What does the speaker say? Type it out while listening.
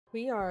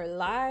We are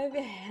live.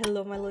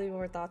 Hello, my living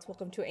room thoughts.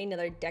 Welcome to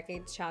another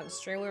Decades Challenge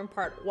stream. We're in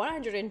part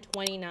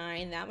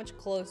 129, that much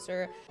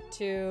closer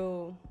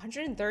to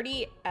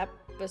 130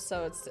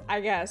 episodes, I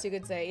guess you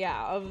could say,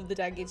 yeah, of the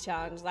Decades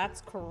Challenge.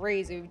 That's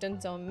crazy. We've done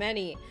so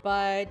many.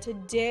 But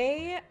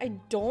today, I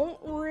don't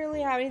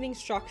really have anything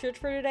structured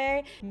for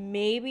today.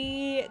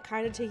 Maybe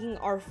kind of taking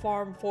our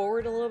farm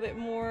forward a little bit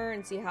more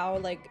and see how,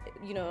 like,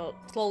 you know,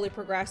 slowly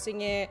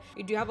progressing it.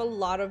 We do have a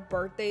lot of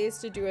birthdays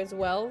to do as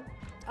well.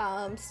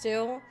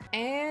 Still,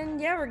 and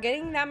yeah, we're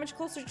getting that much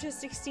closer to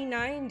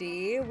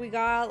 1690. We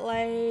got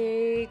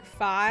like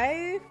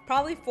 5,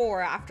 probably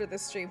 4 after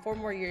this stream, 4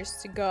 more years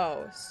to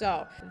go,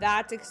 so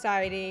that's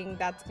exciting.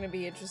 That's gonna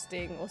be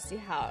interesting. We'll see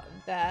how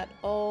that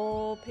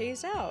all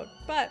pays out,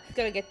 but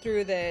gonna get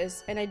through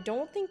this. And I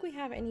don't think we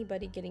have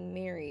anybody getting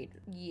married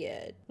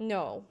yet,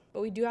 no,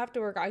 but we do have to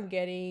work on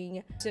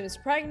getting Sims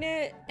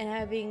pregnant and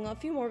having a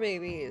few more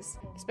babies,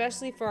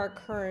 especially for our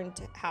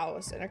current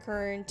house and our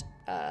current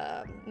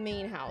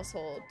main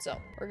household. So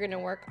we're gonna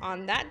work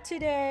on that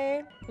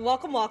today.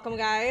 Welcome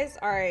guys.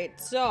 All right,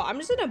 so I'm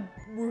just gonna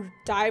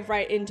dive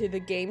right into the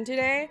game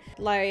today.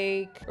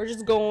 Like, we're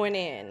just going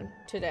in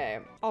today.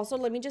 Also,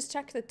 let me just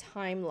check the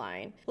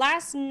timeline.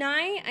 Last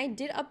night I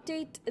did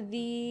update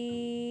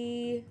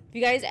the, if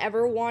you guys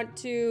ever want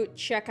to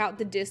check out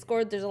the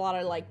Discord, there's a lot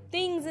of like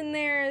things in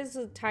there. It's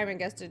a time, I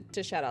guess,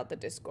 to shout out the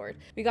Discord.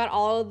 We got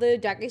all of the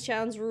Decades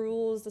Challenge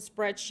rules, the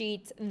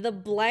spreadsheets, the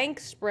blank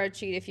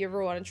spreadsheet if you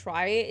ever want to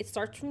try it. It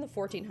starts from the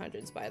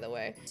 1400s, by the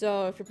way.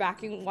 So if you're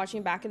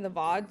watching back in the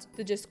VODs,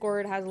 the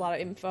Discord has a lot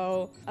of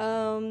info.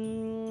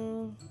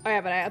 Oh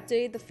yeah, but I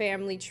updated the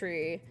family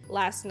tree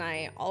last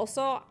night.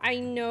 Also, I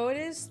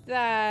noticed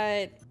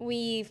that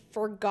we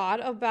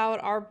forgot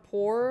about our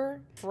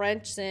poor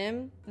French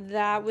sim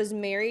that was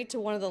married to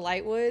one of the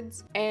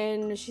Lightwoods,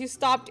 and she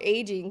stopped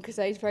aging because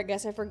I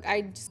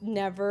just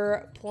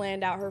never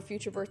planned out her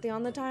future birthday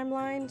on the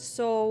timeline.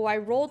 So I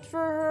rolled for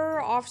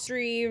her off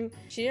stream.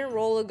 She didn't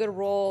roll a good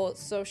roll,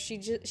 so she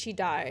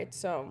died.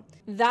 So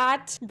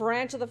that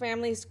branch of the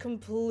family's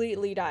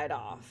completely died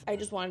off. I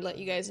just wanted to let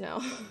you guys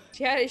know.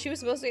 She was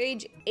supposed to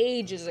age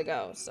ages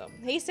ago. So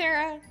hey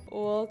Sarah,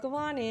 welcome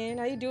on in.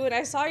 How you doing?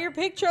 I saw your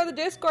picture on the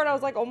Discord. I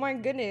was like, oh my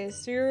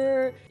goodness,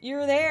 you're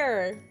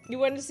there. You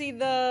went to see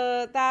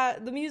the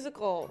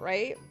musical,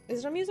 right?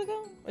 Is it a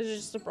musical or is it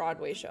just a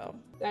Broadway show?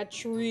 That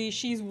tree,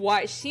 she's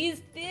white,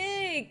 she's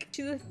thick.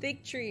 She's a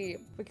thick tree.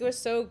 Wicked was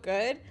so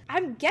good.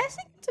 I'm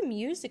guessing it's a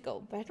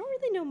musical, but I don't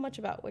really know much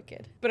about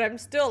Wicked. But I'm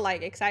still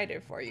like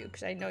excited for you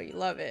because I know you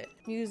love it.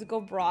 Musical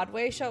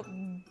Broadway show,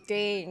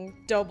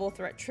 dang, double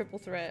threat, triple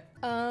threat.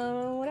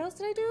 What else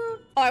did I do?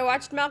 Oh, I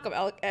watched Malcolm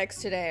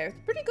X today.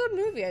 Pretty good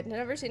movie. I'd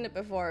never seen it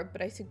before,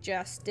 but I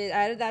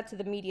added that to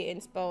the media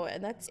inspo,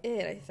 and that's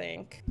it, I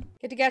think.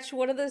 Get to catch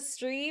one of the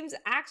streams.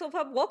 Axel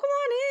Pup, welcome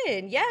on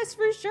in. Yes,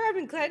 for sure. I've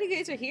been glad you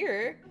guys are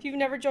here. If you've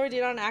never joined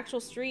in on an actual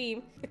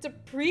stream, it's a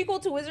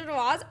prequel to Wizard of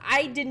Oz.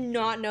 I did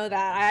not know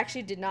that. I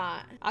actually did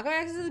not. Malcolm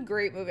X is a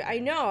great movie. I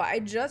know. I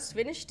just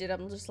finished it.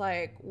 I'm just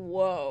like,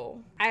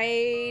 whoa.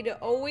 I'd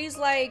always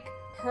like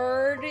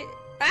heard.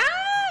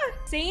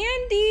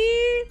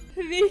 Sandy,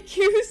 thank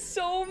you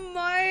so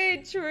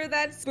much for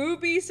that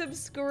spoopy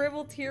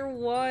subscribble tier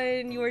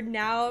 1. You are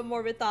now a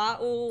Morbid Thought.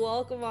 Oh,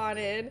 welcome on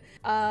in.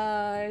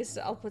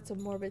 So I'll put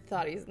some Morbid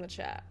Thoughties in the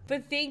chat.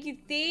 But thank you.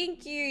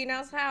 You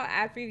now have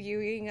ad-free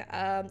viewing,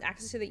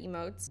 access to the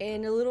emotes,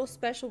 and a little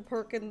special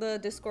perk in the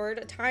Discord,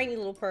 a tiny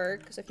little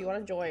perk. So if you want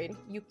to join,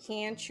 you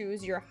can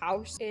choose your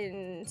house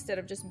instead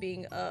of just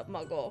being a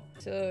muggle.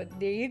 So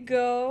there you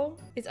go.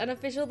 It's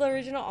unofficial. The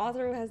original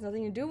author has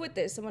nothing to do with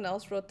this. Someone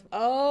else wrote.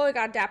 Oh, it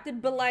got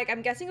adapted, but like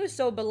I'm guessing it was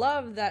so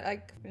beloved that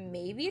like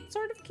maybe it's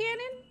sort of canon.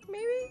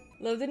 Maybe.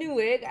 Love the new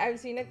wig. I've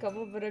seen a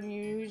couple, but I'm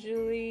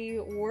usually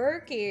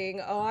working.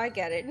 Oh, I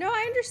get it. No,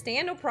 I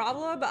understand. No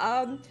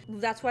problem.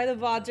 That's why the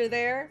VODs are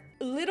there.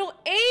 Little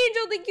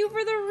Angel, thank you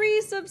for the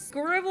resub.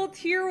 Scribble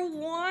tier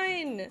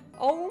 1.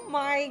 Oh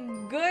my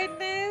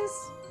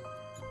goodness.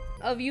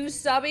 Of you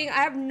subbing,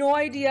 I have no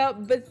idea,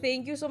 but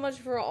thank you so much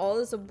for all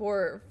the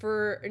support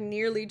for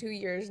nearly 2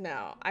 years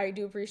now. I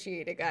do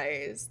appreciate it,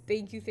 guys.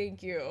 Thank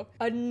you.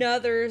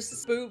 Another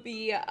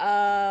spoopy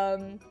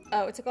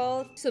what's it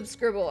called?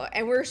 Subscribble,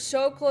 and we're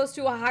so close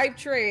to a hype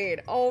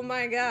trade. Oh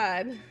my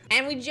god.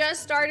 And we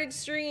just started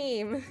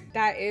stream.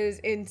 That is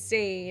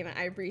insane.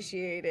 I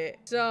appreciate it.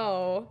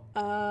 So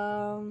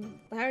I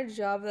have a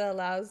job that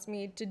allows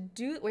me to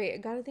do, wait, I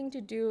got a thing to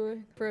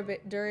do for a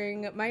bit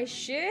during my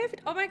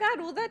shift. Oh my god,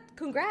 well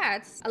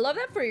congrats. I love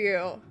that for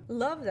you.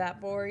 Love that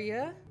for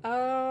you.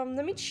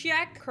 Let me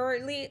check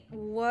currently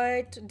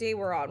what day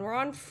we're on. We're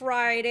on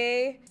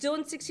Friday, still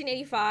in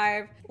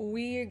 1685.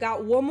 We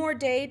got one more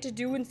day to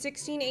do in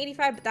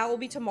 1685, but that will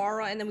be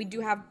tomorrow. And then we do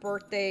have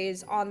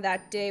birthdays on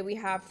that day. We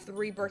have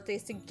 3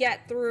 birthdays to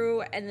get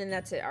through, and then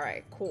that's it. All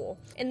right, cool.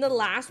 In the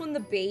last one,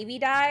 the baby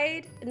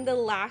died. In the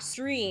last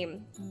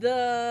stream,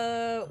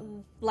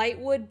 the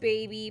Lightwood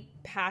baby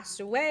passed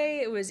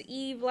away. It was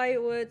Eve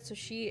Lightwood, so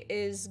she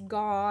is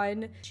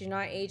gone. She's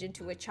not aged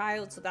into a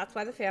child, so that's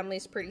why the family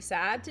is pretty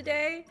sad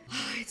today.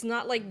 It's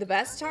not like the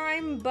best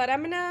time, but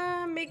I'm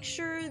gonna make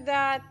sure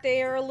that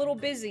they are a little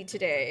busy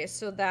today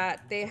so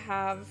that they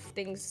have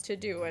things to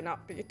do and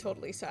not be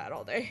totally sad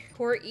all day.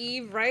 Poor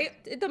Eve,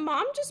 right? Did the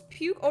mom just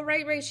puke? Oh,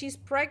 right, she's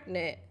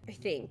pregnant, I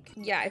think.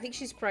 Yeah, I think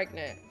she's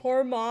pregnant.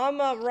 Poor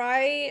mama,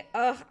 right?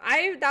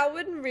 That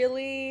one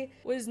really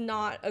was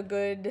not a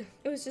good,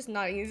 it was just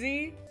not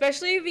easy.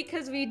 Especially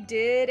because we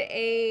did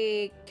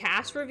a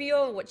cast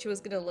reveal of what she was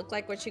gonna look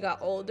like when she got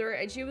older,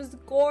 and she was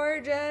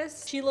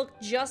gorgeous. She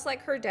looked just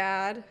like her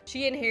dad.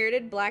 She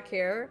inherited black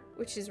hair,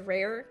 which is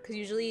rare because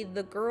usually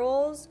the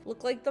girls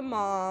look like the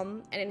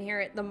mom and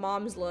inherit the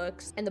mom's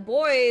looks, and the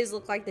boys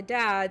look like the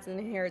dads and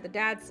inherit the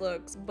dad's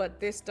looks, but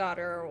this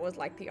daughter was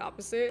like the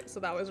opposite, so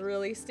that was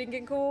really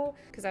stinking cool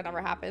because that never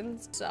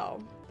happens.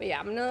 So, but yeah,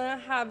 I'm gonna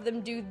have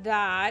them do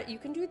that. You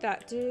can do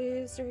that.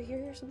 Is there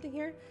here something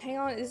here? Hang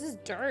on, this is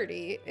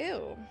dirty.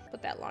 Ew.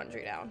 Put that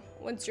laundry down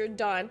once you're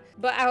done.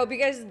 But I hope you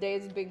guys' day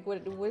is big.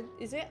 What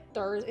is it?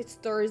 Thursday? It's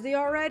Thursday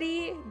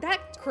already?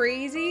 That's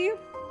crazy.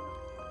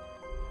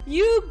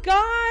 You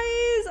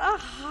guys, a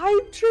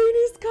hype train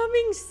is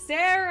coming,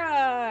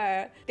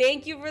 Sarah.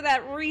 Thank you for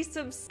that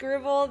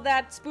resubscribble,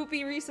 that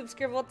spoopy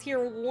resubscribble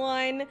tier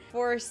 1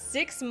 for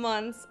 6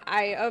 months.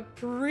 I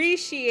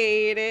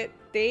appreciate it.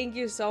 Thank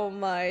you so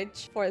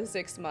much for the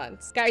 6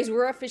 months. Guys,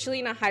 we're officially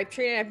in a hype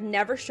train. I've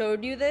never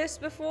showed you this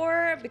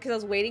before because I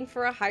was waiting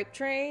for a hype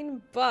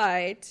train,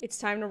 but it's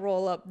time to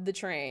roll up the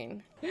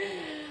train.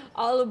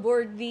 All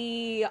aboard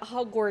the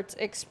Hogwarts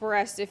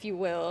Express, if you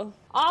will.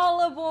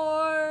 All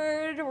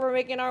aboard! We're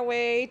making our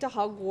way to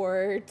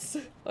Hogwarts.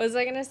 What was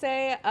I gonna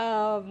say?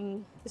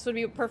 This would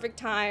be a perfect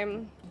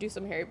time to do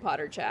some Harry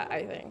Potter chat,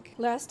 I think.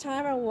 Last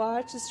time I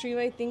watched the stream,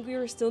 I think we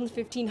were still in the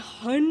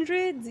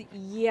 1500s.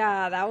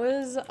 Yeah, that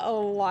was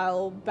a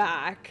while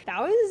back.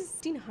 That was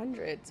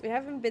 1500s. We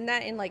haven't been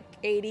that in like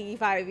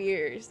 85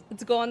 years.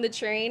 Let's go on the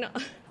train.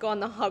 Go on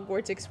the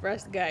Hogwarts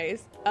Express,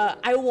 guys.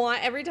 I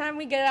want, every time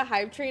we get a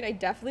hype train, I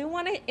definitely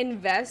want to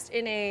invest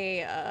in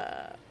a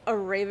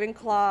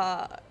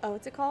Ravenclaw,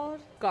 what's it called?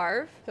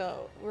 Scarf.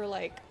 So we're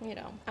like, you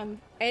know, and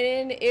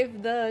then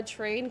if the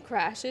train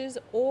crashes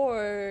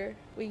or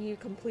we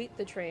complete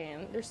the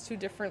train, there's 2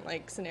 different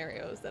like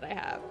scenarios that I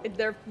have.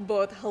 They're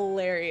both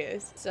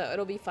hilarious, so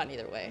it'll be fun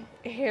either way.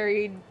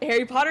 Harry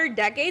Potter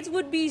decades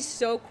would be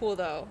so cool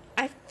though.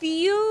 I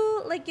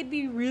feel like it'd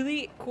be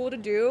really cool to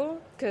do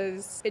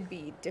because it'd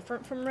be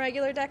different from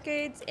regular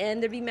decades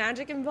and there'd be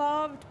magic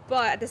involved,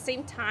 but at the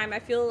same time I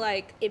feel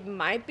like it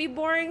might be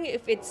boring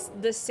if it's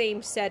the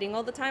same setting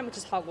all the time, which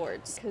is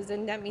Hogwarts, because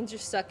then that means you're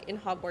stuck in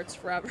Hogwarts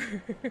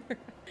forever.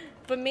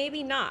 But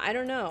maybe not, I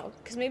don't know,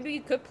 because maybe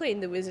you could play in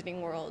the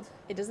Wizarding World.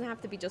 It doesn't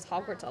have to be just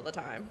Hogwarts all the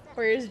time.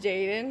 Where's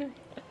Jaden?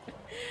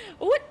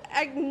 What?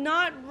 I'm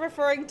not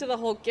referring to the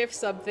whole gift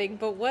sub thing,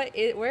 but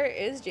where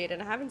is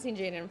Jaden? I haven't seen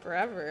Jaden in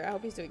forever. I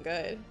hope he's doing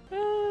good.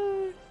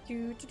 But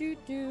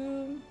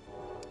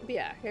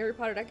yeah, Harry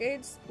Potter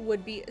decades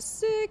would be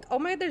sick. Oh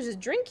my god, there's a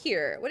drink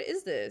here. What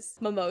is this?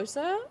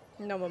 Mimosa?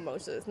 No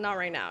mimosas, not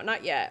right now,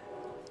 not yet.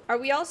 Are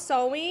we all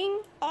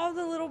sewing? Oh,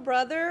 the little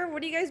brother.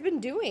 What have you guys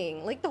been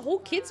doing? Like, the whole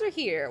kids are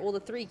here. Well,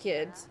 the 3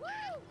 kids.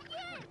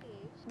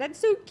 That's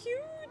so cute.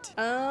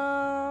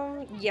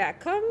 Yeah,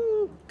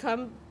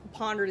 come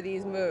ponder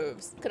these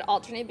moves. Could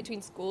alternate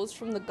between schools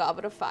from the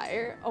Goblet of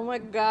Fire. Oh my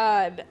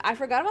god. I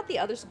forgot about the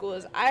other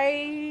schools.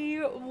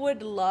 I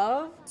would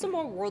love some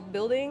more world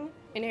building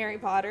in Harry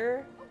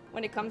Potter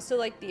when it comes to,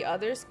 like, the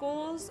other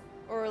schools.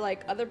 Or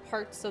like other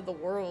parts of the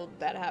world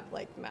that have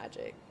like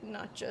magic,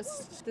 not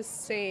just the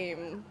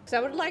same. So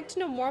I would like to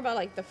know more about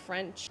like the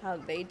French, how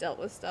they dealt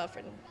with stuff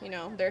and, you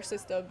know, their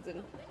systems.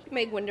 And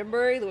make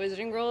Windenburg the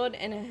Wizarding World,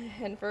 and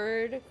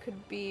Henford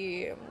could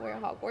be where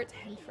Hogwarts?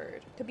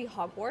 Henford could be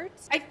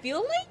Hogwarts. I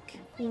feel like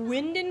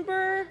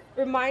Windenburg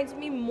reminds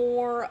me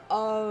more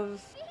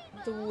of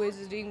the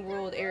Wizarding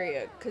World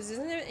area, because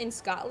isn't it in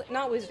Scotland?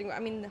 Not Wizarding, I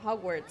mean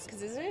Hogwarts,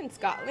 because isn't it in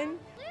Scotland?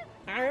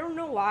 I don't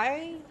know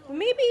why.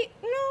 Maybe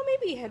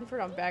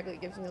Henford on Bagley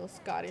gives me little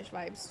Scottish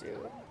vibes too.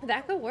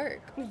 That could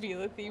work.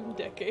 Vila themed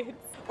decades.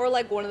 Or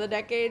like one of the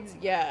decades,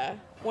 yeah.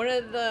 One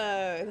of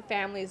the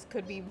families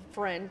could be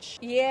French.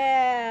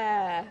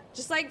 Yeah.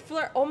 Just like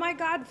Fleur. Oh my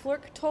god, Fleur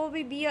could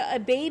totally be a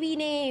baby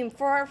name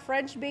for our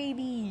French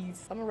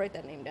babies. I'm gonna write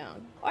that name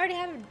down. I already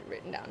have it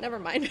written down. Never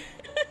mind.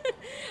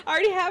 I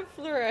already have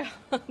Fleur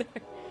on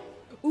there.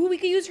 Ooh, we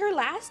could use her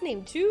last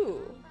name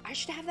too. I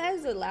should have that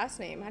as a last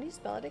name. How do you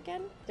spell it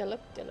again? Delacour.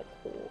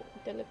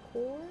 How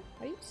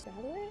do you spell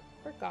it?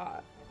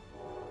 Forgot.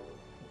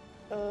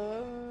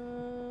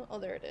 Oh,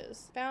 there it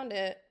is. Found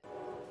it.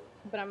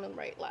 But I'm gonna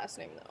write last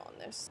name though on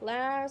this.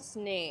 Last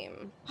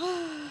name.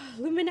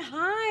 Lumen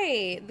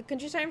High. The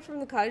countryside from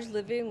the cottage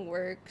living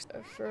works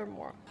for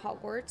more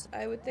Hogwarts,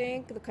 I would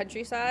think. The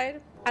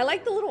countryside. I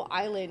like the little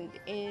island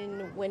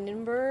in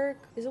Windenburg.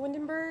 Is it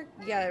Windenburg?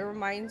 Yeah, it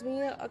reminds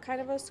me of kind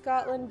of a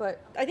Scotland,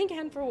 but I think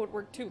Hanford would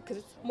work too because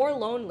it's more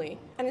lonely.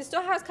 And it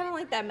still has kind of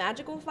like that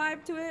magical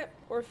vibe to it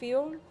or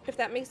feel, if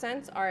that makes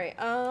sense. All right,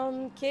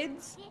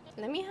 kids,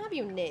 let me have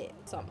you knit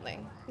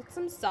something. Get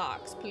some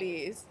socks,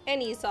 please.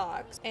 Any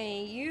socks.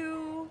 And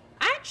you...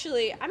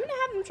 Actually, I'm gonna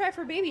have him try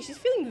for baby. She's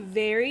feeling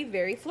very,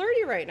 very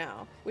flirty right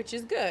now, which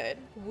is good.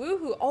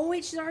 Woohoo. Oh,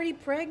 wait, she's already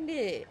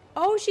pregnant.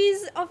 Oh,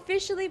 she's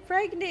officially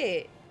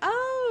pregnant.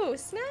 Oh,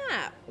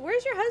 snap.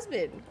 Where's your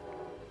husband?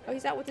 Oh,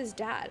 he's out with his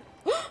dad.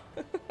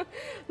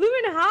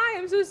 Lumen, hi.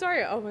 I'm so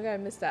sorry. Oh my God, I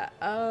missed that.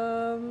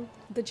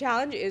 The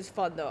challenge is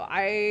fun though.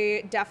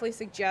 I definitely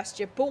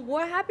suggest it. But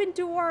what happened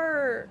to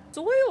our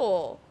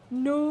soil?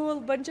 No,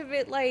 a bunch of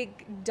it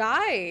like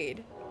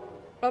died.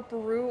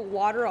 Uproot,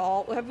 water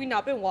all. Have we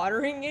not been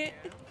watering it?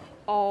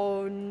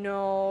 Oh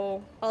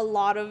no. A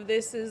lot of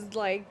this is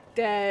like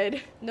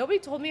dead. Nobody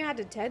told me I had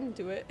to tend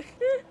to it.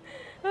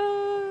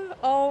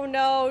 Oh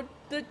no.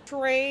 The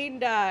train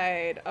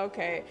died.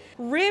 Okay.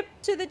 Rip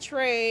to the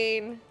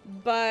train.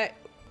 But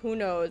who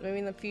knows? Maybe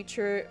in the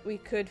future we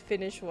could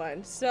finish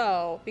one.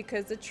 So,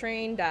 because the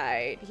train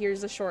died,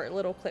 here's a short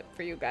little clip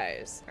for you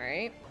guys. All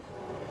right.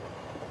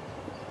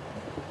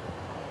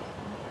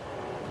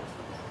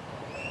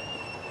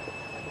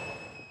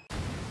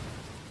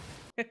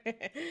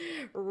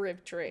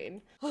 Rip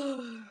train.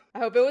 I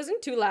hope it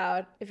wasn't too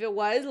loud. If it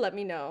was, let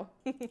me know.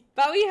 Bowie,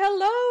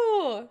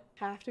 hello!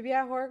 Have to be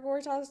at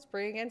Hogwarts all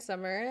spring and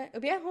summer. It'll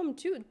be at home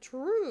too.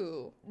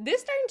 True.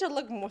 This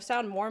starting to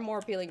sound more and more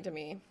appealing to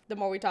me. The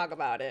more we talk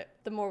about it.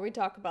 The more we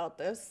talk about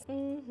this.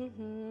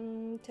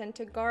 Tend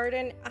to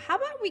garden. How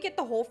about we get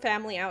the whole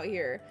family out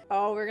here?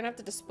 Oh, we're gonna have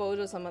to dispose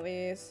of some of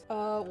these.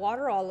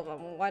 Water all of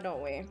them. Why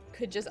don't we?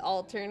 Could just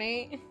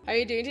alternate. How are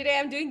you doing today?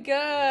 I'm doing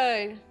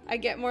good. I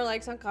get more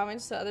likes on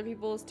comments to other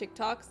people's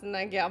TikToks than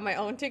I get on my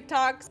own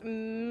TikToks.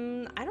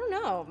 I don't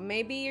know.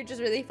 Maybe you're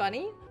just really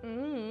funny.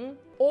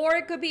 Or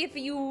it could be if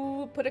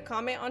you put a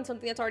comment on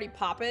something that's already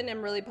popping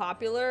and really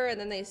popular, and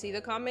then they see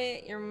the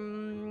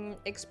comment,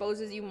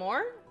 exposes you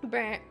more.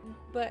 But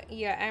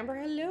yeah, Amber,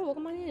 hello,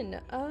 welcome on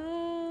in.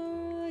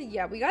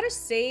 Yeah, we gotta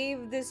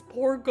save this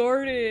poor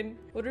garden.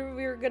 What if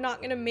we were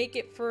not gonna make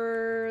it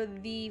for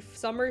the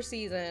summer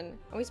season?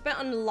 And we spent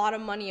a lot of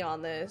money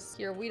on this.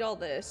 Here, weed all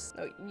this.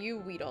 No, you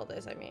weed all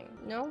this, I mean.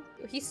 No?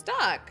 He's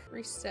stuck.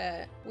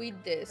 Reset.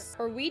 Weed this.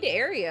 Or weed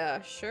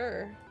area,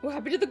 sure. What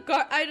happened to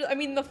the I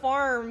mean, the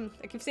farm.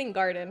 I keep saying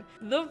garden.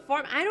 The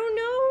farm, I don't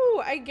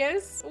know. I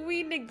guess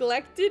we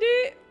neglected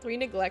it. We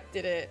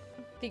neglected it.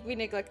 I think we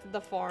neglected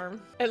the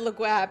farm. And look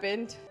what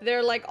happened.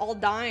 They're like all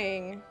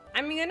dying.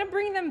 I'm gonna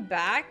bring them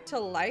back to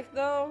life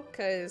though,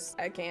 cause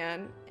I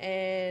can.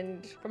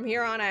 And from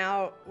here on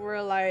out,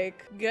 we're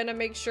like gonna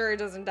make sure it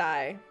doesn't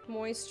die.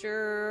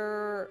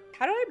 Moisture.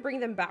 How do I bring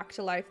them back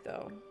to life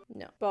though?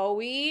 No.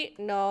 Bowie,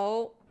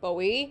 no.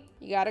 Bowie,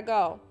 you gotta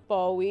go.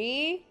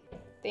 Bowie.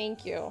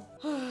 Thank you.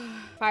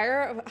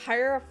 Hire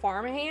a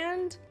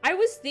farmhand? I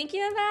was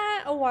thinking of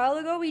that a while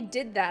ago. We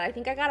did that. I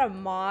think I got a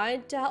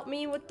mod to help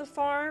me with the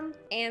farm.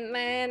 And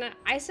then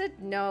I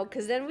said no,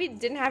 because then we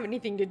didn't have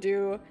anything to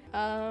do.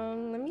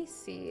 Let me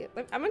see.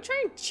 I'm gonna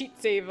try and cheat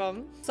save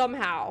them.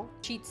 Somehow.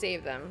 Cheat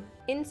save them.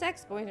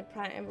 Insects, going to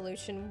plant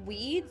evolution.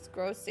 Weeds,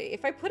 grow save.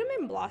 If I put them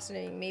in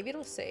blossoming, maybe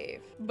it'll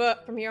save.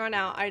 But from here on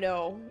out, I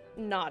know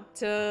not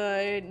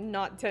to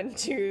tend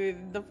to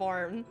the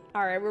farm.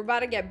 All right, we're about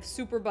to get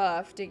super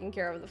buff taking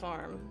care of the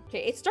farm.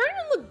 Okay, it's starting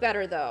to look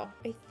better though.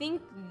 I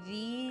think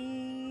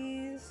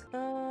these,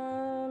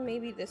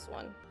 maybe this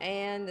one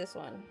and this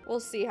one. We'll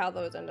see how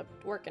those end up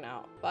working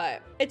out,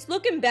 but it's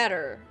looking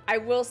better. I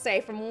will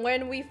say from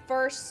when we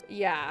first,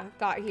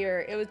 got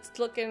here, it was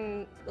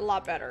looking a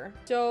lot better.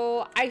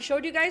 So I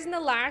showed you guys in the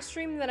last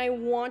stream that I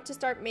want to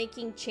start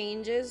making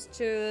changes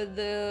to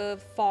the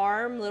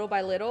farm little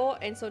by little.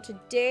 And so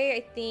today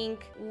I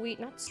think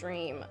not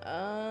stream,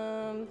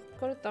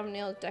 go to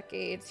thumbnail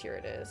decades. Here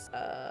it is.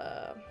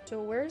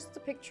 So where's the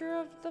picture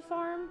of the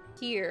farm?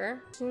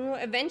 Here. So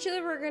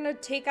eventually we're gonna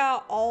take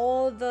out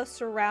all the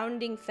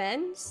surrounding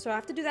fence. So I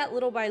have to do that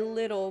little by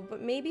little,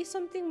 but maybe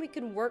something we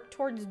could work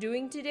towards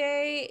doing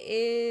today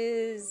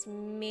is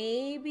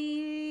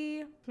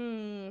maybe,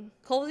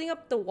 closing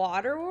up the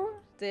water.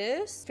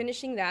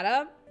 Finishing that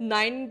up.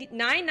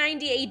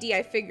 990 AD,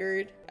 I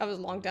figured. That was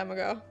a long time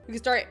ago. We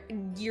can start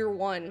year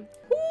 1.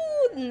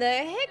 Who in the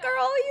heck are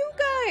all you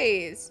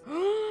guys?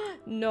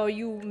 No,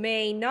 you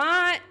may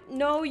not.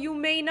 No, you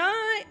may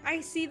not. I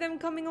see them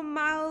coming a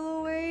mile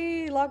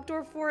away. Locked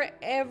door for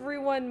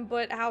everyone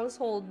but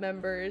household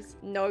members.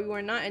 No, you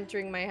are not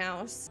entering my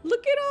house.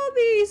 Look at all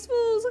these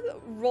fools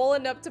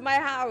rolling up to my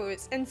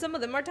house. And some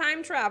of them are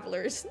time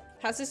travelers.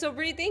 House is so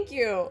pretty, thank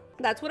you.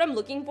 That's what I'm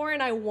looking for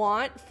and I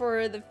want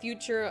for the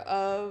future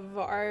of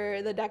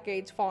the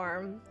Decades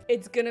farm.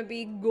 It's gonna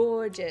be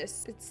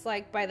gorgeous. It's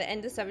like by the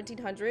end of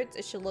 1700s,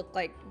 it should look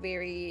like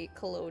very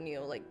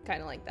colonial, like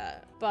kind of like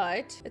that. But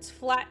what? Let's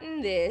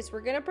flatten this.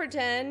 We're gonna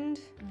pretend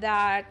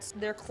that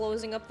they're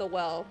closing up the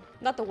well.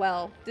 Not the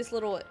well, this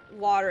little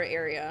water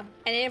area.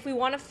 And if we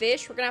want to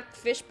fish, we're gonna have to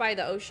fish by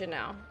the ocean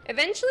now.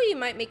 Eventually, you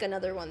might make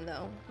another one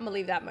though. I'm gonna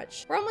leave that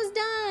much. We're almost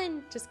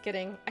done. Just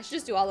kidding. I should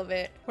just do all of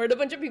it. Where'd a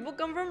bunch of people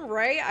come from,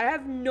 right? I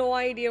have no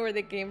idea where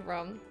they came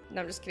from.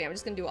 No, I'm just kidding. I'm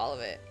just gonna do all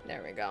of it.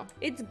 There we go.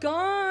 It's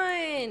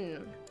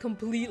gone.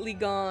 Completely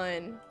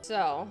gone.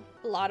 So,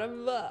 a lot of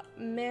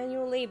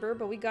manual labor,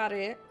 but we got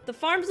it. The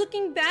farm's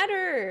looking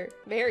better.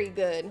 Very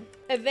good.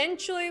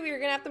 Eventually, we're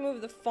gonna have to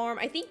move the farm.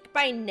 I think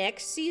by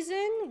next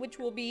season, which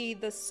will be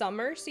the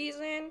summer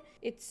season.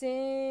 It's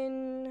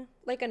in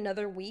like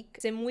another week,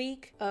 sim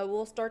week.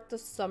 We'll start the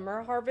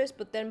summer harvest,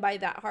 but then by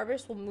that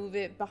harvest, we'll move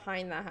it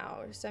behind the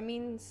house. That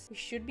means we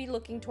should be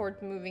looking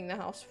towards moving the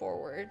house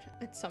forward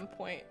at some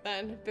point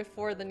then,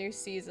 before the new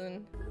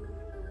season.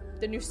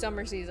 The new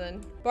summer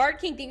season. Bard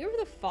King, thank you for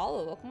the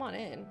follow. Welcome on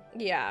in.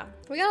 Yeah,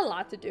 we got a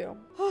lot to do.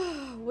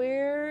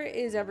 Where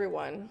is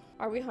everyone?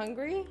 Are we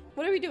hungry?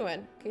 What are we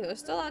doing? Okay, they're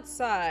still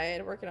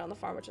outside working on the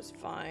farm, which is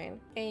fine.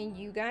 And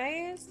you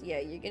guys? Yeah,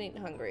 you're getting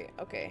hungry.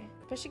 Okay.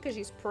 Especially because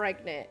she's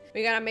pregnant.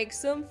 We gotta make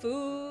some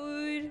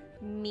food.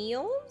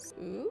 Meals?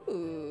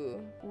 Ooh.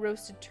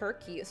 Roasted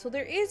turkey. So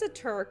there is a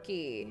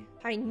turkey.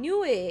 I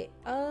knew it.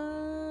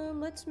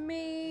 Let's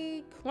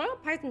make... What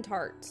about pies and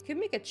tarts? Could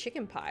make a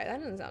chicken pie.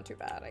 That doesn't sound too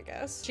bad, I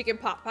guess. Chicken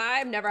pot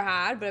pie. I've never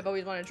had, but I've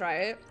always wanted to try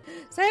it.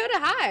 Say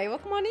hi.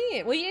 Welcome on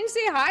in. Well, you didn't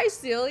say hi,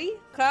 silly.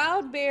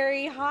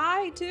 Cloudberry,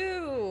 hi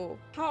too.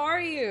 How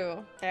are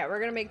you? Yeah, we're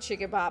gonna make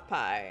chicken pot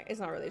pie. It's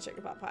not really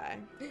chicken pot pie.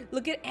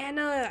 Look at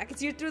Anna. I can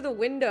see her through the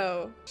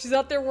window. She's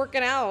out there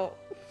working out.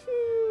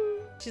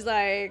 She's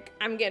like,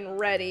 I'm getting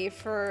ready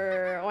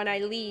for when I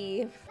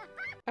leave.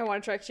 I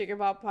want to try chicken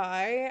pot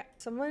pie.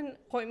 Someone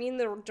point me in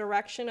the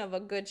direction of a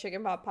good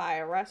chicken pot pie.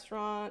 A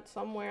restaurant,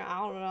 somewhere, I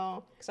don't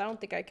know. Because I don't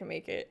think I can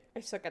make it. I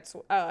suck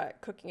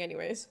at cooking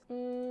anyways. I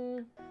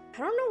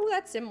don't know who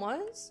that sim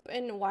was.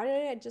 And why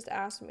did it just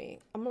ask me?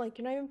 I'm like,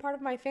 you're not even part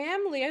of my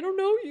family. I don't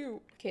know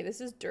you. Okay,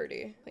 this is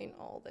dirty. Clean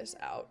all this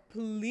out.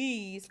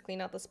 Please clean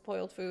out the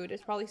spoiled food.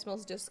 It probably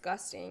smells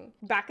disgusting.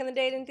 Back in the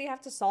day, didn't they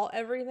have to salt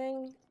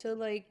everything to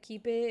like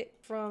keep it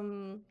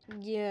from,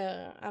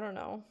 yeah, I don't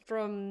know,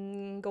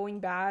 from going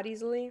bad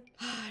easily?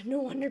 No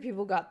wonder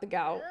people got the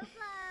gout.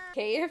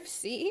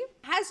 KFC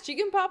has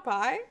chicken pot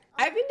pie.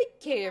 I've been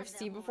to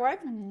KFC before.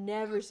 I've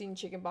never seen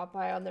chicken pot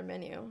pie on their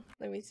menu.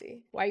 Let me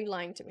see. Why are you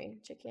lying to me?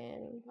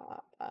 Chicken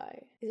pot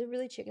pie. Is it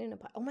really chicken in a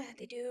pie? Oh my god,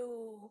 they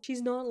do.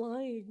 She's not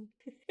lying.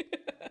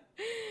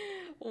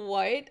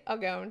 What?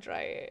 Okay, I'm gonna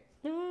try it.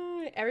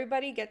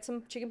 Everybody get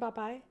some chicken pot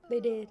pie? They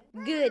did.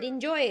 Good,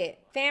 enjoy it.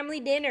 Family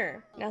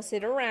dinner. Now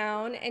sit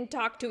around and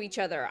talk to each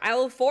other. I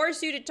will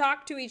force you to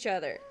talk to each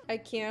other. I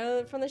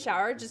came from the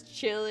shower, just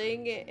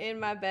chilling in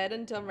my bed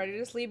until I'm ready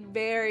to sleep.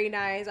 Very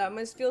nice. I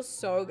must feel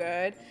so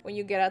good when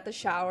you get out the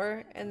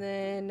shower and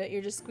then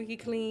you're just squeaky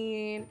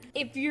clean.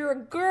 If you're a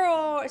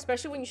girl,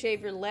 especially when you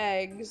shave your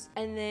legs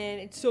and then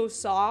it's so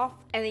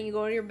soft and then you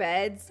go to your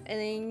beds and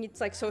then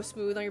it's like so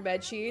smooth on your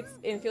bed sheets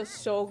and it feels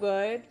so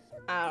good.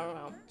 I don't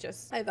know.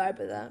 Just, I vibe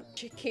with that.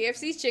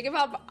 KFC's chicken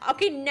pot.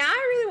 Okay, now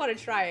I really want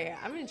to try it.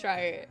 I'm gonna try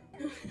it.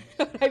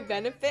 Would I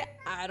benefit?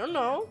 I don't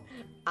know.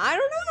 I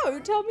don't know.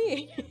 You tell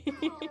me.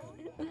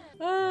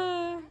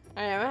 Alright,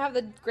 I'm gonna have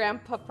the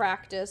grandpa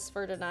practice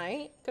for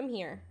tonight. Come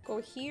here.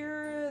 Go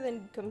here,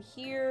 then come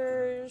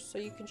here, so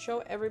you can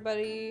show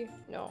everybody.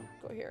 No,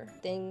 go here.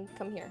 Then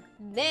come here.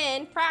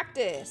 Then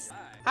practice.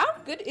 How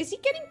good? Is he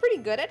getting pretty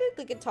good at it,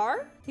 the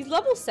guitar? He's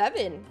level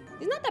 7.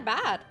 He's not that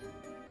bad.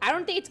 I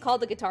don't think it's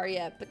called the guitar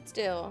yet, but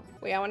still.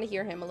 Wait, I want to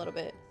hear him a little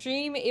bit.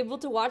 Stream able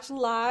to watch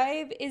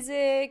live. Is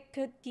it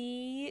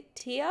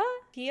Tia?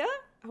 Tia?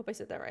 I hope I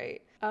said that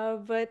right.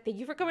 But thank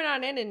you for coming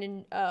on in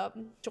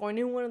and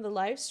joining one of the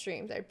live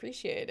streams. I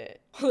appreciate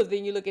it. Oh,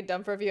 then you looking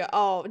dumb for a few.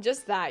 Oh,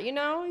 just that, you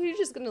know? You're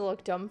just gonna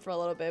look dumb for a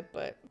little bit,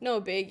 but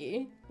no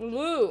biggie.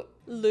 Lou.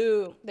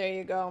 There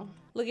you go.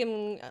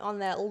 Looking on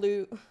that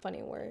loot.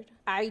 Funny word.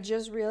 I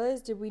just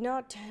realized, we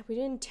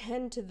didn't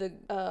tend to the,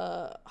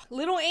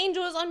 Little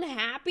Angel is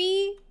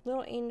unhappy?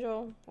 Little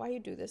Angel, why you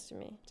do this to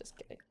me? Just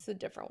kidding. It's a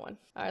different one.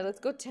 All right, let's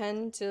go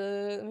tend to,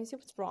 let me see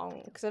what's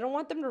wrong. Because I don't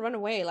want them to run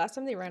away. Last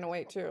time they ran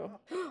away too.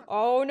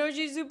 Oh no,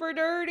 she's super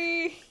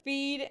dirty.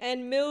 Feed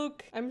and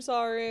milk. I'm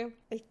sorry.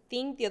 I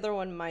think the other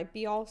one might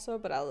be also,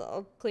 but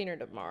I'll clean her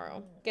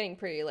tomorrow. Getting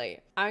pretty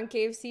late. I'm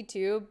KFC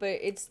too, but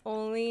it's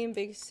only in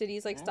big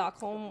cities like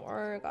Stockholm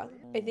or Gotham.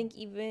 I think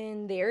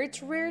even there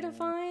it's rare to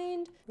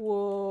find.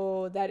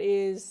 Whoa, that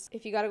is,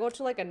 if you gotta go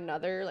to like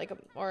another, like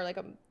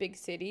a big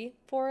city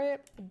for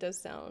it, it does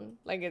sound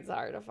like it's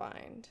hard to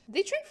find. Did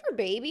they train for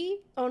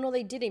baby? Oh no,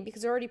 they didn't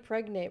because they're already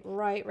pregnant.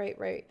 Right.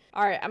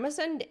 All right, I'm gonna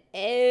send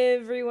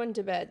everyone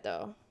to bed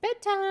though.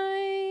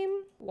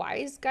 Bedtime.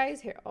 Wise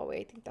guy's hair. Oh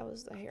wait, I think that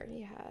was the hair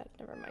he had.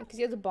 Never mind, because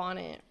he has a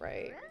bonnet,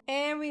 right?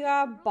 And we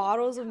got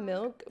bottles of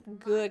milk.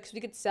 Good, because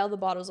we could sell the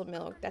bottles of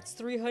milk. That's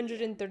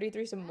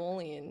 333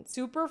 simoleons.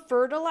 Super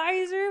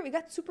fertilizer. We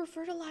got super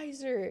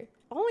fertilizer.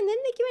 Oh, and then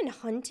they give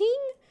in hunting.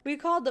 We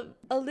called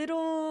a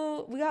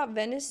little, we got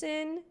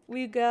venison,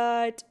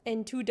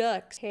 and 2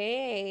 ducks.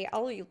 Hey,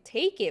 you'll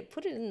take it.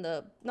 Put it in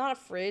the, not a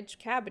fridge,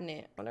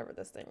 cabinet, whatever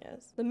this thing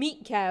is. The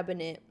meat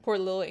cabinet. Poor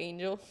little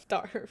angel.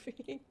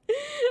 Starving.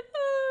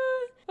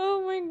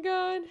 Oh my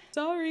god.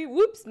 Sorry.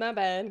 Whoops, my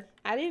bad.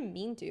 I didn't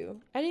mean to.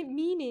 I didn't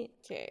mean it.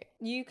 Okay.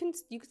 You can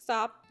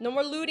stop. No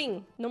more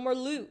looting. No more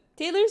loot.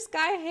 Taylor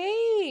Sky,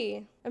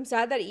 hey. I'm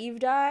sad that Eve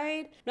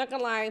died. Not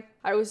gonna lie,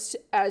 I was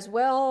as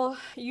well.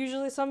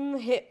 Usually some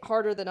hit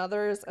harder than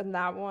others, and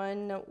that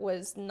one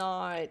was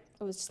not, it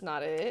was just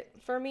not it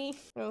for me.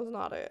 It was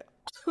not it.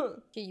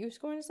 Okay, you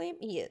going to sleep?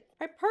 Yeah.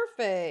 All right,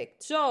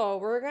 perfect. So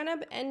we're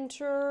gonna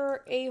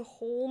enter a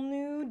whole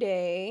new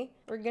day.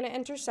 We're gonna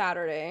enter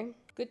Saturday.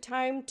 Good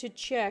time to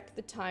check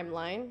the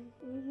timeline.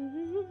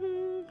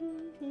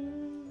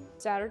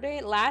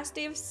 Saturday, last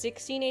day of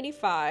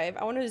 1685.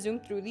 I want to zoom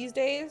through these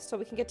days so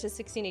we can get to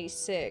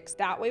 1686.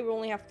 That way we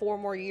only have 4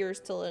 more years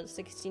till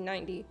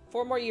 1690.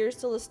 4 more years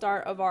till the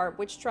start of our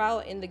witch trial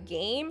in the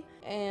game.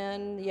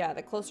 And yeah,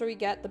 the closer we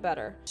get, the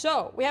better.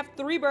 So we have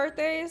 3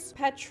 birthdays.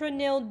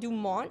 Petronille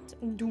Dumont.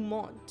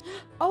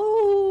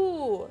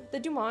 Oh, the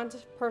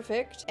Dumont.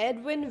 Perfect.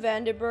 Edwin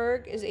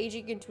Vandenberg is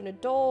aging into an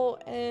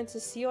adult. And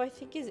Cecile, I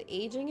think, is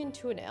aging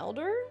into an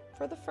elder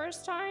for the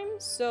first time,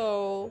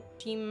 so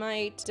she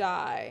might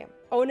die.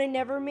 Oh, and I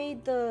never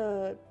made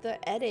the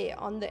edit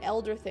on the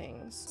elder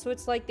things. So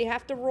it's like they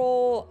have to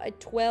roll a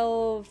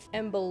 12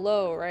 and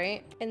below,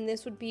 right? And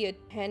this would be a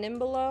 10 and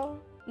below.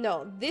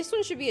 No, this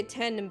one should be a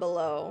 10 and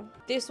below.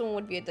 This one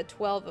would be at the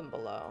 12 and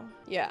below.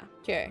 Yeah,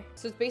 okay.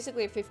 So it's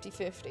basically a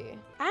 50-50.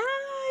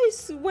 I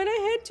went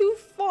ahead too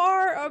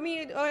far. I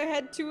mean, I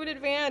had 2 in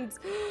advance.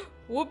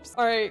 Whoops.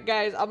 All right,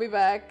 guys, I'll be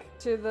back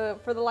for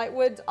the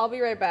Lightwoods. I'll be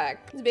right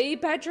back. It's Baby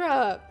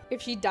Petra.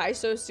 If she dies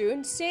so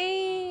soon,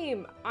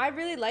 same. I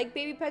really like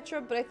Baby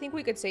Petra, but I think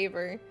we could save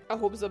her. I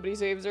hope somebody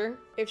saves her.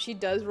 If she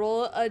does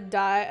roll a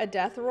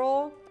death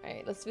roll. All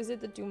right, let's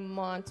visit the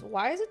Dumont.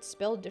 Why is it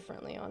spelled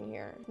differently on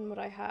here than what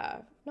I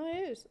have? No, it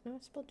is. No,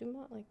 it's spelled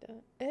Dumont like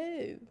that.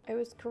 Oh, I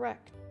was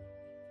correct.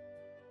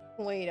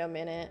 Wait a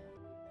minute.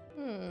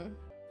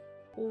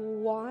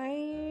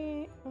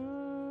 Why?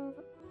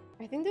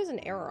 I think there's an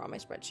error on my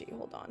spreadsheet.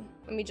 Hold on.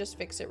 Let me just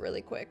fix it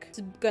really quick.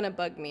 It's gonna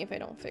bug me if I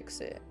don't fix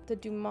it. The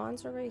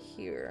Dumonts are right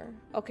here.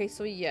 Okay,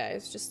 so yeah,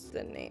 it's just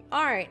the name.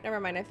 All right,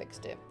 never mind. I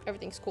fixed it.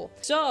 Everything's cool.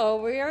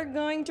 So we are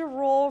going to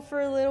roll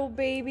for little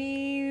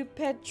baby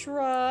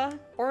Petra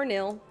or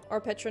Nil or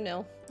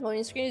Petronille.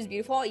 Loading screen is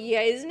beautiful.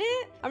 Yeah, isn't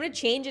it? I'm gonna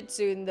change it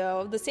soon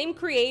though. The same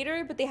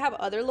creator, but they have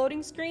other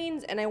loading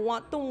screens, and I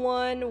want the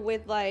one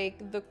with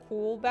like the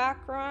cool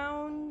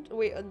background.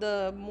 Wait,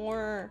 the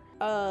more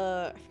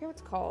I forget what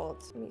it's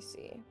called. Let me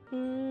see.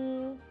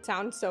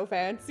 Sounds so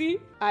fancy.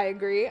 I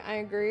agree.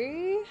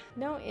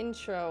 No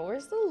intro.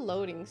 Where's the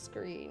loading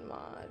screen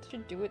mod?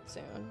 Should do it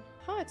soon.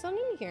 Huh, it's not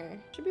in here.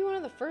 Should be one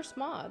of the first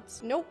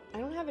mods. Nope, I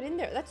don't have it in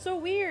there. That's so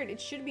weird. It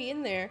should be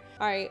in there.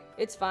 All right,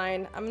 it's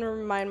fine. I'm gonna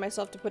remind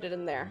myself to put it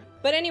in there.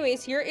 But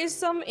anyways, here is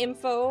some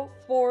info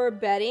for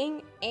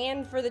betting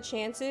and for the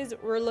chances.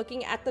 We're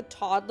looking at the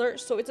toddler,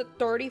 so it's a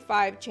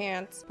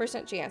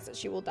 35% chance that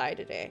she will die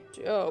today.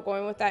 Oh,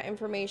 going with that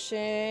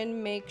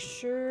information, make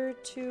sure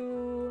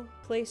to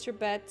place your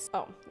bets.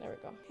 Oh, there we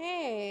go.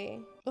 Hey.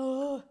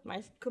 Oh,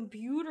 my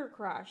computer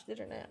crashed,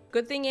 didn't it?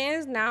 Good thing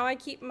is now I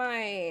keep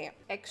my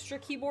extra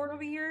keyboard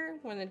over here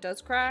when it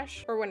does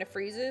crash or when it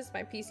freezes,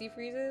 my PC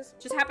freezes.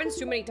 Just happens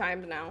too many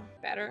times now.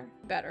 Better.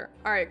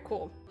 All right,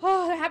 cool.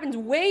 Oh, that happens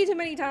way too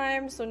many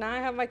times. So now I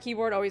have my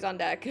keyboard always on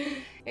deck.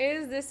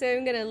 Is this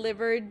sim gonna live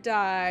or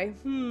die?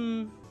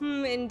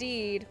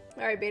 Indeed.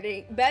 All right,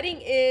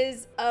 betting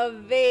is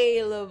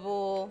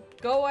available.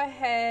 Go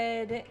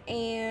ahead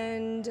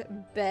and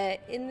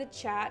bet in the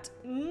chat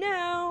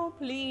now,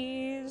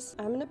 please.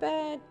 I'm gonna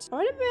bet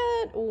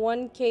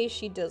 1K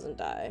she doesn't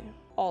die.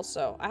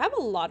 Also, I have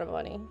a lot of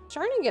money.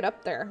 Starting to get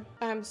up there.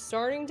 I'm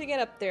starting to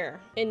get up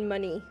there in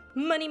money.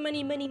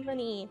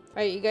 Money. All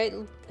right, you guys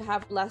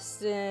have less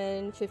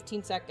than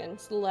 15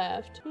 seconds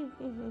left.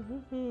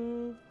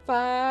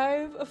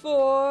 5,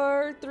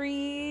 4,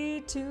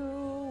 3, 2,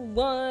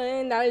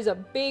 1. That is a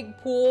big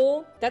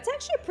pool. That's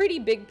actually a pretty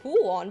big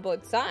pool on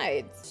both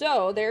sides.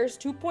 So there's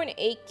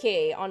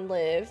 2.8K on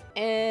live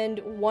and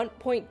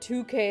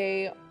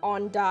 1.2K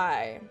on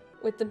die.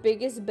 With the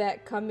biggest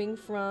bet coming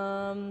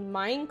from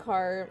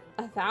Minecart,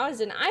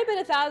 1,000. I bet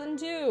 1,000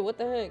 too. What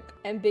the heck?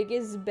 And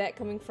biggest bet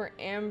coming for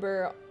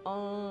Amber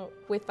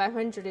with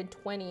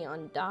 520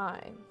 on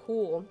die.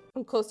 Cool.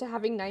 I'm close to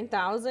having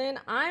 9,000.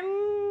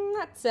 I'm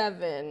at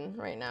 7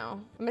 right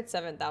now. I'm at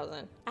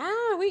 7,000.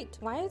 Ah, wait.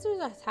 Why is there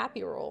a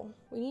happy roll?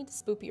 We need a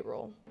spoopy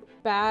roll.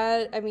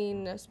 A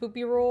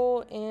spoopy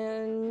roll,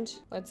 and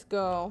let's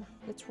go.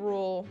 Let's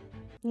roll.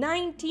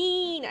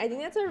 19. I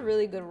think that's a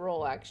really good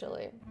roll,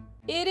 actually.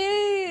 It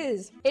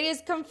is! It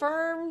is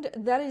confirmed.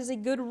 That is a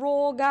good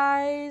roll,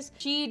 guys.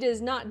 She does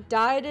not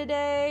die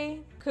today.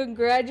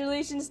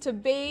 Congratulations to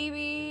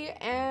baby,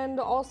 and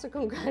also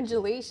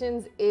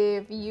congratulations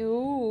if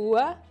you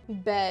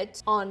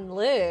bet on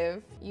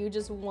live. You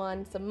just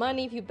won some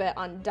money. If you bet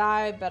on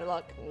die, better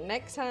luck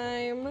next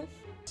time.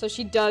 So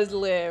she does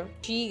live.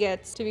 She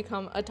gets to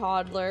become a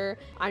toddler.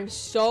 I'm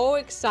so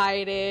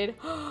excited.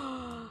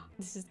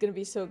 This is gonna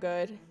be so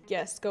good.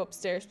 Yes, go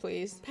upstairs,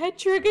 please.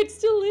 Petra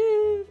gets to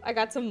live. I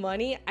got some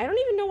money. I don't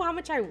even know how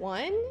much I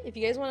won. If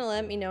you guys want to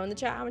let me know in the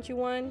chat how much you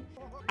won.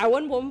 I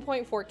won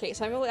 1.4K,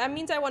 so that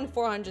means I won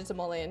 400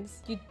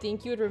 simoleons. You'd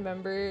think you would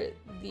remember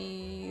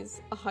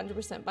these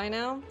 100% by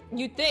now.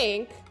 You'd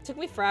think. It took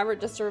me forever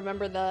just to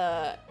remember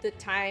the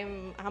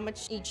time, how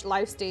much each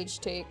life stage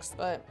takes,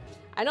 but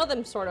I know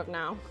them sort of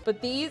now.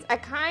 But these, I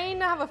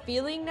kind of have a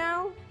feeling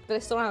now, but I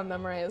still don't have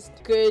memorized.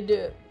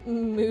 Good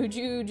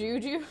Muju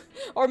Juju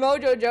or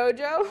Mojo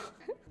Jojo.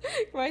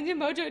 Reminds me of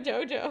Mojo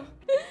Jojo.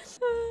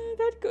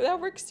 That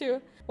works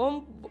too.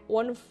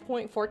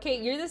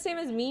 1.4K. You're the same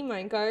as me,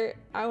 minecart.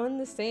 I won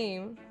the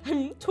same.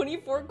 I'm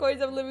 24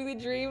 coins. I'm living the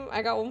dream.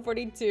 I got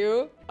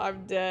 142.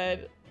 I'm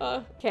dead.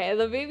 Okay,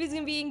 the baby's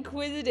gonna be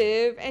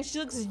inquisitive, and she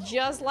looks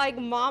just like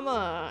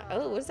mama.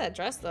 Oh, what's that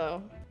dress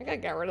though? I gotta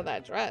get rid of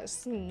that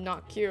dress.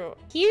 Not cute.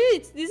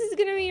 Cute. This is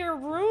gonna be your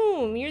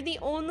room. You're the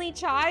only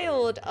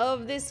child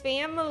of this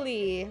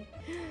family.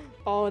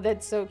 Oh,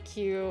 that's so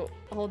cute.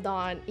 Hold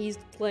on. He's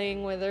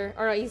playing with her.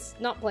 Or no, he's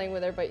not playing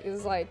with her, but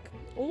he's like,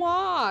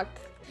 walk.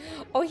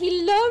 Oh,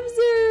 he loves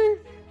her.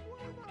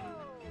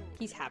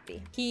 He's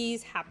happy.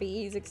 He's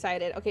happy. He's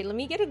excited. Okay, let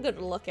me get a good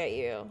look at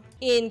you.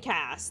 In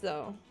cast,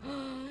 though.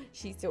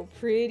 She's so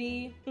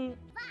pretty.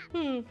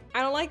 I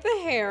don't like the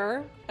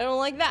hair. I don't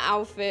like the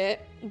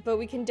outfit, but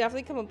we can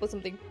definitely come up with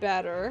something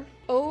better.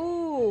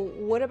 Oh,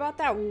 what about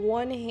that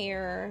one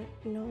hair?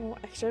 No,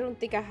 actually, I don't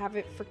think I have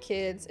it for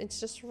kids. It's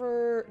just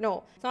for,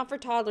 no, it's not for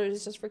toddlers.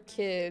 It's just for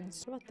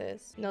kids. What about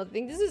this? No, I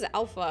think this is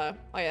alpha.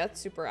 Oh yeah,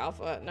 that's super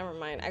alpha. Never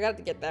mind. I got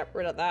to get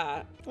rid of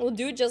that. We'll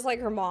do it just like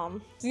her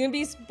mom. She's gonna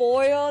be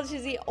spoiled.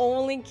 She's the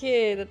only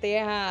kid that they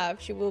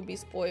have. She will be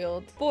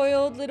spoiled.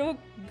 Spoiled little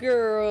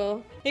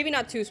girl. Maybe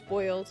not too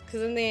spoiled,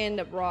 because then they end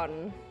up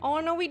rotten. Oh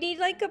no, we need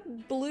like a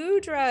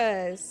blue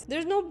dress.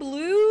 There's no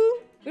blue?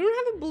 We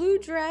don't have a blue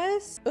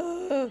dress.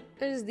 Ugh,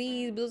 there's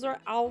these. Those are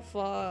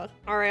alpha.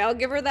 All right, I'll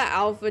give her the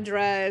alpha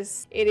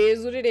dress. It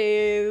is what it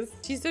is.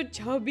 She's so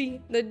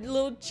chubby. The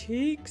little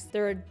cheeks.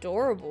 They're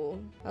adorable.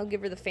 I'll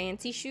give her the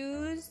fancy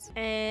shoes.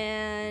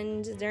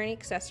 And is there any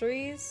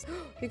accessories?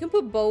 You can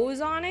put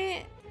bows on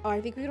it. Oh, I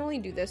think we can only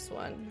do this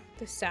one.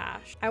 The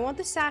sash. I want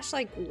the sash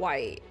like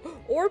white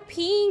or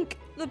pink.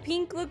 The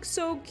pink looks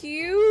so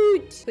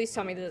cute. Please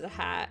tell me there's a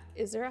hat.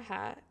 Is there a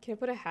hat? Can I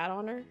put a hat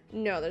on her?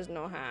 No, there's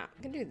no hat.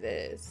 I can do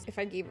this. If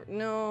I gave her,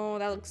 no,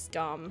 that looks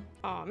dumb.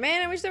 Oh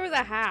man, I wish there was a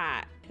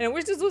hat. And I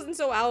wish this wasn't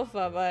so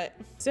alpha, but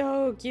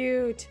so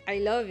cute. I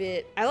love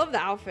it. I love the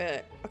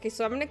outfit. Okay,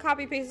 so I'm gonna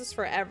copy paste this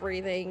for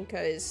everything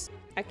because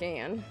I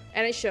can.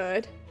 And I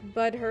should.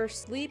 But her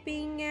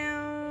sleeping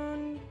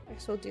gown, I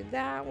guess we'll do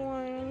that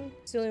one.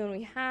 It's the only one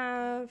we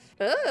have.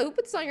 Oh, who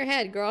puts it on your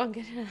head, girl?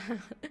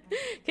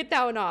 Get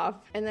that one off.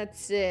 And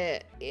that's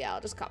it. Yeah,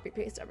 I'll just copy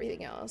paste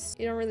everything else.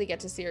 You don't really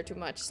get to see her too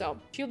much, so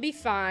she'll be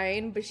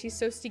fine, but she's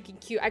so stinking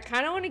cute. I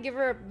kind of want to give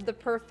her the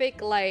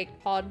perfect,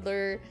 like,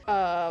 toddler,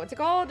 what's it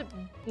called?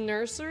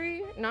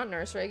 Nursery? Not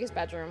nursery, I guess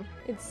bedroom.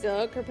 It's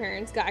silk. Her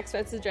parents got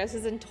expensive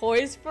dresses and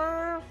toys for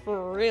her.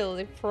 For real,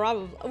 they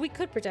probably, we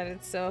could pretend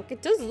it's silk.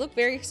 It does look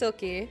very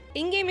silky.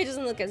 In-game, it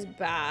doesn't look as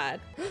bad.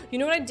 You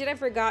know what I did? I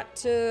forgot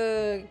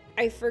to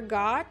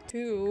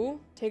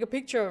take a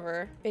picture of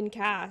her in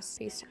cast.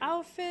 Paste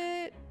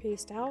outfit,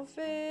 paste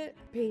outfit,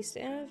 paste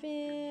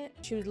outfit.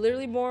 She was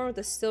literally born with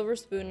a silver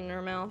spoon in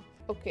her mouth.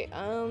 Okay,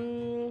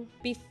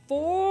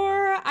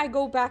 before I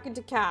go back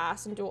into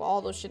cast and do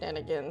all those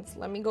shenanigans,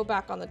 let me go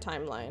back on the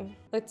timeline.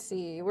 Let's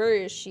see, where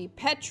is she?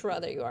 Petra,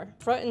 there you are.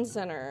 Front and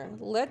center.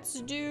 Let's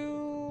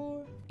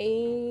do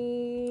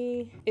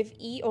if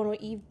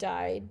Eve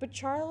died, but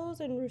Charles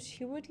and Ruth,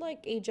 she would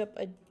like age up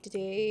a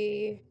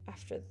day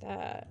after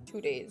that, 2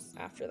 days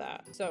after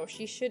that. So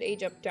she should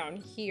age up down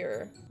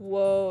here.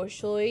 Whoa,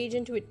 she'll age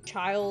into a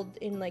child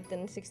in like the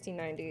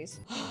 1690s.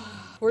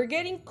 We're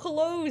getting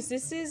close.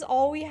 This is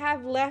all we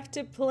have left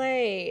to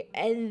play.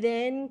 And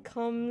then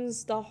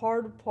comes the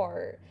hard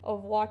part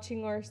of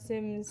watching our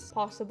Sims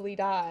possibly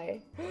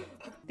die.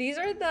 These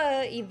are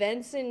the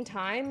events in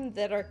time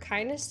that are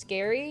kind of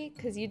scary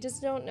because you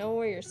just don't know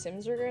where your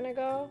Sims are gonna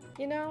go,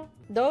 you know?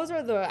 Those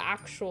are the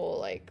actual,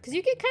 like, because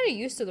you get kind of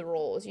used to the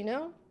roles, you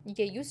know? You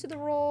get used to the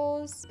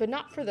roles, but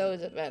not for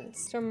those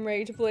events. So I'm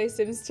ready to play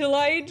Sims till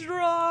I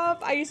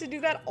drop. I used to do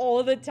that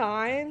all the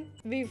time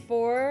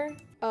before.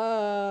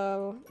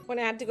 when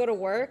I had to go to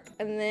work,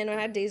 and then when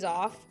I had days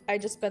off, I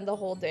just spend the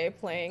whole day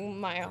playing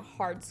my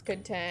heart's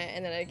content,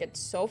 and then I get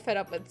so fed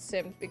up with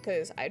Sims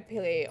because I'd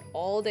play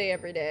all day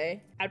every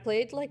day. I'd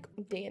play it like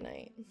day and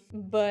night.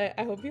 But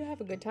I hope you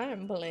have a good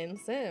time playing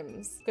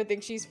Sims. Good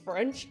thing she's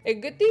French. A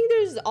good thing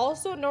there's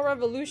also no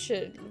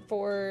revolution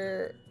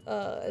for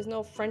there's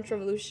no French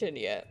Revolution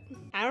yet.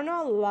 I don't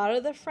know a lot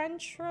of the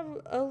French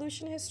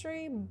Revolution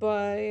history,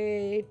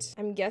 but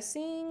I'm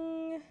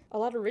guessing a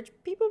lot of rich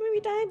people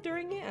maybe died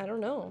during it. I don't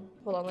know.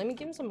 Hold on, let me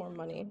give him some more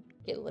money.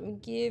 Okay, let me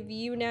give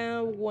you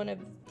now one of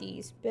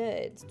these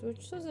beds,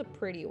 which is a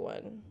pretty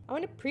one. I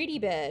want a pretty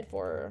bed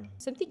for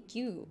something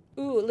cute.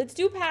 Ooh, let's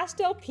do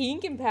pastel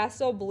pink and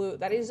pastel blue.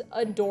 That is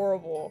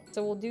adorable.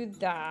 So we'll do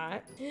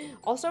that.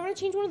 Also, I'm gonna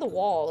change one of the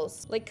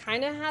walls. Like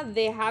kind of how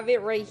they have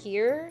it right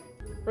here.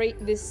 Right,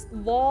 this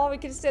wall, we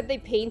could have said they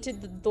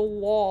painted the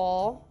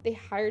wall. They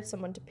hired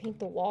someone to paint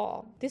the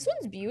wall. This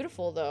one's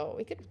beautiful though.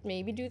 We could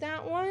maybe do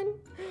that one.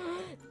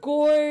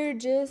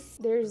 Gorgeous.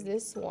 There's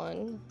this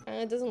one.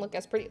 It doesn't look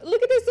as pretty.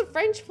 Look at this, the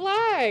French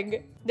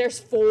flag. There's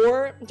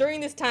 4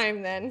 during this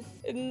time then.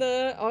 In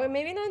the, oh,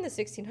 maybe not in the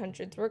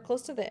 1600s. We're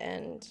close to the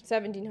end.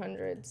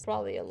 1700s.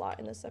 Probably a lot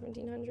in the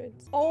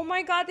 1700s. Oh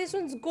my God, this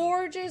one's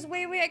gorgeous.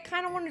 Wait, I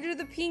kind of want to do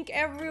the pink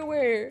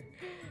everywhere.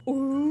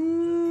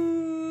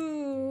 Ooh,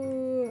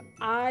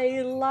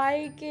 I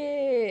like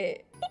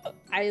it.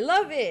 I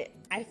love it.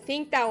 I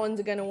think that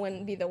one's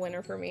gonna be the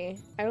winner for me.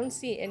 I don't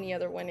see any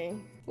other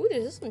winning. Ooh,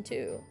 there's this one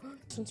too.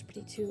 This one's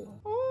pretty too.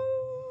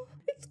 Oh,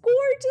 it's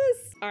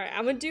gorgeous. All right,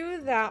 I'm gonna do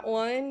that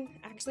one.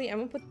 Actually, I'm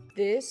gonna put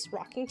this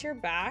rocking chair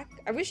back.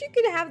 I wish you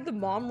could have the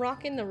mom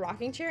rocking the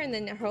rocking chair and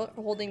then her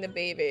holding the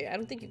baby. I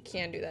don't think you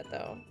can do that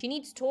though. She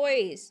needs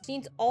toys. She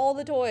needs all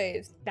the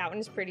toys. That one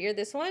is prettier.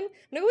 This one, I'm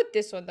gonna go with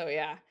this one though,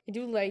 yeah. I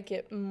do like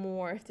it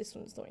more if this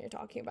one's the one you're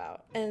talking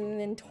about. And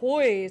then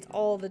toys,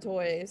 all the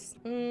toys.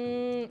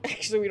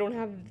 Actually, we don't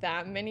have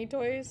that many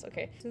toys.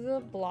 Okay, do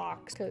the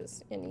blocks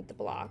because you need the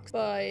blocks.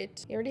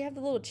 But you already have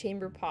the little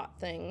chamber pot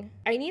thing.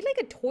 I need like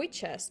a toy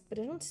chest, but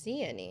I don't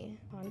see any.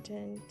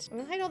 Content. I'm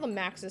gonna hide all the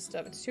Max's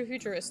stuff. It's too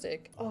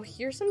futuristic. Oh,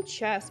 here's some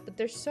chests, but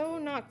they're so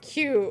not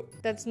cute.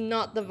 That's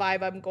not the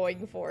vibe I'm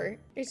going for.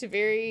 It's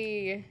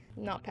very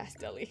not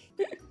pastel-y.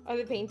 Are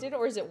they painted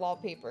or is it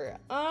wallpaper?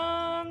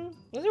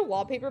 Is there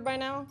wallpaper by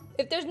now?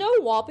 If there's no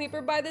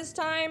wallpaper by this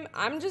time,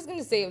 I'm just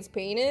gonna say it's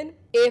painted.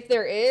 If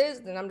there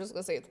is, then I'm just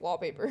gonna say it's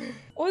wallpaper.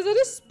 Oh, is that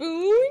a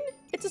spoon?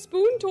 It's a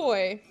spoon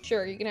toy.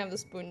 Sure, you can have the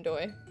spoon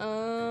toy.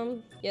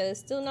 Yeah, there's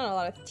still not a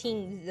lot of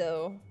things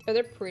though. Are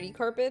there pretty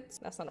carpets?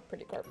 That's not a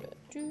pretty carpet.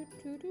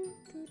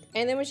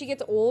 And then when she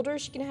gets older,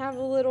 she can have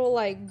a little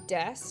like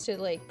desk to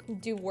like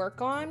do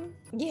work on.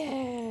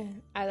 Yeah,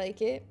 I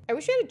like it. I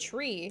wish we had a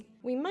tree.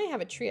 We might have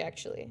a tree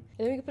actually. And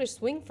then we can put a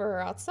swing for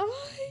her outside.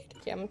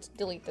 Okay, I'm gonna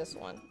delete this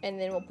one. And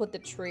then we'll put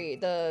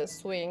the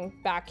swing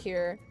back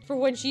here for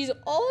when she's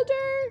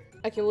older.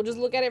 Okay, we'll just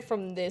look at it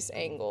from this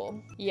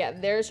angle. Yeah,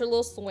 there's her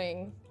little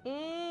swing.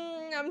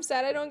 I'm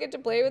sad I don't get to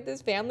play with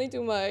this family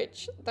too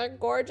much. They're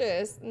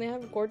gorgeous and they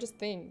have gorgeous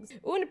things.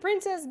 Ooh, and a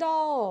princess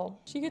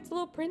doll. She gets a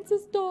little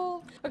princess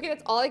doll. Okay,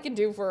 that's all I can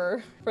do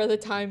for the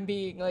time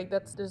being. Like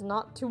there's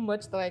not too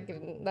much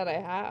that I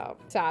have,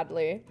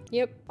 sadly.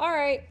 Yep. All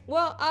right.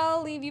 Well,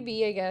 I'll leave you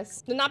be, I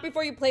guess. But not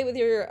before you play with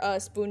your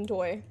spoon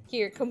toy.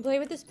 Here, come play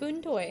with the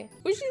spoon toy.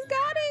 Oh, she's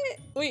got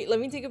it. Wait, let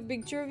me take a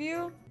picture of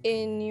you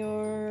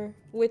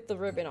with the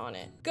ribbon on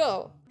it.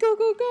 Go, go,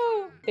 go,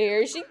 go.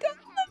 There she goes.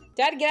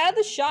 Dad, get out of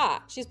the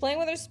shot. She's playing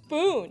with her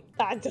spoon.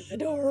 That's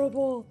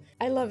adorable.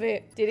 I love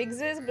it. Did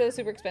exist, but it was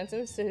super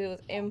expensive, so it was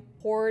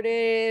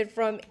imported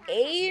from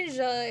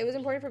Asia. It was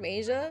imported from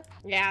Asia?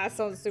 Yeah, that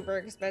sounds super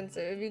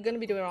expensive. You're gonna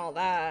be doing all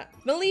that.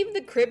 I'm gonna leave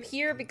the crib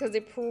here because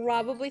they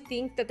probably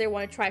think that they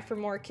want to try for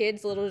more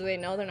kids. Little do they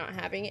know they're not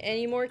having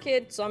any more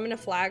kids, so I'm gonna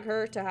flag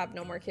her to have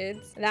no more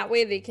kids. That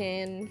way they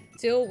can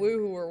still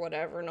woohoo or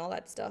whatever and all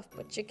that stuff,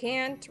 but you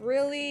can't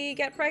really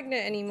get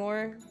pregnant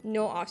anymore.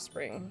 No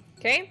offspring.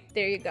 Okay,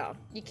 there you go.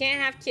 You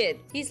can't have kids.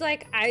 He's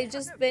like, I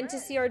just went to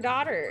see our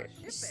daughter.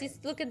 She's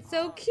looking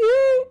so cute.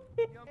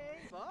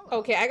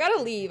 Okay, I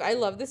gotta leave. I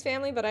love this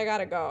family, but I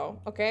gotta go.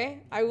 Okay,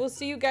 I will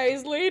see you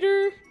guys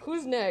later.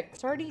 Who's next?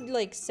 It's already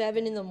like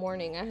 7 in the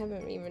morning. I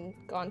haven't even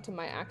gone to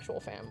my actual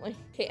family.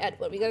 Okay,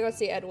 Edwin, we gotta go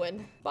see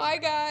Edwin. Bye,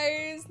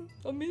 guys.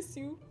 I'll miss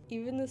you.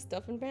 Even the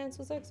stuffing pants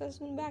was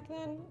accession back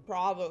then?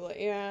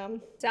 Probably, yeah.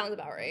 Sounds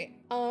about right.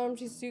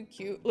 She's so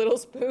cute. Little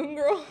spoon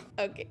girl.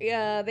 Okay,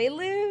 yeah,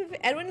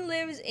 Edwin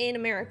lives in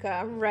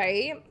America,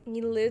 right?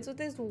 He lives with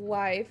his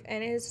wife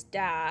and his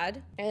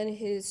dad and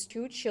his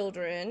 2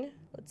 children.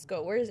 Let's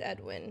go. Where's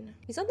Edwin?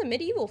 He's on the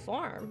medieval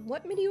farm.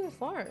 What medieval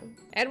farm?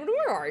 Edwin,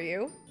 where are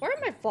you? Where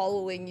am I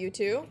following you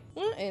to?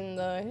 What in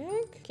the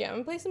heck? Okay, I'm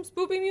gonna play some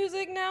spoopy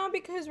music now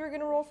because we're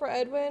gonna roll for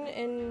Edwin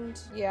and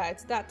yeah,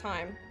 it's that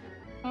time.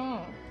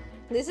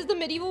 This is the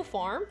medieval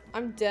farm.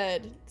 I'm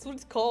dead. That's what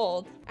it's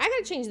called. I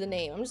gotta change the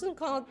name. I'm just gonna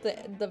call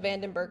it the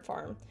Vandenberg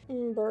Farm.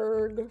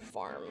 Berg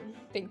Farm.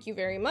 Thank you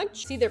very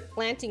much. See, they're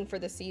planting for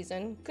the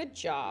season. Good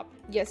job.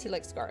 Yes, he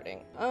likes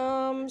gardening.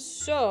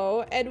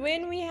 So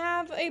Edwin, we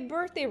have a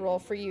birthday roll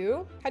for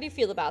you. How do you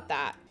feel about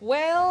that?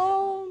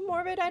 Well,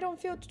 Morbid, I don't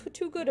feel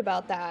too good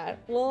about that.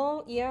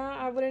 Well, yeah,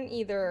 I wouldn't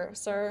either,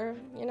 sir.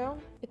 You know,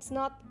 it's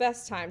not the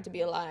best time to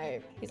be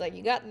alive. He's like,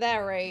 you got that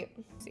right.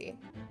 See,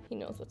 he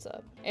knows what's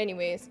up.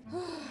 Anyways,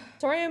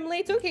 sorry I'm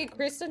late. It's okay,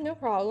 Krista, no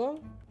problem.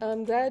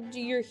 I'm glad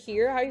you're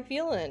here. How you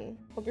feeling?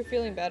 Hope you're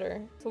feeling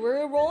better. So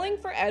we're rolling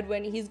for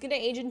Edwin. He's gonna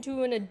age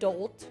into an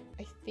adult.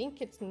 I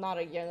think it's not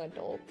a young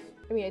adult.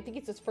 I mean, I think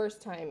it's his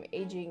first time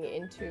aging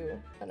into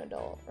an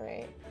adult,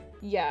 right?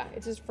 Yeah,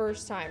 it's his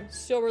first time.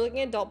 So we're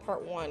looking at adult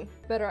part 1.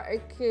 Better,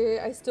 okay,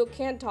 I still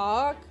can't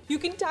talk. You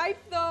can type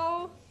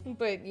though.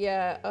 But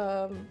yeah,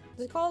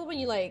 what's it called when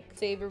you like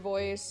save your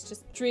voice?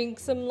 Just drink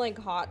some like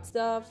hot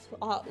stuff,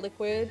 hot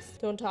liquids.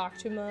 Don't talk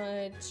too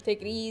much.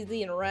 Take it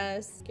easy and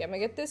rest. Okay, I'm gonna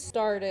get this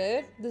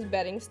started. This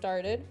betting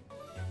started.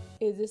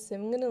 Is this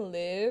sim gonna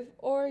live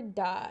or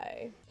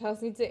die?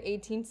 House needs an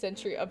 18th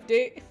century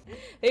update.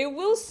 They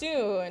will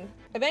soon.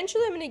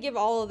 Eventually I'm gonna give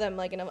all of them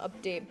like an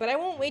update, but I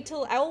will wait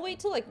till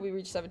like we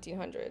reach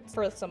 1700s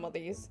for some of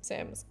these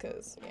sims,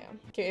 cause yeah.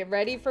 Okay,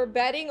 ready for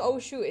betting? Oh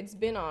shoot, it's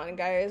been on,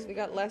 guys. We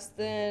got less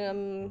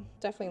than,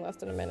 definitely less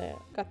than a minute.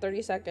 Got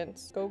 30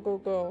 seconds. Go, go,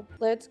 go.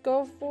 Let's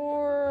go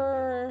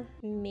for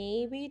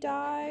maybe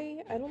die.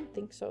 I don't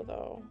think so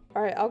though.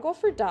 All right, I'll go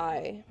for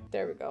die.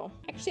 There we go.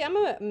 Actually, I'm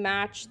gonna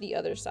match the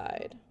other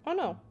side. Oh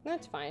no,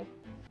 that's fine.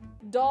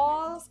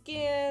 Doll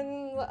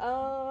skin,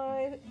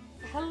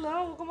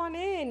 hello, come on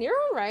in. You're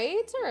all right,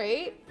 it's all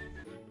right.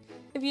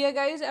 If you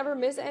guys ever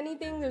miss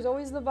anything, there's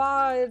always the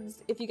VODs.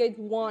 If you guys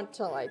want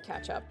to like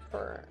catch up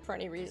for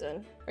any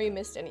reason, or you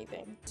missed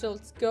anything. So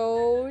let's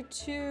go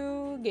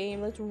to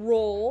game, let's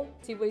roll.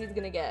 See what he's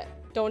gonna get.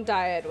 Don't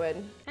die,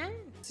 Edwin.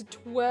 It's a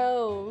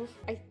 12.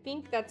 I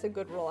think that's a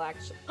good roll,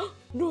 actually.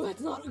 No,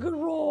 that's not a good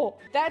roll.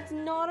 That's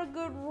not a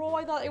good roll.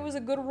 I thought it was a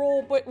good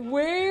roll, but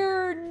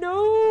where?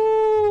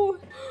 No.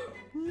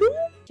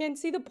 No. Can't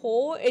see the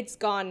poll. It's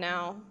gone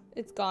now.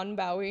 It's gone,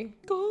 Bowie.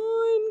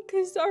 Gone,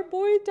 because our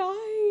boy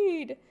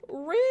died.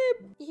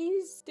 Rip.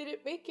 He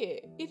didn't make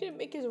it. He didn't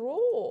make his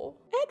roll.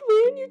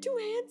 Edwin, you're too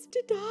handsome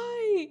to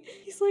die.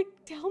 He's like,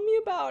 tell me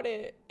about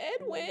it.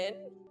 Edwin,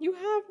 you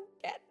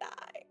can't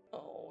die.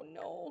 Oh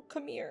no,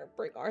 come here.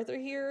 Bring Arthur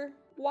here.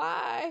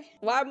 Why?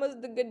 Why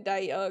must the good die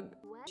young?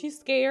 She's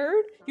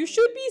scared? You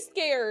should be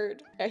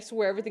scared. I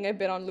swear everything I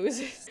bet on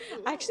loses.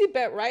 I actually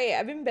bet right.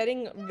 I've been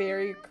betting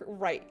very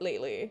right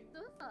lately.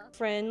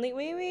 Friendly.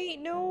 Wait,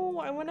 no.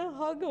 I want to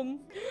hug him.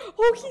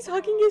 Oh, he's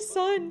hugging his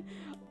son.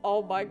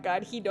 Oh my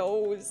god, he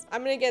knows.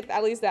 I'm gonna get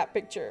at least that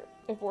picture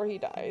before he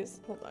dies.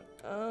 Hold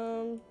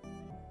on.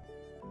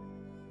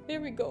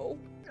 There we go.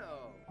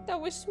 That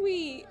was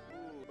sweet.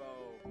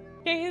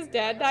 Okay, his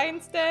dad died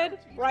instead,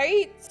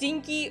 right?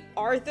 Stinky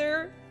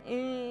Arthur.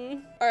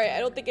 Alright, I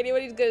don't think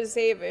anybody's gonna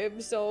save him,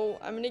 so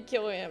I'm gonna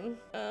kill him.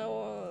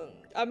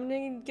 I'm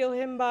gonna kill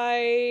him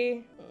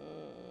by...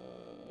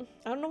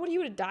 I don't know what he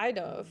would have died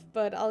of,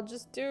 but I'll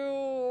just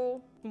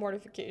do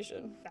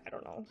mortification. I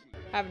don't know.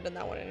 I haven't done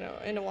that one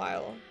in a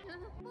while.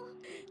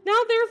 Now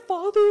they're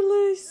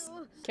fatherless.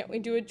 Can't we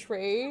do a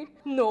trade?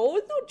 No,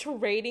 it's no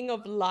trading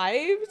of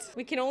lives.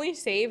 We can only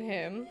save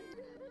him.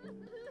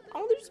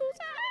 Oh, they're so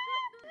sad.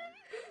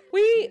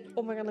 Wait,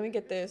 oh my god, let me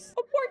get this.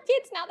 Oh, poor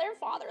kids, now they're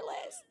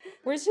fatherless.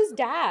 Where's his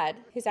dad?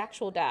 His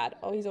actual dad.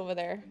 Oh, he's over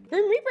there.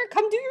 Grim Reaper,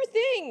 come do your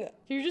thing.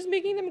 You're just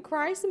making them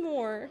cry some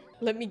more.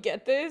 Let me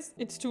get this.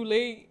 It's too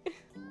late.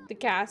 The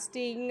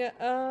casting,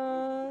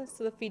 so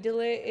the feed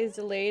delay is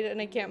delayed and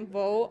I can't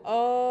vote.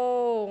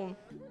 Oh,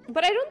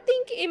 but I don't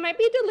think it might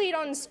be delayed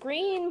on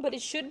screen, but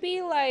it should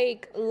be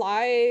like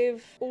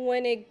live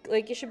when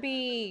it should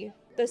be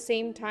the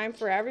same time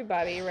for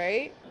everybody,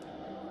 right?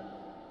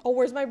 Oh,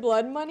 where's my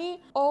blood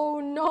money? Oh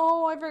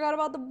no, I forgot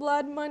about the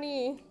blood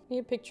money. Need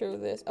a picture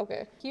of this.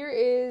 Okay, here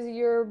is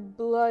your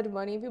blood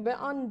money. If you bet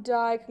on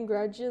die,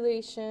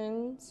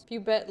 congratulations. If you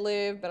bet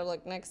live, better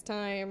luck next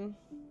time.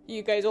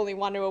 You guys only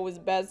wanted what was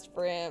best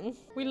for him.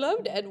 We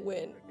loved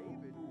Edwin.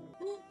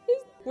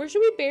 Where should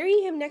we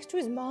bury him? Next to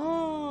his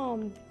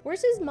mom.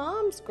 Where's his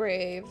mom's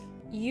grave?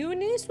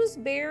 Eunice was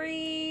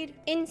buried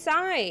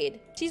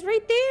inside. She's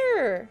right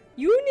there.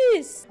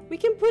 Eunice. We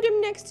can put him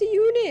next to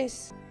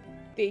Eunice.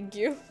 Thank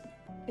you.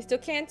 I still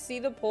can't see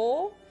the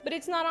poll, but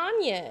it's not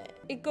on yet.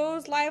 It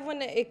goes live when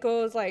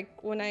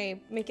when I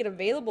make it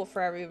available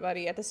for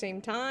everybody at the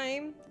same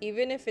time,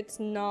 even if it's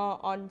not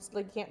on,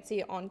 like you can't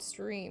see it on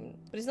stream,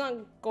 but it's not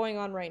going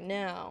on right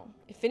now.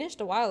 It finished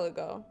a while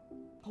ago.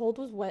 Hold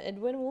was wet,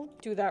 Edwin. We'll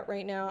do that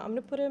right now. I'm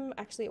gonna put him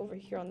actually over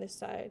here on this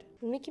side.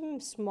 Make him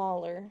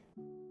smaller.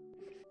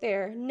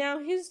 There. Now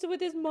he's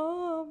with his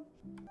mom.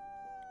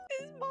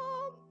 His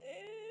mom.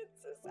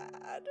 It's so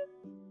sad.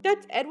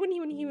 That's Edwin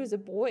when he was a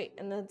boy,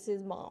 and that's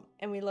his mom.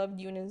 And we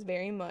loved Eunice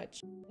very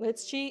much.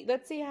 Let's see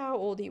how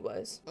old he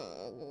was.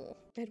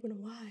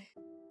 Edwin, why?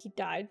 He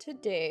died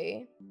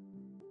today.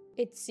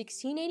 It's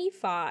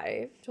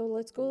 1685, so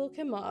let's go look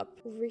him up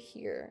over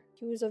here.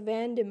 He was a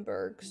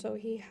Vandenberg, so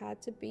he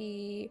had to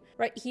be...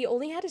 Right, he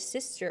only had a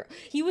sister.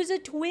 He was a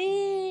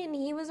twin!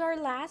 He was our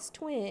last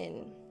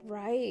twin.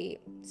 Right,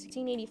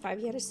 1685,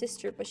 he had a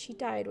sister, but she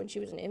died when she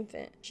was an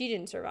infant. She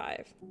didn't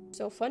survive.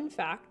 So fun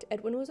fact,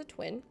 Edwin was a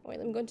twin. Wait,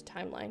 let me go into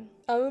timeline.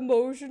 I'm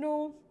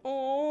emotional.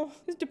 Oh,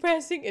 it's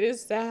depressing. It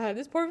is sad.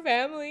 This poor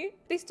family.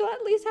 They still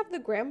at least have the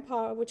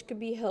grandpa, which could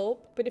be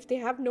help. But if they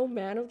have no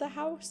man of the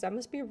house, that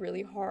must be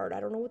really hard. I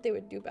don't know what they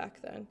would do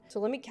back then. So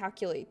let me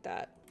calculate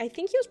that. I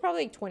think he was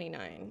probably like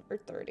 29 or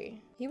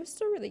 30. He was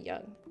still really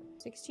young.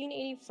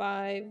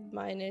 1685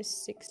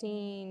 minus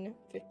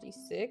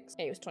 1656.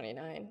 Yeah, he was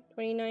 29.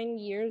 29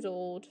 years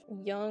old.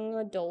 Young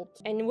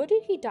adult. And what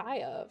did he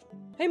die of?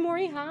 Hey,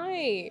 Maury,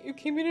 hi. You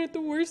came in at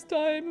the worst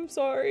time. I'm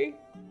sorry.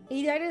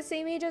 He died at the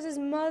same age as his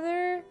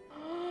mother?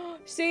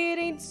 Say it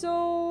ain't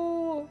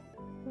so.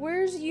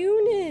 Where's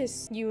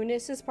Eunice?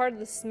 Eunice is part of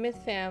the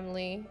Smith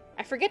family.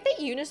 I forget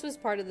that Eunice was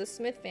part of the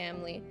Smith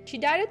family. She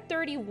died at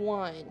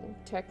 31,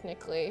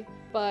 technically,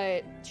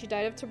 but she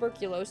died of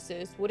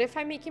tuberculosis. What if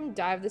I make him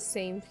die of the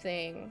same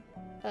thing?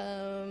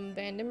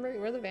 Vandenberg,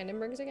 where are the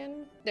Vandenbergs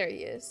again? There he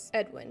is,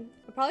 Edwin.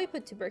 I'll probably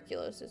put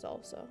tuberculosis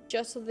also,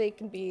 just so they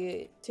can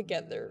be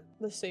together,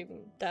 the same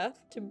death.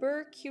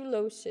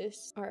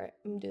 Tuberculosis. All right,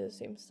 I'm gonna do the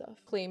same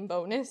stuff. Claim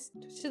bonus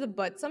to the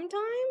butt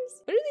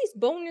sometimes? What are these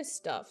bonus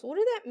stuff? What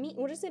does that mean?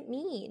 What does it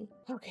mean?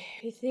 Okay,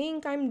 I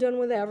think I'm done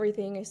with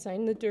everything. I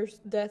signed the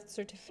death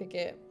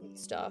certificate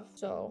stuff,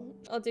 so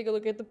I'll take a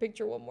look at the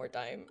picture one more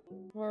time.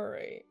 All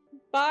right.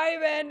 Bye,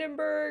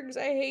 Vandenbergs.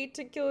 I hate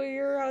to kill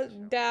your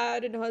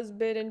dad and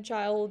husband and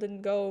child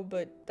and go,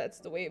 but that's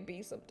the way it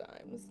be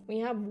sometimes. We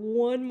have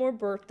one more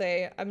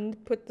birthday. I'm gonna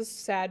put the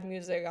sad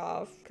music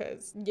off,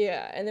 because,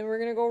 yeah, and then we're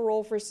gonna go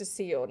roll for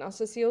Cecile. Now,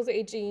 Cecile's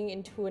aging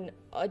into an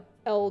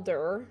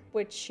elder,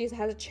 which she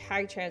has a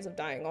high chance of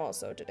dying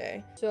also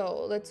today.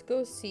 So let's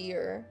go see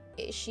her.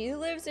 She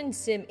lives in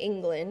Sim,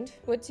 England.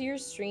 What's your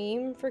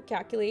stream for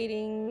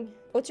calculating?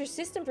 What's your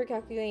system for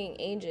calculating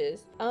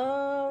ages?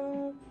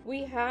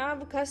 We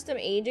have custom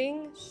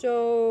aging.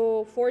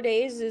 So 4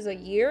 days is a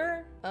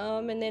year.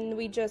 And then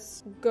we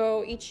just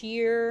go each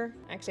year.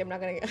 Actually,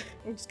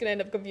 I'm just gonna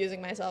end up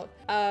confusing myself.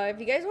 If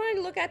you guys want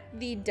to look at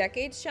the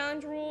decades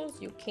challenge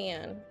rules, you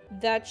can.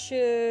 That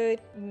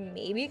should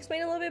maybe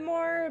explain a little bit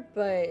more,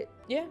 but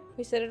yeah,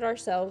 we set it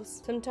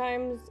ourselves.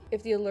 Sometimes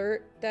if the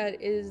alert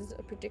that is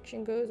a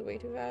prediction goes way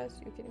too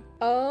fast, you can,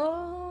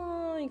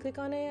 oh, you click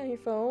on it on your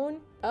phone.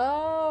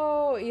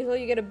 Oh, you thought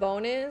you get a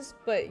bonus,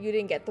 but you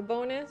didn't get the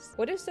bonus.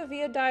 What if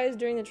Sophia dies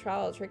during the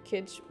trials? Her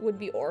kids would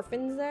be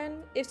orphans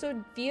then? If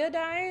Sophia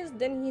dies,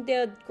 then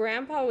their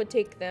grandpa would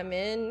take them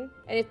in.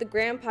 And if the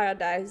grandpa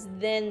dies,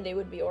 then they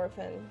would be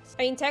orphans.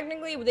 I mean,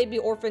 technically, they'd be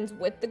orphans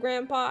with the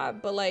grandpa,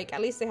 but like,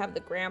 at least they have the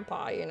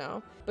grandpa, you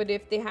know? But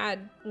if they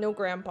had no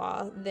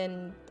grandpa,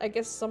 then I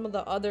guess some of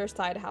the other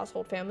side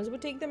household families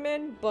would take them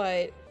in,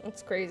 but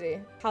it's crazy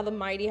how the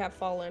mighty have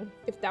fallen.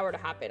 If that were to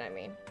happen, I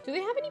mean. Do they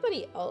have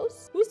anybody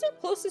else? Who's their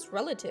closest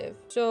relative?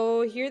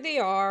 So here they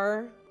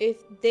are.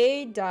 If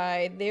they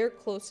died, their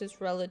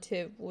closest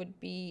relative would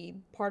be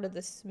part of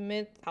the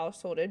Smith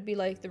household. It'd be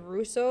like the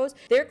Russos.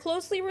 They're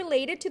closely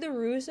related to the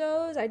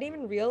Russos. I didn't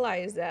even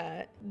realize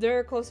that.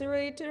 They're closely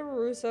related to the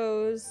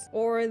Russos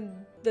or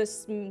the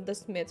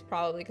Smiths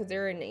probably, because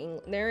they're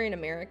in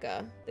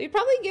America. They'd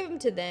probably give them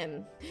to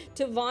them.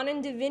 To Vaughn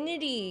and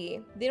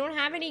Divinity. They don't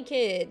have any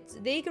kids.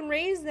 They can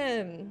raise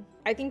them.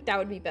 I think that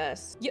would be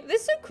best. Yeah,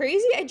 this is so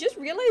crazy. I just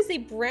realized they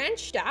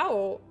branched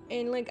out,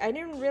 and like I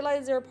didn't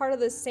realize they were part of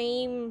the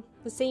same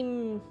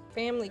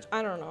family.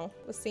 I don't know,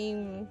 the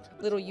same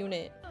little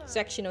unit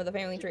section of the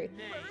family tree.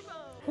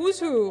 Who's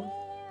who?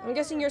 I'm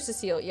guessing you're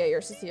Cecile. Yeah,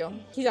 you're Cecile.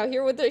 She's out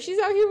here with her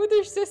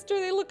sister.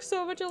 They look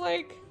so much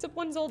alike, except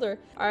one's older.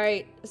 All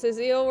right,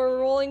 Cecile, we're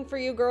rolling for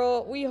you,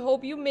 girl. We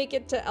hope you make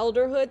it to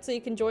elderhood so you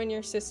can join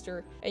your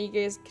sister and you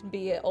guys can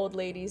be old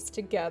ladies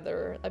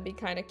together. That'd be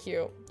kind of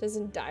cute.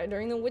 Doesn't die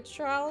during the witch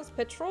trials.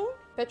 Petronil?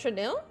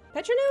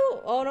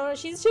 Oh no,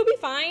 she'll be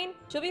fine.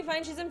 She'll be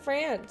fine. She's in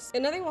France.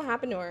 And nothing will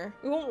happen to her.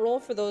 We won't roll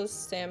for those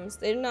Sims.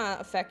 They're not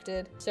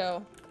affected.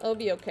 So it'll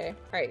be okay.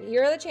 All right,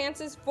 here are the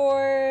chances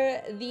for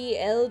the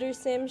elder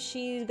Sim.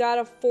 She's got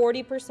a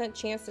 40%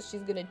 chance that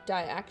she's gonna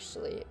die.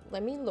 Actually,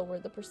 let me lower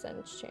the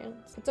percentage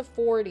chance. It's a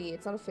 40.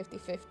 It's not a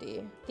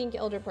 50-50. I think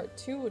elder part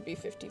 2 would be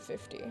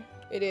 50-50.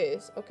 It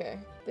is. Okay.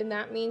 Then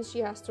that means she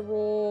has to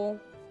roll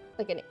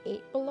like an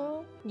 8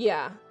 below?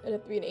 Yeah, it'd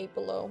have to be an 8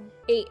 below.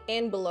 8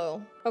 and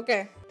below.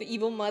 Okay. The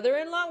evil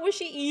mother-in-law? Was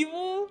she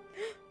evil?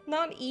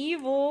 Not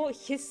evil.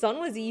 His son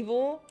was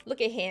evil.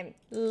 Look at him.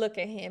 Look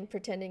at him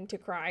pretending to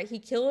cry. He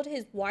killed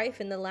his wife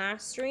in the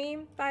last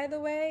stream, by the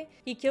way.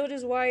 He killed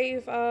his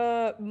wife,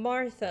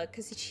 Martha,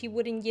 because she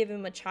wouldn't give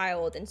him a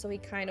child. And so he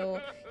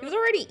was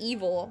already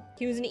evil.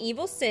 He was an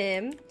evil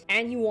sim,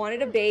 and he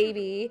wanted a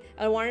baby,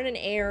 and wanted an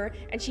heir,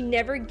 and she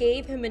never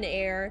gave him an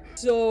heir.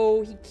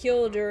 So he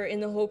killed her in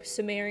the hopes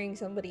of marrying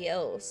somebody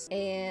else.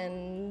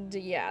 And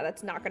yeah,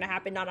 that's not gonna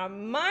happen. Not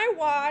on my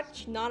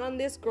watch, not on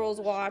this girl's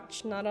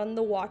watch, not on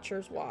the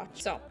watcher's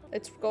watch. So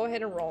let's go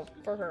ahead and roll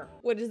for her.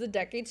 What is the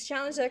Decades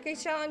Challenge? The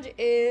Decades Challenge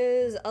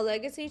is a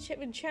legacy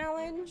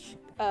challenge.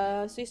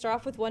 So you start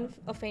off with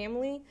a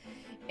family,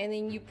 and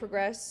then you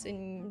progress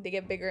and they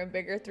get bigger and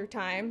bigger through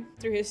time,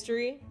 through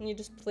history, and you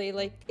just play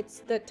like it's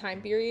the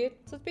time period.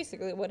 So that's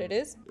basically what it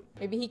is.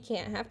 Maybe he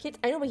can't have kids.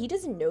 I know, but he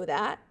doesn't know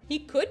that. He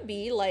could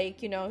be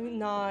like, you know,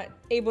 not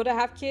able to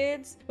have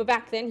kids, but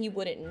back then he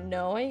wouldn't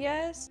know, I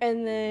guess.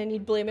 And then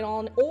he'd blame it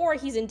on, or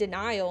he's in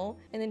denial,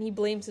 and then he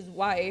blames his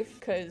wife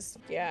because,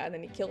 yeah, and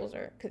then he kills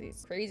her because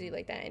he's crazy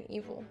like that and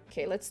evil.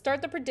 Okay, let's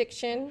start the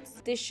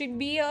predictions. This should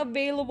be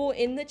available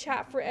in the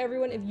chat for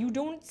everyone. If you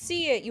don't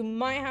see it, you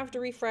might have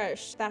to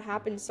refresh. That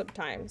happens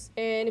sometimes.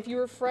 And if you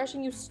refresh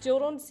and you still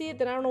don't see it,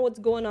 then I don't know what's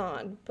going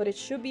on, but it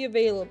should be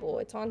available.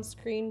 It's on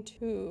screen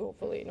too,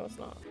 hopefully. No, it's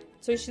not.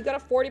 So she's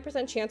got a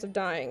 40% chance of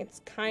dying.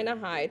 It's kind of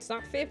high. It's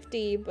not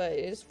 50, but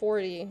it is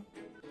 40.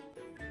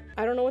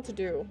 I don't know what to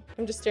do.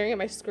 I'm just staring at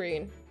my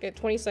screen. Okay,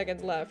 20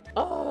 seconds left.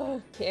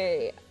 Oh,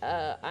 okay.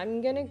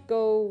 I'm gonna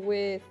go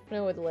with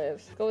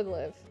Liv. Go with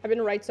Liv. I've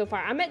been right so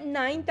far. I'm at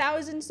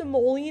 9,000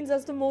 simoleons.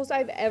 That's the most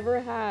I've ever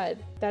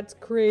had. That's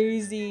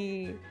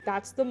crazy.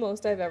 That's the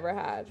most I've ever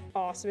had.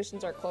 Oh,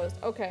 submissions are closed.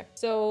 Okay,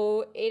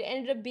 so it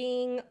ended up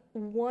being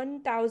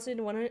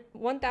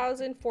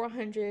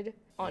 1,400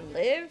 on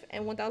Liv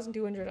and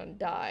 1,200 on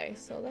Die.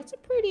 So that's a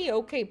pretty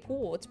okay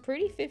pool. It's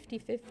pretty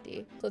 50-50.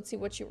 So let's see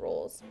what she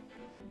rolls.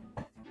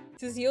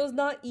 Cecile's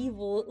not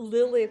evil,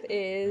 Lilith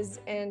is,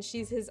 and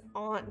she's his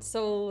aunt.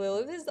 So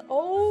Lilith is,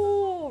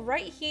 oh,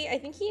 right, I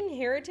think he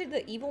inherited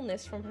the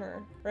evilness from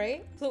her,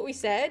 right? That's what we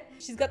said.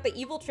 She's got the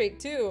evil trait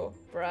too.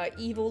 Bruh,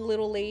 evil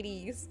little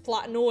ladies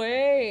plotting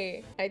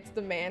away. It's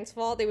the man's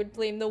fault. They would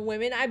blame the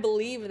women. I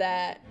believe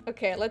that.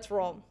 Okay, let's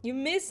roll. You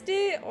missed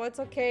it. Oh, it's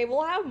okay.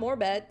 We'll have more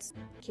bets.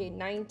 Okay,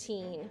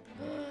 19.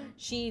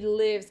 She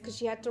lives because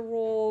she had to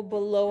roll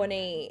below an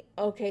 8.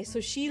 Okay, so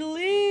she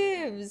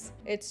lives.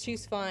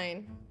 She's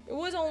fine. It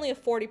was only a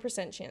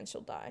 40% chance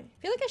she'll die.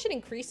 I feel like I should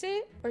increase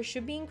it, or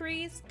should be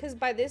increased, because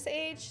by this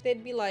age,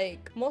 they'd be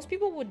like, most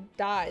people would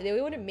die.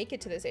 They wouldn't make it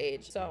to this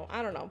age. So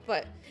I don't know.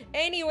 But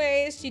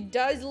anyways, she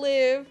does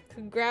live.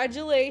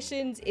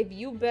 Congratulations. If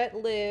you bet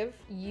Live,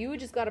 you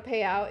just got to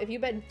pay out. If you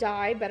bet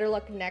Die, better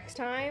luck next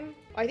time.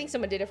 I think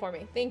someone did it for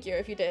me. Thank you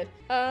if you did.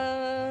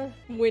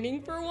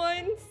 Winning for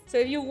once. So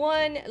if you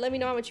won, let me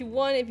know how much you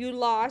won. If you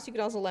lost, you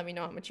can also let me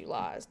know how much you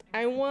lost.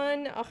 I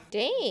won, oh,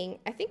 dang.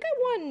 I think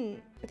I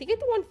won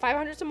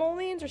 500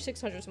 simoleons or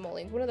 600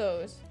 simoleons. One of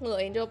those. Little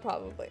angel,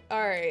 probably.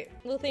 All right.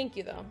 Well, thank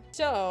you though.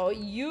 So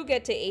you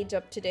get to age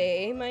up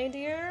today, my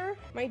dear.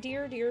 My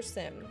dear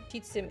sim.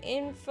 Teach sim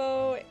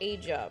info,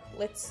 age up.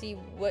 Let's see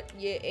what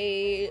you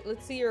age.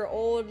 Let's see your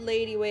old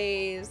lady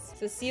ways.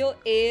 Cecile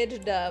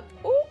aged up.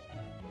 Ooh.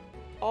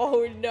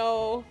 Oh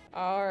no.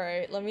 All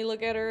right, let me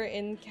look at her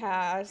in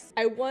cast.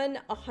 I won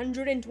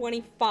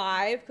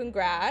 125.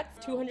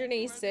 Congrats.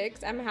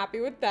 286. I'm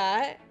happy with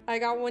that. I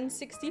got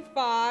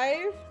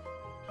 165.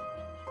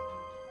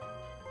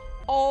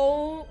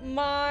 Oh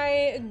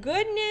my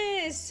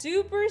goodness.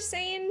 Super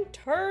Saiyan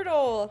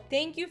Turtle.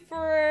 Thank you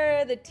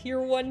for the tier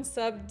 1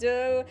 sub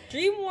to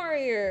Dream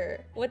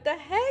Warrior. What the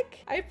heck?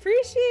 I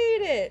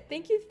appreciate it.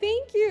 Thank you.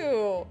 Thank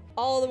you.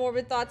 All the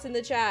morbid thoughts in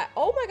the chat.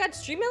 Oh my god,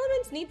 Stream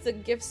Elements needs a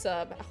gift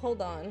sub.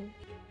 Hold on.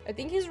 I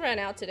think he's ran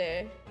out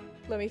today.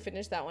 Let me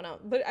finish that one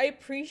out. But I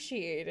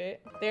appreciate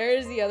it.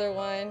 There's the other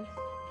one.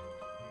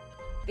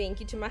 Thank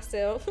you to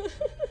myself.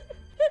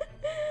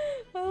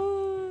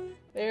 Oh,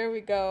 there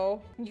we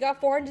go. You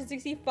got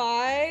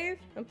 465.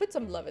 And put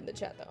some love in the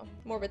chat though.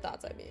 Morbid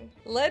thoughts, I mean.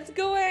 Let's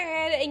go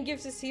ahead and give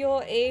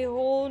Cecile a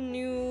whole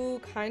new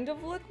kind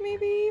of look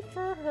maybe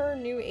for her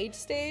new age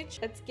stage.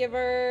 Let's give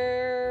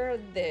her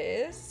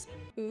this.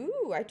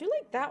 Ooh, I do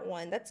like that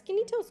one. That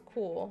skinny tail's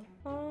cool.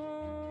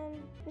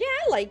 Yeah,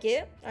 I like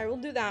it. I will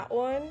do that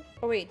one.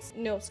 Oh wait,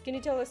 no, skinny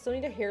tail, I still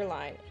need a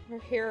hairline. Her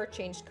hair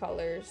changed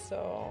colors,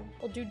 so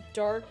I'll do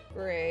dark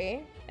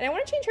gray. And I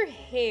want to change her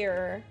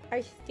hair.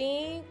 I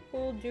think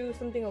we'll do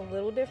something a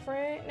little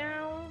different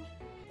now.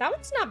 That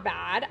one's not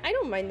bad. I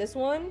don't mind this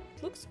one.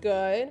 Looks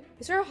good.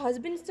 Is her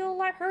husband still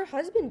alive? Her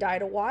husband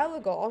died a while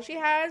ago. All she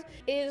has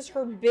is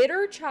her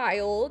bitter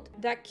child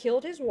that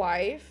killed his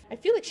wife. I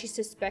feel like she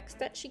suspects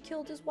that he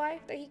killed his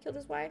wife.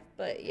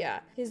 But yeah,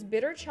 his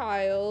bitter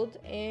child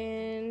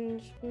and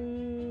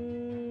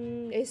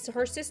is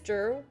her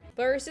sister,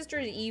 but her sister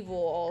is evil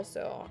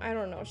also. I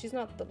don't know. She's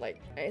not the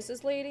like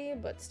nicest lady,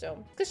 but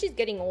still. Because she's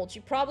getting old, she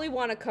probably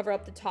want to cover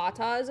up the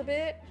tatas a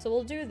bit. So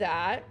we'll do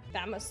that.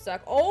 That must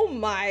suck. Oh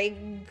my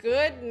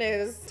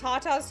goodness.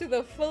 Tatas to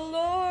the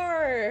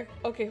floor.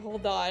 Okay,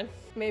 hold on.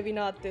 Maybe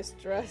not this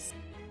dress.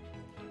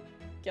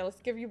 Yeah,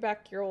 let's give you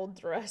back your old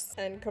dress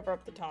and cover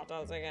up the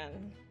tatas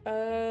again.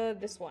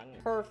 This one.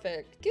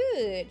 Perfect.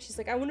 Good. She's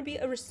like, I want to be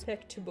a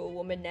respectable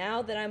woman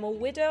now that I'm a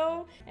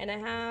widow and I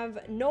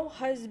have no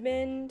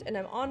husband and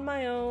I'm on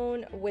my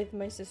own with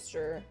my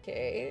sister.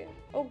 Okay.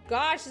 Oh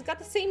gosh, she's got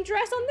the same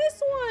dress on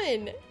this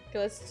one. Okay,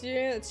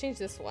 let's change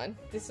this one.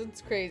 This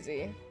one's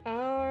crazy.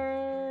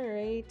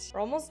 Alright. We're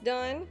almost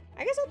done.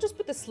 I guess I'll just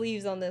put the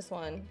sleeves on this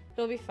one.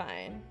 It'll be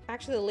fine.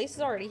 Actually, the lace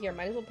is already here.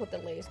 Might as well put the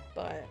lace,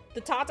 but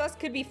the tatas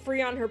could be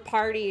free on her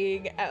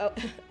partying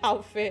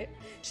outfit.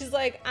 She's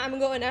like, I'm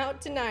going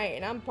out tonight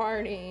and I'm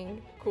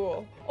partying.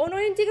 Cool. Oh no,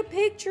 I didn't take a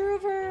picture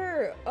of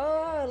her.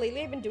 Oh,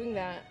 lately I've been doing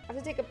that. I have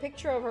to take a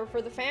picture of her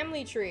for the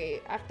family tree.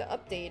 I have to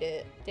update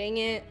it. Dang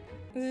it.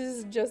 This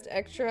is just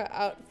extra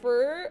out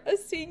for a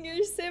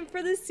senior sim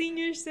for the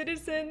senior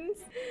citizens.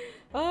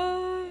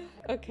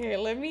 Okay,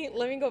 let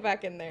me go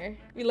back in there.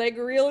 We like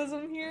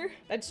realism here.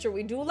 That's true.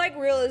 We do like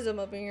realism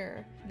up in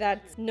here.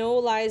 That's no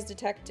lies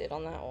detected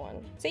on that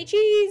one. Say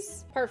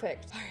cheese.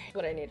 Perfect. All right,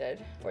 what I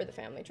needed for the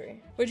family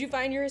tree. Where'd you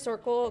find your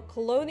historical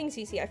clothing,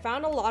 CC? I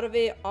found a lot of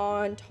it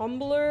on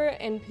Tumblr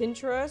and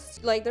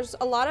Pinterest. Like, there's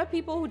a lot of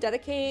people who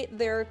dedicate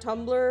their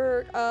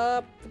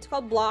Tumblr, what's it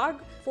called,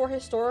 blog for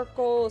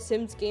historical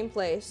Sims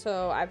gameplay.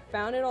 So I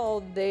found it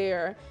all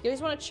there. You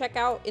guys want to check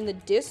out in the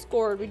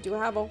Discord? We do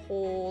have a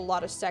whole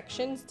lot of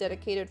sections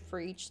dedicated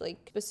for each like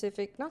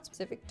specific, not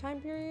specific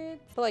time period,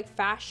 but like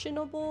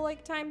fashionable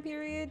like time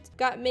periods.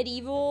 Got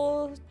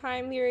medieval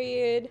time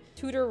period,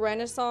 Tudor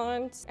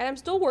Renaissance, and I'm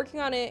still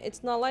working on it.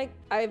 It's not like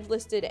I've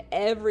listed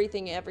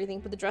everything,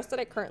 but the dress that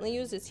I currently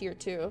use is here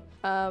too.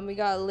 We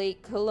got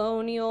late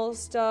colonial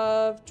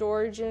stuff,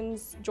 Georgian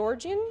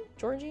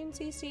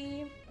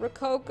CC,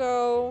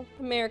 Rococo,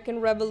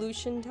 American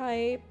Revolution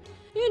type,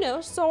 you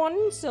know, so on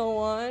and so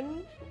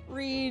on.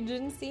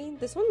 Regency.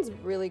 This one's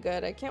really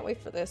good. I can't wait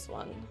for this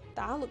one.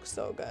 That looks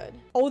so good.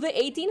 Oh, the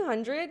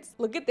 1800s.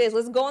 Look at this.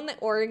 Let's go on the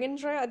Oregon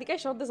Trail. I think I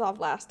showed this off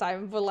last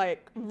time, but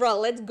like, bro,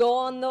 let's go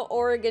on the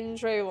Oregon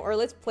Trail, or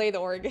let's play the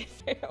Oregon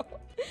Trail.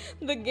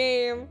 The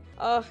game.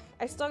 I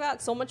still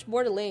got so much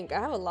more to link.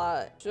 I have a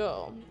lot.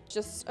 So,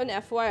 just an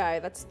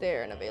FYI that's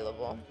there and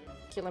available.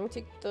 Okay, let me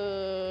take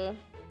the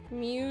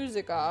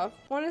music off.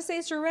 Want to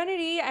say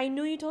Serenity, I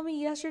know you told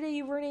me yesterday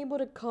you weren't able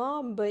to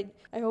come, but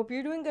I hope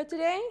you're doing good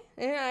today,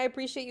 and I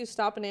appreciate you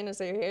stopping in and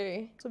say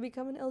hey. So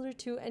become an elder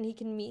too, and he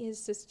can meet his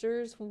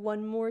sisters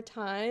one more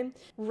time,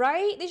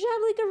 right? They should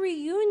have like a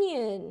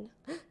reunion.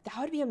 That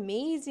would be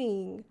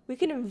amazing. We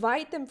can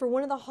invite them for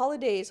one of the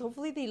holidays.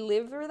 Hopefully they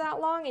live for that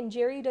long, and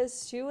Jerry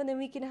does too, and then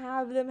we can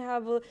have them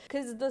have a,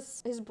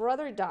 because his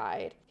brother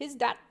died.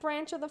 That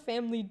branch of the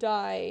family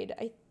died.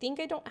 I think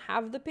I don't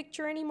have the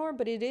picture anymore,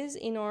 but it is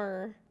in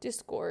our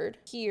Discord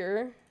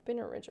here. Been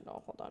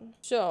original, hold on.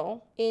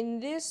 So in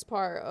this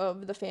part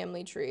of the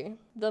family tree,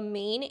 the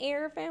main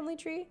heir family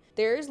tree,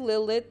 there's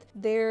Lilith,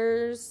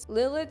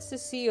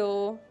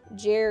 Cecile,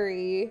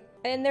 Jerry,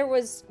 and there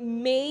was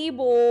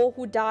Mabel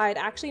who died.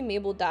 Actually,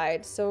 Mabel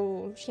died,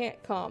 so she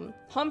can't come.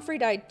 Humphrey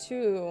died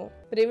too,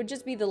 but it would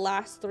just be the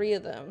last three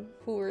of them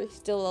who were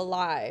still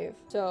alive.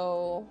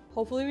 So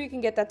hopefully we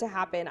can get that to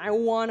happen. I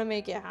want to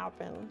make it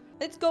happen.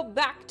 Let's go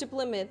back to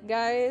Plymouth,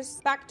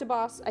 guys. Back to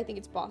Boston. I think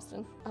it's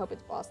Boston. I hope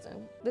it's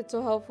Boston. That's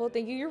so helpful.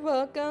 Thank you. You're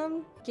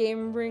welcome.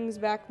 Game brings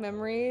back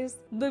memories.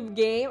 The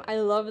game, I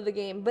love the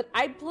game, but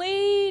I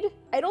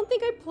don't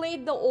think I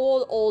played the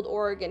old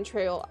Oregon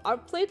Trail. I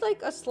played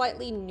like a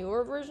slightly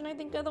newer version, I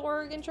think, of the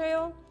Oregon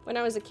Trail when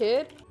I was a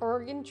kid.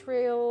 Oregon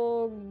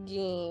Trail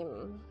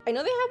game. I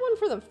know they have one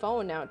for the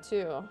phone now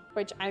too,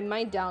 which I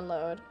might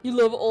download. You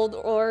love old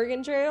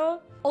Oregon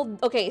Trail? Oh,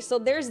 okay, so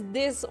there's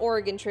this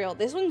Oregon Trail.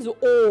 This one's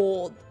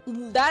old.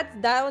 That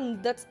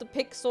one, that's the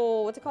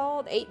pixel, what's it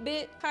called?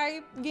 8-bit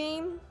type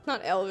game?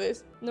 Not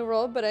Elvis in the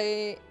world, but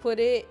I put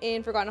it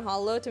in Forgotten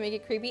Hollow to make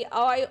it creepy.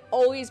 Oh, I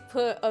always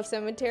put a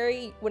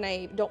cemetery when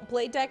I don't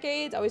play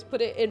Decades. I always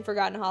put it in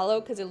Forgotten Hollow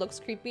because it looks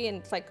creepy and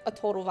it's like a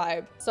total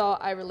vibe. So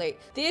I relate.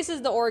 This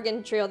is the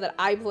Oregon Trail that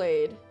I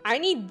played. I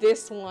need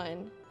this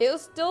one. It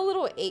was still a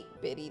little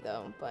 8-bitty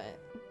though, but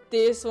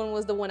this one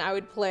was the one I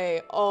would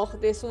play. Oh,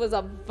 this was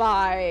a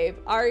vibe.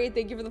 Ari,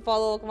 thank you for the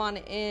follow. Come on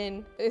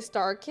in.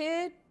 Star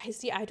Kid?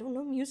 I don't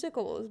know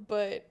musicals,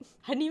 but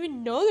I didn't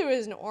even know there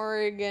was an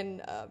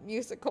Oregon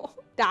musical.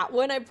 That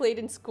one I played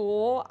in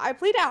school. I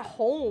played at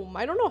home.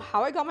 I don't know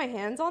how I got my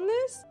hands on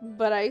this,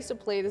 but I used to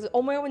play this.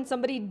 Oh my God, when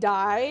somebody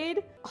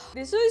died. Oh,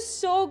 this was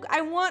so,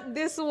 I want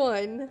this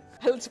one.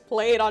 Let's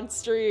play it on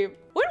stream.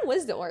 When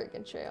was the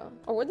Oregon Trail?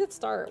 Or when did it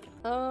start?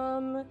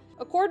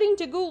 According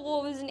to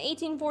Google, it was in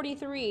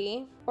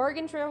 1843.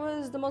 Oregon Trail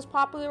was the most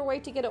popular way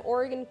to get to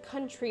Oregon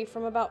country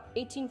from about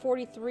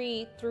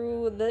 1843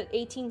 through the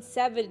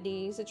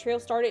 1870s. The trail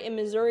started in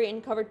Missouri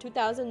and covered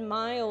 2,000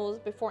 miles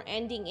before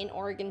ending in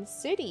Oregon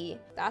City.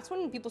 That's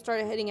when people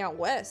started heading out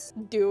west.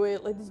 Do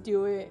it. Let's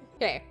do it.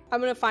 Okay, I'm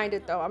gonna find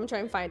it though. I'm gonna try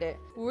and find it.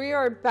 We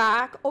are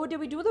back. Oh, did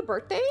we do the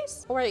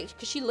birthdays? Oh, right,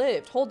 because she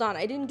lived. Hold on,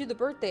 I didn't do the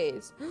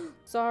birthdays.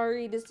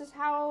 Sorry, this is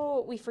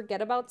how we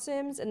forget about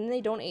Sims, and then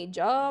they don't age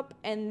up,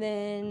 and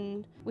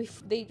then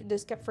they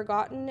just get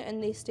forgotten,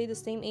 and they stay the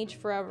same age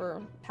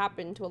forever.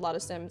 Happened to a lot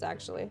of Sims,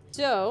 actually.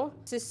 So,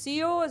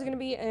 Cecile is gonna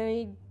be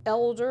an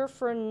elder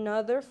for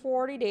another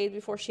 40 days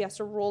before she has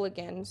to roll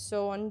again.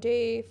 So on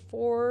day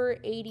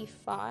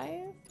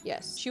 485,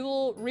 yes, she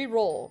will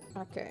re-roll.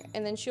 Okay,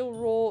 and then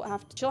she'll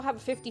have a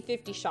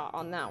 50-50 shot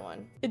on that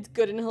one. It's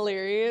good and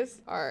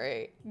hilarious. All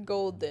right,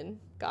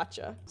 golden.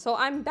 Gotcha. So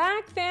I'm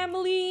back,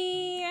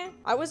 family.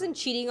 I wasn't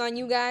cheating on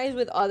you guys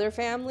with other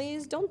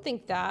families. Don't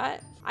think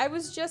that. I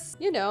was just,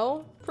 you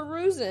know,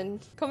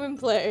 perusing. Come and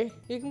play.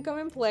 You can come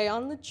and play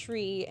on the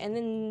tree, and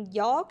then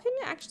y'all can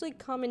actually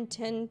come and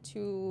tend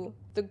to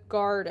the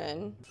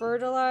garden.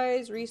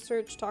 Fertilize,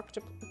 research, talk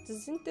to...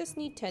 Doesn't this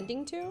need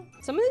tending to?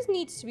 Some of this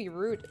needs to be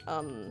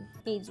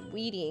needs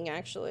weeding,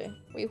 actually.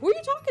 Wait, who are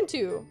you talking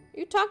to? Are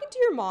you talking to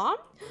your mom?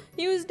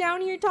 He was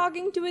down here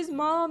talking to his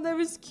mom. That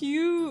was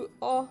cute.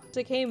 Oh, it's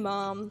like, hey,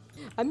 mom,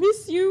 I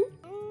miss you.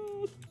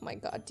 Oh my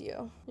god,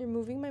 Dio. You're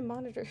moving my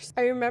monitors.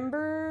 I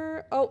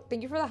remember... Oh,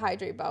 thank you for the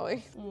hydrate,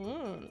 Bowie.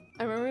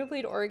 I remember we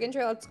played Oregon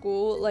Trail at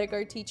school. Like,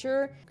 our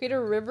teacher created a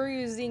river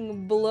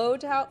using blow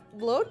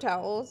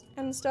towels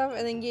and stuff,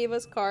 and then gave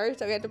us cards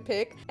that we had to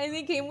pick. And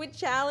they came with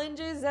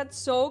challenges. That's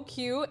so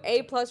cute.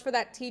 A+ for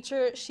that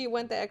teacher. She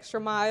went the extra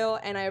mile,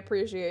 and I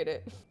appreciate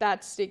it.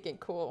 That's stinking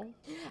cool.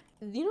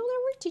 You know, there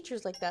were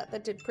teachers like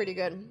that did pretty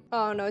good.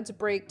 Oh no, it's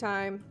break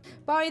time.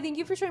 Bowie, thank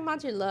you for showing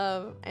moms your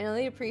love. I know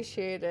they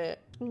appreciate it.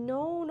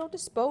 No, no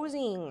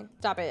disposing.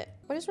 Stop it.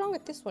 What is wrong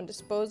with this one?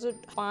 Dispose of...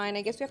 Fine,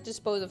 I guess we have to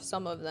dispose of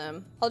some of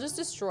them. I'll just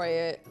destroy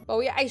it. Oh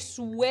yeah, I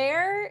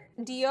swear,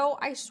 Dio,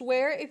 I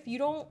swear if you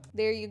don't...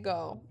 There you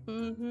go.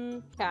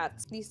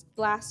 Cats. These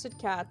blasted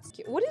cats.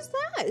 What is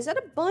that? Is that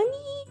a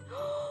bunny?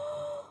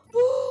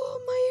 Oh,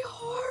 my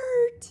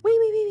heart. Wait.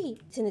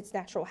 It's in its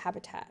natural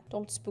habitat.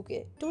 Don't spook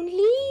it. Don't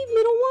leave,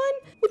 little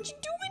one. What you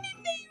doing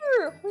in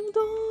there? Hold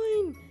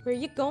on. Where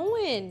you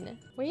going?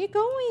 Where you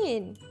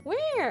going?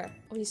 Where?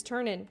 Oh, he's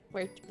turning.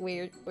 Where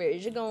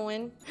is you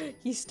going?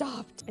 He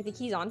stopped. I think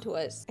he's onto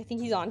us.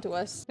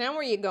 Now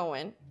where you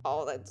going?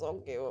 Oh, that's so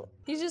cute.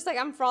 He's just like,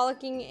 I'm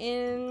frolicking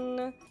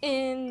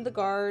in the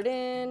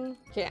garden.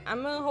 Okay,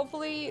 I'm gonna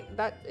hopefully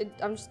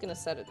I'm just gonna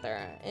set it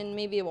there and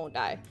maybe it won't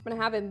die. I'm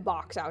gonna have him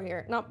box out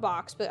here. Not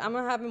box, but I'm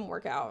gonna have him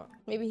work out.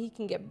 Maybe he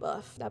can get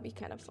buff. That'd be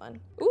kind of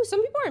fun. Ooh,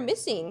 some people are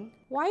missing.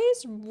 Why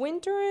is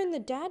Winter and the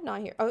dad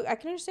not here? Oh, I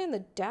can understand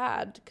the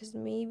dad because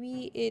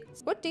maybe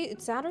it's, what day?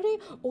 It's Saturday?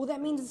 Oh,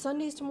 that means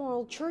Sunday's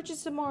tomorrow. Church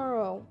is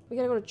tomorrow. We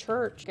gotta go to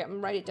church. Okay, I'm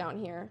gonna write it down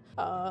here.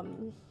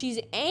 She's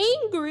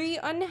angry,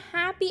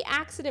 unhappy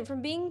accident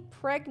from being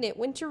pregnant.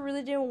 Winter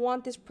really didn't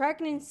want this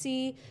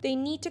pregnancy. They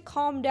need to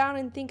calm down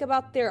and think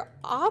about their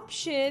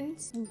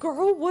options.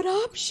 Girl, what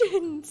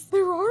options?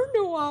 There are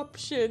no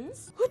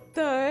options. What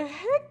the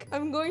heck?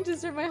 I'm going to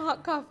serve my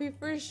hot coffee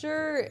for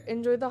sure.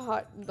 Enjoy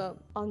the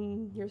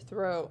on your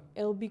throat.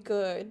 It'll be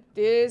good.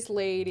 This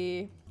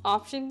lady.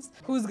 Options?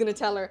 Who's gonna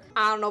tell her?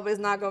 I don't know, but it's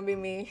not gonna be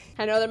me.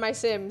 I know they're my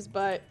Sims,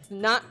 but it's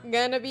not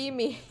gonna be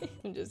me.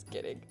 I'm just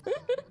kidding.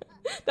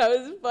 That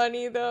was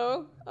funny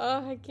though.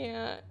 Oh, I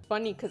can't.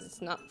 Funny because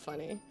it's not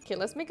funny. Okay,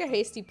 let's make a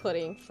hasty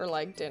pudding for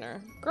like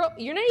dinner. Girl,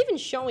 you're not even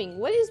showing.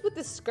 What is with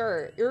the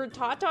skirt? Your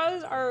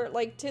tatas are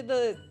like to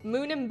the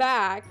moon and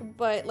back,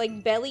 but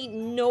like belly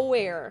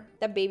nowhere.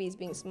 That baby's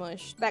being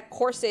smushed. That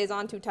corset is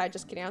on too tight.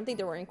 Just kidding. I don't think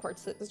they're wearing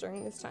corsets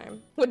during this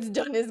time. What's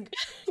done is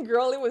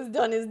girl, it was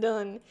done is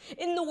done.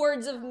 In the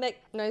words of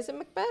no, is it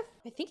Macbeth?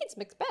 I think it's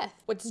Macbeth.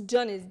 What's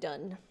done is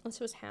done. Unless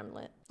it was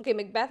Hamlet. Okay,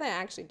 Macbeth I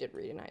actually did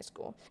read in high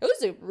school. It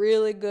was a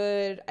really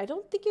good, I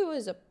don't think it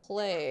was a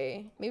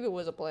play. Maybe it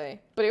was a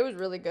play, but it was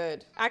really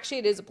good. Actually,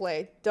 it is a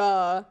play.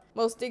 Duh.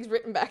 Most things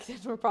written back then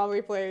were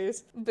probably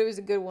plays, but it was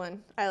a good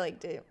one. I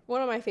liked it.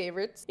 One of my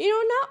favorites. You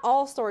know, not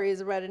all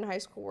stories read in high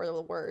school were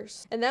the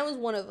worst, and that was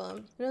one of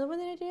them. Another one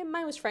that I did,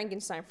 mine was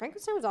Frankenstein.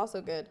 Frankenstein was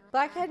also good.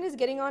 Blackhead is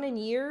getting on in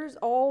years.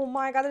 Oh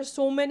my god, there's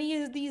so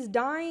many of these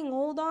dying.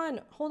 Hold on.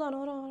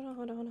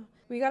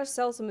 We gotta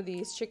sell some of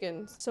these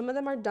chickens. Some of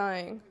them are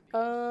dying.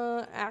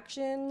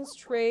 Actions,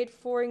 trade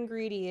for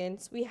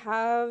ingredients. We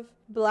have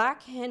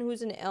Black Hen,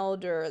 who's an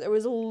elder. There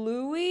was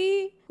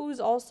Louie, who's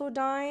also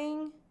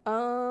dying.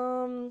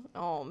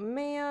 Oh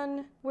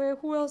man,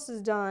 who else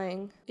is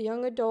dying?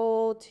 Young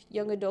adult,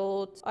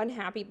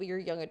 unhappy, but you're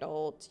young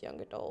adult.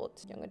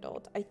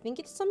 I think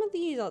it's some of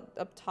these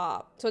up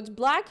top. So it's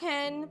Black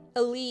Hen,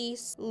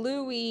 Elise,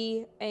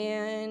 Louie,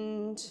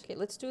 and okay,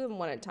 let's do them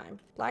one at a time.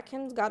 Black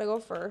Hen's gotta go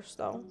first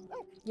though.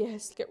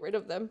 Yes, get rid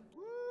of them.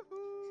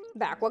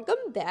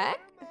 Welcome back.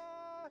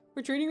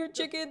 We're treating our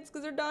chickens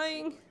because they're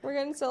dying. We're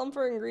gonna sell them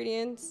for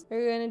ingredients.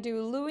 We're gonna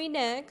do Louis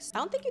next. I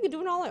don't think you can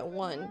do it all at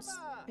once.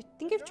 I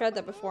think I've tried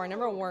that before. It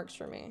never works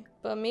for me.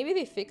 But maybe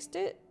they fixed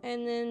it.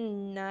 And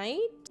then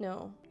night?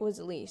 No, it was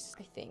Elise,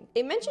 I think.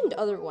 It mentioned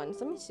other ones.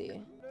 Let me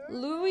see.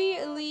 Louis,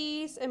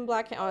 Elise, and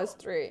Black Cat. Oh, it was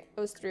three. It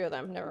was three of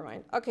them. Never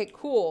mind. Okay,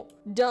 cool.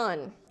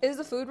 Done. Is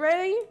the food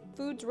ready?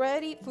 Food's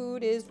ready.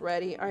 Food is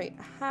ready. All right,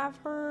 have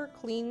her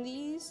clean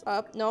these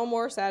up. No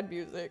more sad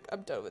music.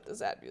 I'm done with the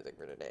sad music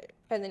for today.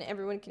 And then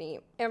everyone can eat.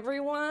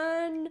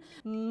 Everyone,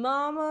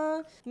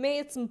 Mama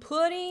made some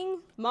pudding.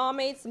 Mom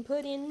made some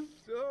pudding.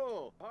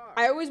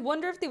 I always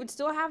wonder if they would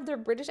still have their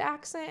British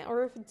accent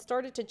or if it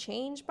started to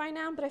change by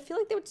now, but I feel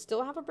like they would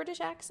still have a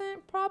British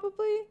accent,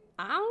 probably.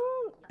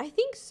 I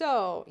think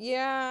so.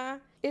 Yeah.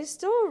 It's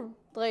still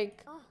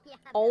like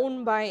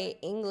owned by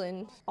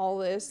England, all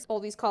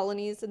these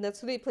colonies, and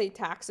that's who they pay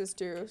taxes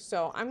to.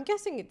 So I'm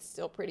guessing it's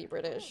still pretty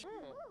British.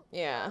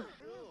 Yeah.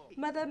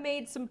 Mother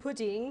made some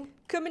pudding.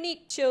 Come and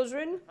eat,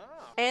 children.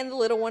 And the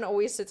little one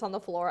always sits on the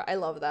floor. I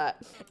love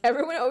that.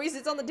 Everyone always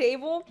sits on the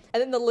table,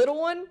 and then the little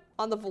one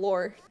on the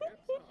floor.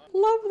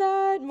 Love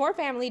that. More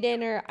family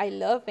dinner. I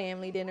love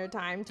family dinner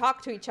time.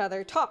 Talk to each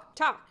other. Talk,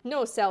 talk.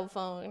 No cell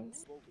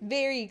phones.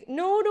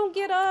 No, don't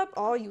get up.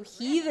 Oh, you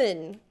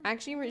heathen.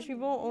 Actually, rich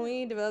people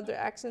only developed their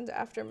accents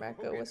after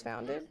America was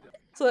founded.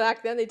 So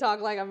back then they talk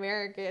like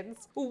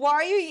Americans. Why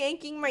are you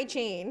yanking my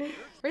chain?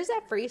 Where does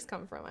that phrase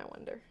come from, I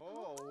wonder?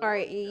 All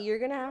right, you're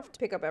gonna have to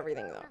pick up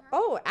everything though.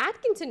 Oh,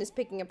 Atkinson is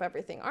picking up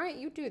everything. All right,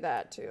 you do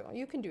that too.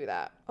 You can do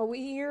that. Oh,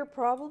 we're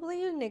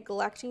probably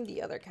neglecting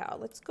the other cow.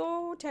 Let's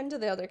go tend to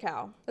the other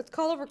cow. Let's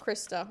call over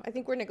Krista. I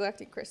think we're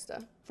neglecting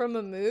Krista. From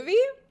a movie?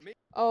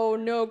 Oh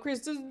no,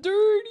 Krista's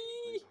dirty.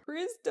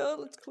 Krista,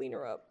 let's clean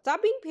her up.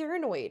 Stop being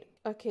paranoid.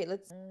 Okay,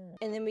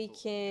 and then we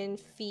can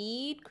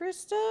feed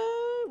Krista.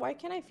 Why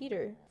can't I feed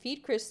her?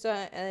 Feed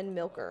Krista and then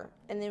milk her.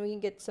 And then we can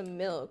get some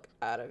milk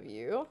out of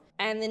you.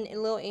 And then a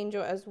little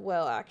angel as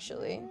well,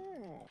 actually.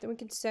 Then we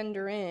can send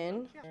her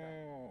in.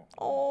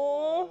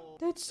 Oh,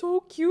 that's so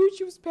cute.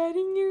 She was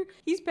petting her.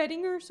 He's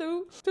petting her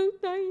so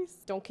nice.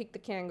 Don't kick the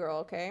can, girl,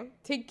 okay?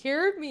 Take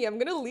care of me. I'm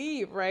gonna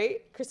leave,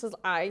 right? Krista's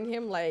eyeing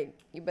him like,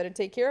 you better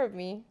take care of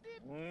me.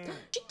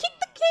 She kicked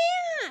the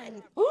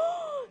can!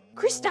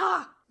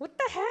 Krista! What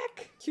the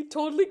heck? You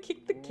totally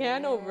kicked the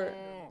can over.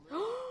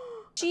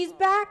 She's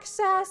back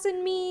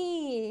sassing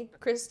me.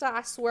 Krista,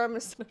 I swear I'm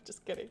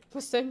just kidding.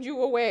 I'll send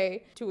you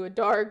away to a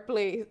dark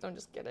place. I'm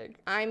just kidding.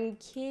 I'm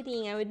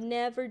kidding. I would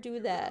never do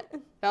that.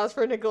 That was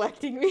for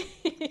neglecting me.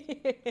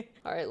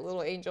 All right,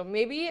 little angel.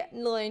 Maybe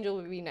little angel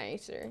would be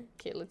nicer.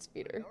 Okay, let's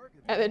feed her.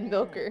 And then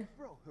milk her.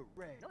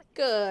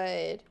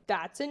 Good.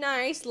 That's a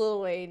nice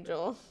little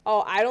angel.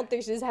 Oh, I don't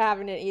think she's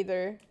having it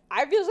either.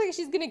 I feel like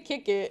she's gonna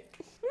kick it.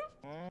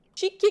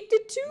 She kicked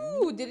it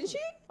too, didn't she?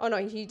 Oh no,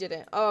 he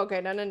didn't. Oh,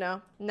 okay,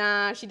 no.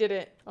 Nah, she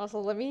didn't. Also,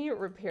 let me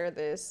repair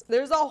this.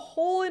 There's a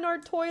hole in our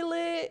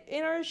toilet,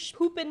 in our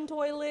pooping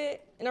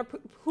toilet, in our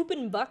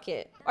pooping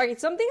bucket. All right,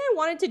 something I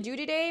wanted to do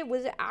today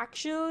was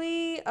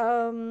actually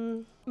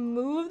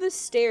move the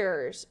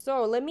stairs.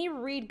 So let me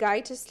read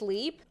Guide to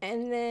Sleep,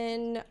 and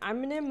then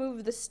I'm gonna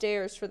move the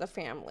stairs for the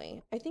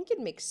family. I think it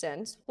makes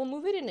sense. We'll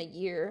move it in a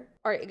year.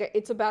 All right,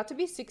 it's about to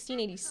be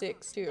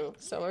 1686 too,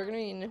 so we're gonna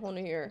need a whole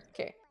new year.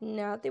 Okay,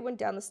 now they went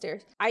down the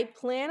stairs. I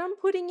plan on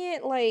putting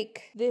it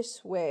like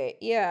this way.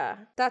 Yeah,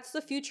 that's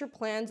the future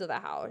plans of the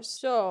house.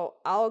 So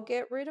I'll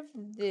get rid of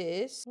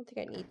this. I don't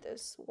think I need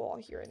this wall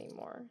here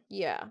anymore.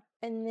 Yeah.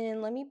 And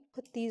then let me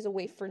put these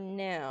away for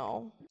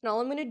now. And all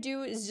I'm gonna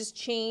do is just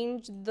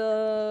change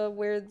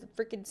where the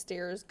freaking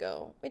stairs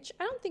go, which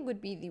I don't think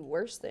would be the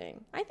worst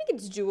thing. I think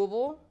it's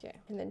doable. Okay,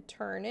 and then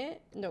turn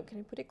it. No, can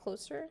I put it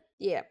closer?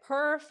 Yeah,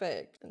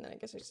 perfect. And then I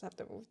guess I just have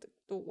to move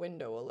the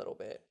window a little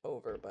bit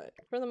over, but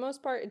for the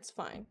most part, it's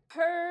fine.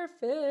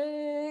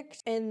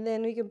 Perfect. And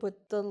then we can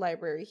put the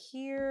library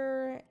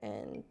here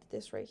and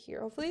this right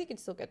here. Hopefully you can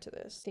still get to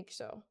this. I think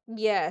so.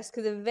 Yes,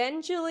 because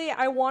eventually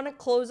I want to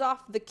close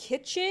off the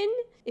kitchen.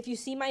 If you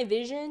see my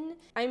vision,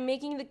 I'm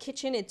making the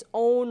kitchen its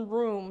own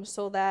room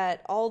so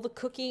that all the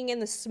cooking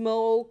and the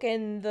smoke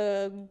and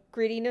the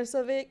grittiness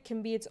of it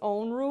can be its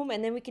own room.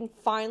 And then we can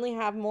finally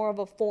have more of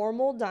a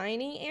formal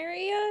dining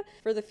area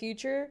for the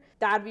future.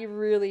 That'd be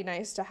really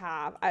nice to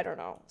have. I don't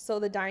know. So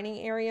the dining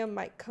area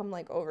might come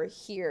like over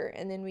here,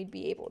 and then we'd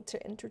be able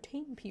to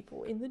entertain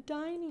people in the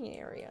dining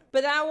area.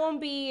 But that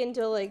won't be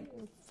until like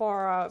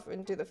far off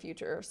into the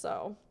future,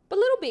 so. But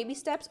little baby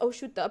steps. Oh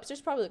shoot, the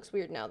upstairs probably looks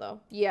weird now though.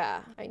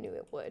 Yeah, I knew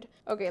it would.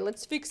 Okay,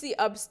 let's fix the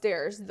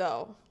upstairs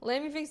though.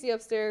 Let me fix the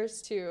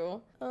upstairs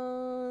too. I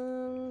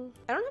don't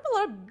have a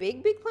lot of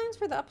big plans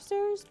for the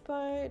upstairs,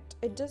 but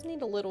it does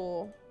need a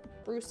little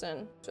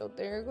sprucing. So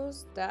there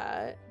goes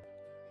that.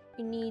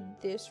 We need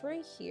this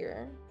right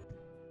here.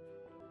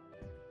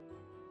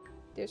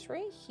 This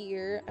right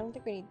here. I don't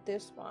think we need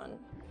this one.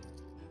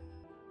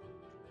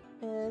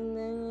 And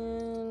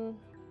then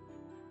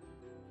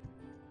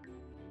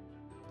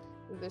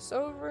move this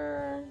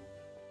over.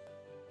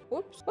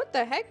 Whoops. What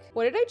the heck?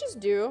 What did I just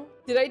do?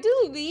 Did I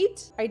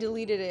delete? I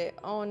deleted it.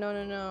 Oh, no,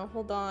 no, no.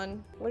 Hold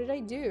on. What did I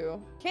do?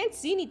 Can't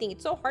see anything.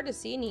 It's so hard to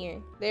see in here.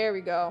 There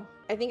we go.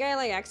 I think I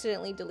like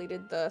accidentally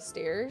deleted the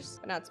stairs,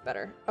 but now it's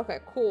better. Okay,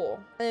 cool.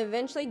 And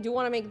eventually I do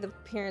want to make the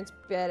parents'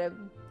 bed a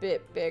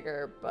bit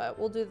bigger, but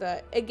we'll do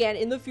that again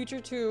in the future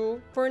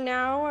too. For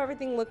now,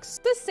 everything looks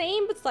the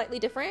same, but slightly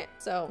different.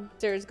 So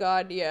there's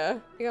God, yeah.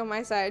 You're on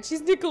my side.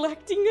 She's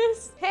neglecting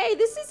us. Hey,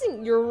 this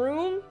isn't your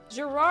room.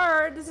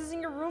 Gerard, this isn't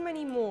your room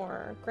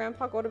anymore.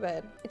 Grandpa, go to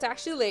bed. It's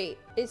actually late.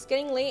 It's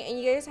getting late and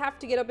you guys have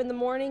to get up in the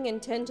morning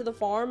and tend to the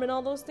farm and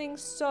all those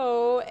things.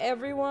 So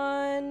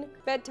everyone,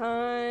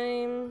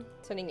 bedtime.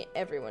 Sending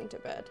everyone to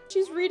bed.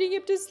 She's reading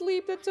him to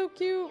sleep. That's so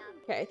cute.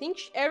 Okay, I think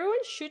everyone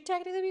should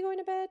technically be going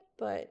to bed,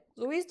 but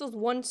there's always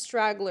those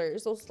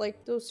stragglers,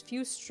 those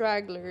few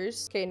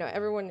stragglers. Okay, no,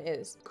 everyone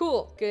is.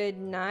 Cool. Good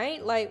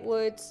night,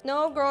 Lightwoods.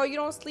 No, girl, you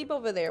don't sleep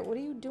over there. What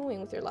are you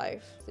doing with your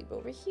life? Sleep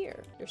over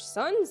here. Your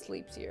son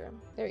sleeps here.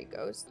 There he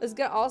goes. Let's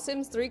get all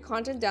Sims 3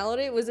 content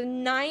downloaded. It was a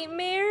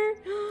nightmare.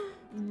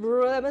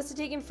 Bro, that must have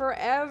taken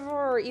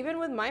forever. Even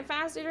with my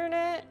fast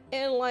internet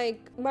and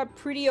like my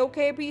pretty good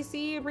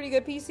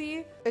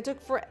PC, it took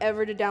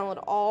forever to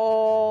download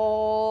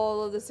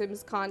all of the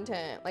Sims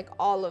content, like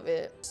all of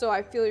it. So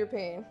I feel your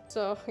pain.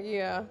 So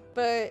yeah,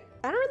 but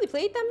I don't really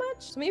play it that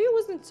much, so maybe it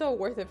wasn't so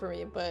worth it for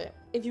me. But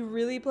if you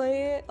really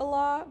play it a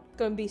lot, it's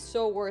gonna be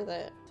so worth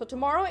it. So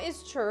tomorrow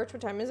is church.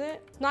 What time is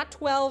it? It's not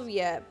 12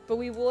 yet, but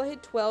we will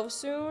hit 12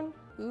 soon.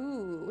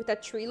 Ooh, with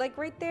that tree like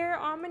right there,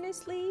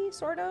 ominously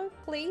sort of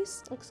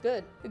place. Looks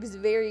good. Looks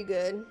very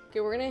good.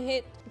 Okay, we're gonna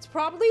hit, it's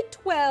probably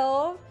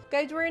 12.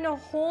 Guys, we're in a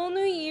whole new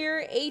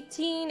year,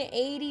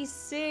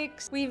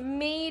 1886. We've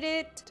made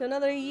it to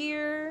another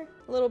year.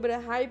 A little bit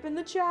of hype in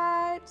the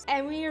chat.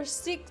 And we're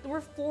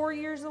 4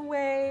 years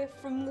away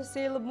from the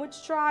Salem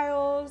witch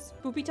trials.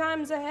 Poopy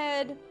times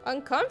ahead.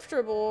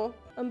 Uncomfortable.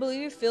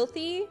 Unbelievably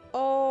filthy.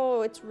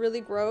 Oh, it's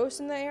really gross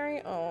in the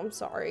area. Oh, I'm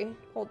sorry.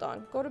 Hold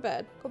on. Go to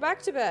bed. Go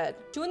back to bed.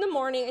 2 in the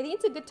morning. I think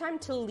it's a good time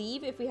to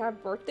leave if we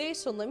have birthdays.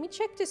 So let me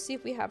check to see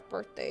if we have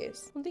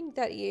birthdays. I think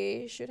that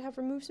EA should have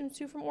removed Sims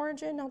 2 from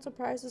Origin. Not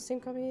surprised, the same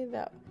company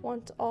that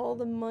wants all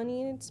the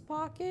money in its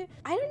pocket.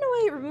 I don't know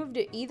why it removed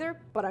it either,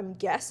 but I'm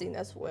guessing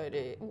that's why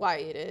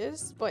it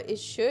is. But it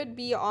should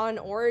be on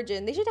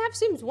Origin. They should have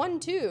Sims 1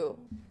 too.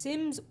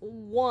 Sims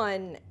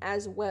 1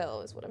 as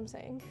well is what I'm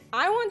saying.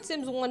 I want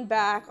Sims 1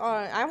 back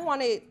on. I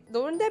want it.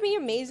 Wouldn't that be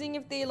amazing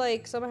if they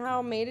like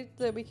somehow made it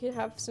that we could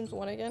have Sims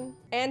 1 again?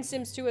 And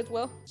Sims 2 as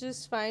well.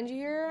 Just find you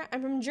here. I'm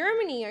from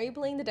Germany. Are you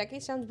playing the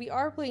Decades Challenge? We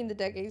are playing the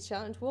Decades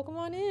Challenge. Welcome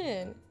on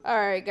in. All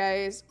right,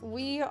 guys.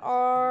 We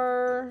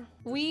have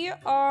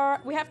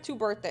 2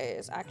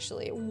 birthdays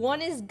actually.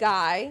 One is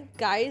Guy.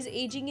 Guy is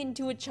aging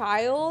into a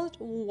child.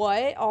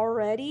 What,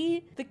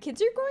 already? The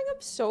kids are growing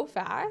up so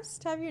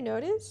fast. Have you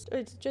noticed? Or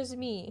it's just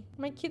me?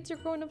 My kids are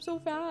growing up so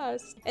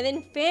fast. And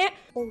then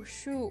oh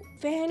shoot,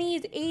 Fanny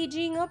is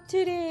aging up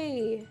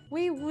today.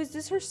 Wait, was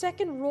this her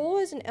second role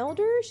as an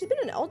elder? She's been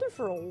an elder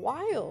for a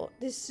while.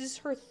 This is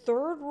her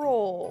 3rd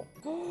role.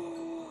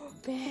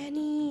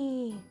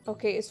 Fanny.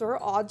 Okay, so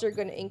her odds are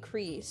gonna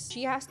increase.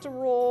 She has to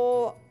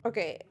roll.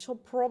 Okay, she'll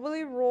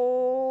probably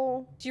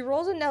roll. She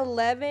rolls an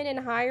 11 and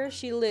higher,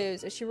 she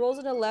lives. If she rolls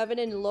an 11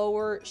 and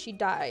lower, she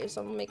dies.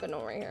 So I'm gonna make a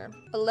note right here.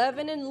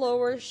 11 and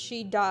lower,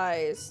 she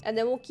dies. And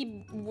then we'll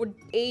keep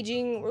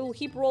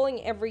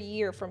rolling every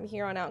year from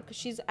here on out because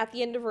she's at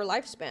the end of her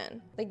lifespan.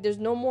 Like there's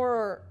no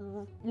more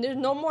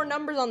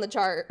numbers on the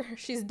chart.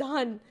 She's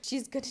done.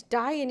 She's gonna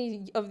die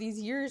any of these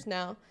years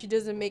now. She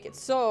doesn't make it.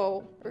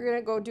 So we're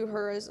gonna go do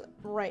hers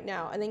right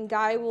now. And then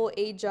Guy will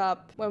age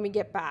up when we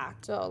get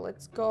back. So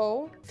let's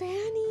go.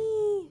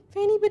 Fanny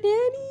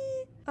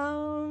Banani.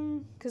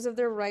 Because of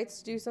their rights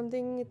to do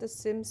something, the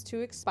Sims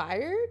 2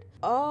 expired?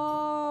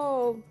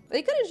 Oh,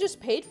 they could have just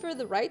paid for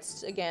the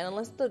rights again,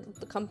 unless the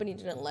company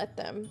didn't let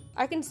them.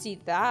 I can see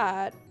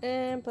that.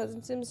 And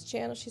Pleasant Sims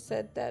channel, she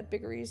said that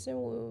big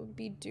reason will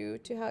be due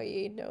to how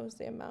EA knows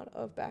the amount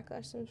of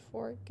backlash Sims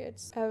 4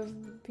 gets. Have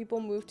people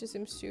moved to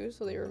Sims 2,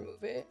 so they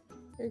remove it.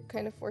 You're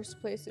kind of forced to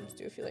play Sims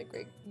 2 if you like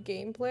great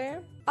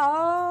gameplay.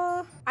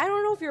 I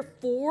don't know if you're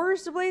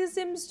forced to play The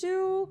Sims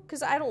 2,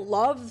 because I don't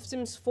love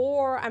Sims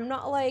 4. I'm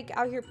not like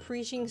out here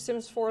preaching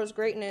Sims 4's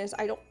greatness.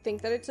 I don't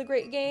think that it's a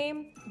great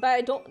game, but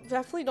I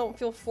definitely don't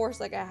feel forced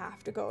like I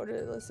have to go to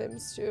The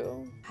Sims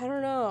 2. I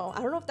don't know.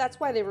 I don't know if that's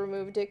why they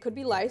removed it. Could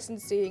be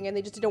licensing and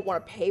they just didn't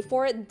want to pay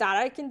for it. That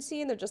I can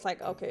see, and they're just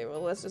like, okay,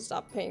 well, let's just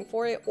stop paying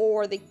for it.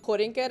 Or they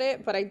couldn't get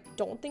it, but I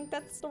don't think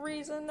that's the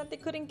reason that they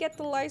couldn't get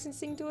the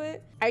licensing to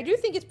it. I do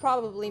think it's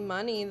probably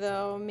money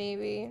though,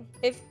 maybe.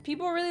 If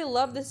people really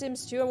love The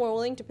Sims 2 and were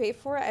willing to pay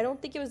for it, I don't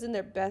think it was in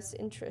their best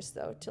interest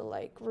though to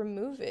like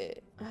remove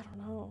it. I don't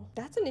know.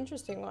 That's an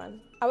interesting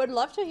one. I would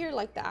love to hear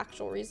like the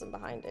actual reason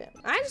behind it.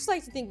 I just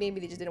like to think maybe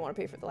they just didn't want to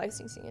pay for the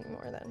licensing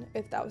anymore then,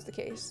 if that was the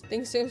case. I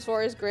think Sims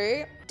 4 is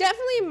great.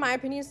 Definitely, in my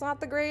opinion, it's not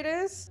the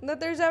greatest that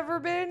there's ever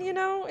been, you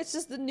know? It's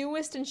just the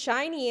newest and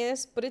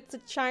shiniest, but it's a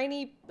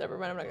shiny... Never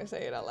mind, I'm not gonna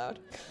say it out loud.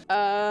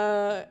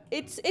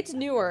 It's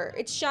newer.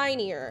 It's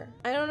shinier.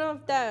 I don't know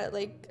if that,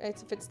 like,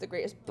 if it's the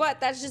greatest, but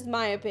that's just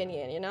my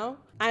opinion, you know?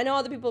 I know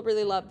other people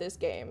really love this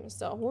game,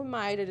 so who am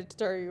I to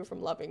deter you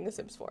from loving The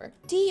Sims 4?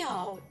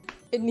 Dio!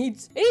 It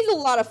needs a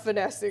lot of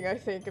finessing, I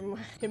think,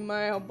 in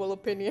my humble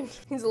opinion.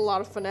 It needs a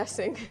lot of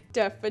finessing,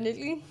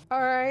 definitely.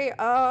 All right,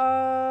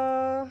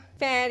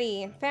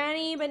 Fanny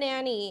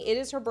Banani. It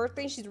is her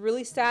birthday. She's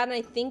really sad, and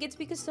I think it's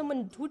because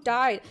someone who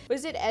died.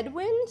 Was it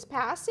Edwin's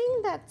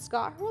passing that's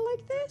got her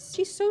like this?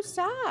 She's so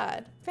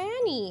sad.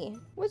 Fanny,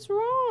 what's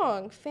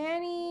wrong?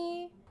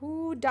 Fanny,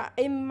 who died?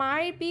 It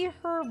might be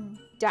her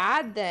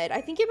dad then.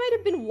 I think it might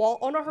have been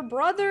oh no, her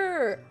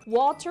brother.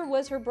 Walter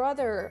was her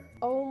brother.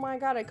 Oh my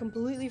god, I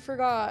completely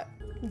forgot.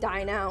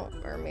 Dine out,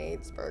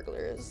 mermaids,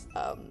 burglars.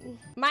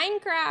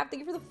 Minecraft, thank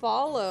you for the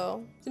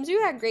follow. Sims 2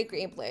 had great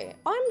gameplay.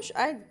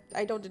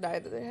 I don't deny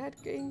that it had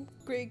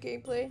great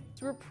gameplay.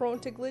 We're prone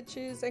to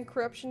glitches and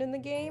corruption in the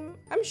game.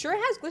 I'm sure it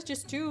has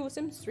glitches too.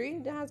 Sims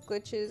 3 has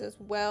glitches as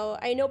well.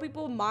 I know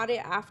people mod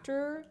it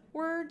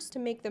afterwards to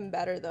make them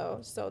better though,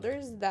 so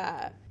there's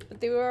that.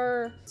 But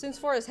Sims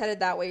 4 is headed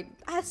that way.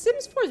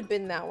 Sims 4 has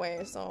been that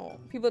way, so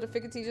people to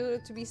fix each other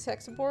to be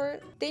tech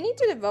support. They need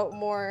to devote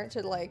more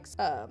to like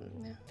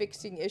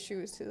fixing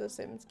issues to the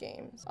Sims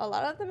games. A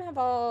lot of them have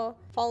all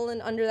fallen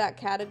under that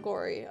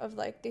category of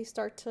like they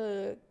start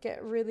to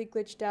get really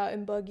glitched out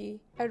and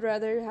buggy. I'd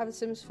rather have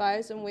Sims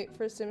 5 and wait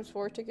for Sims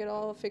 4 to get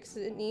all the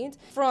fixes it needs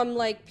from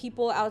like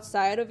people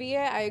outside of EA.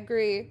 I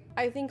agree.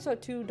 I think so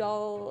too,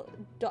 doll.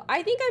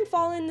 I think I'm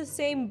falling in the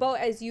same boat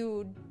as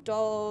you,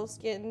 doll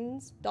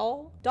skins.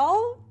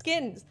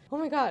 Oh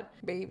my god,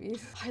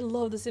 babies. I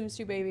love the Sims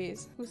 2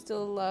 babies. Who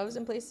still loves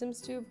and plays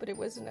Sims 2, but it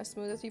wasn't as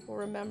smooth as people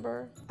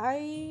remember.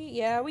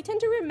 Yeah, we tend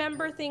to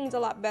remember things a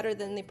lot better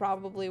than they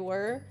probably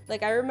were.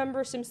 Like I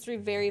remember Sims 3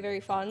 very, very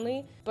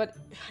fondly, but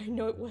I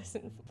know it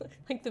wasn't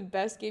like the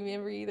best game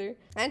ever either.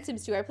 And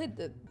Sims 2, I played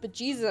the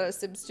bejesus out of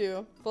Sims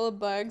 2. Full of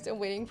bugs and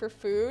waiting for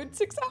food.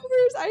 6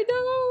 hours, I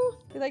know.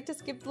 We like to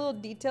skip the little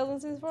details in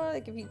Sims 4,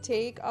 like if you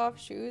take off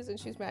shoes and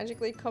shoes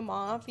magically come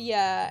off.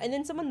 Yeah, and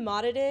then someone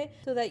modded it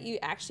so that you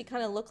actually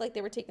kind of look like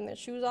they were taking their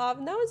shoes off,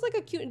 and that was like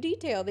a cute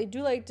detail. They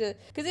do like to,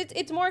 because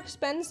it's more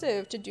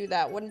expensive to do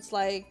that when it's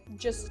like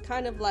just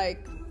kind of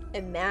like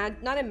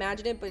not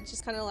imagine it, but it's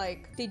just kind of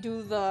like they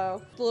do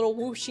the little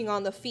whooshing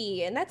on the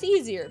feet, and that's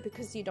easier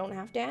because you don't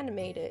have to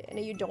animate it and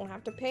you don't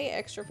have to pay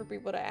extra for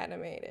people to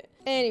animate it.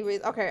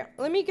 Anyways, okay,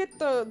 let me get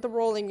the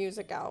rolling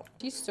music out.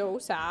 She's so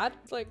sad.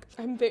 Like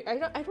I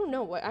don't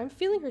know what I'm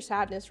feeling, her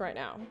sadness right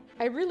now.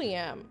 I really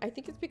am. I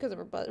think it's because of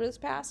her brother's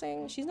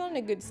passing. She's not in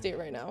a good state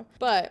right now,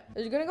 but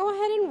we're gonna go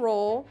ahead and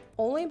roll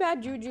only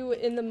bad juju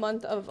in the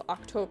month of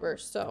October.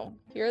 So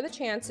here are the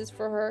chances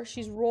for her.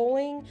 She's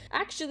rolling.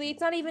 Actually,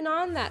 it's not even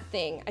on that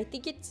thing. I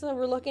think it's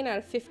we're looking at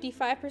a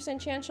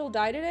 55% chance she'll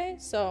die today.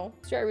 So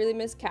I really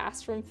miss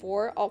Cass from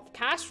 4. Oh,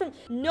 Cass from...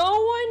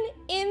 No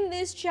one in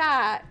this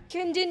chat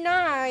can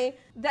deny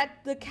that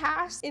the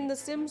cast in The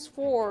Sims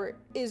 4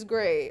 is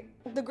great.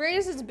 The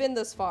greatest it's been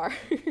thus far.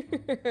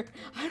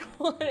 I don't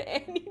want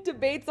any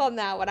debates on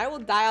that one. I will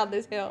die on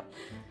this hill.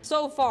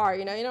 So far,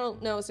 you know, you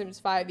don't know Sims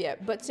 5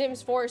 yet, but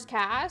Sims 4's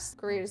cast,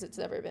 greatest it's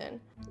ever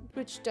been.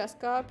 Which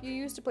desktop you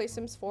use to play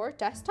Sims 4?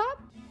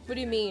 Desktop? What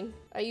do you mean?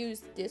 I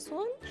use this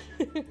one?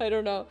 I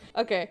don't know.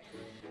 Okay,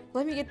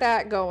 let me get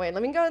that going.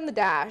 Let me go in the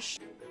dash.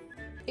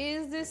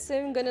 Is this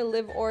sim gonna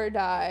live or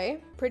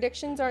die?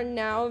 Predictions are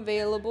now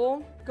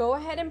available. Go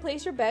ahead and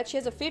place your bet. She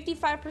has a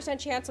 55%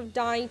 chance of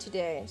dying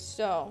today.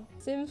 So,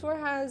 Sims 4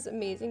 has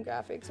amazing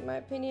graphics in my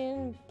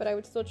opinion, but I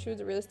would still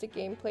choose a realistic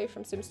gameplay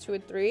from Sims 2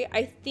 and 3.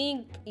 I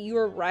think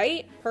you're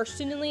right.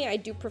 Personally, I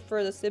do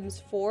prefer the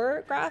Sims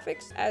 4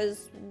 graphics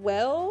as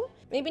well.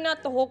 Maybe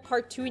not the whole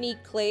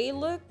cartoony clay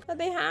look that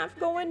they have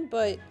going,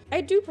 but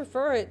I do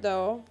prefer it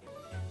though.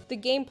 The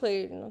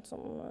gameplay, not so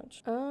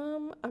much.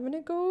 I'm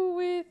gonna go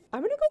with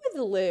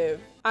live.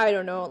 I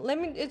don't know.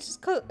 It's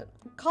just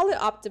call it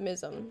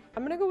optimism.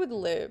 I'm gonna go with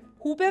live.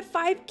 Who bet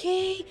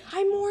 5K?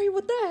 Hi Maury,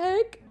 what the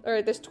heck? All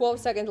right, there's 12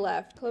 seconds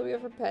left. Chloe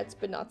for pets,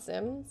 but not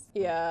Sims.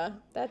 Yeah,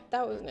 that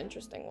was an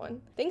interesting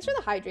one. Thanks for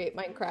the hydrate,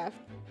 Minecraft.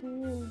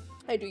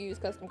 I do use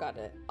custom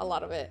content. A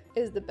lot of it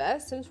is the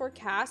best. Sims 4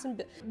 cast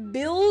and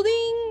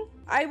building.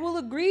 I will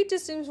agree to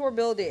Sims 4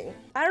 building.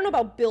 I don't know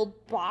about build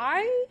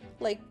by,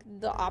 like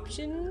the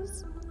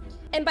options.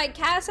 And by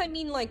cast, I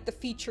mean like the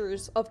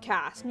features of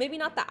cast. Maybe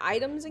not the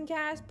items in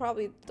cast,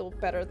 probably still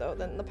better though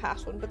than the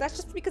past one, but that's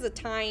just because of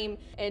time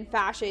and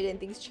fashion and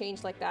things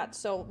change like that.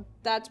 So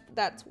that's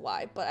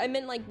why, but I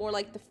meant like more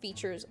like the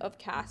features of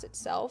cast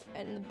itself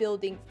and the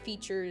building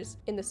features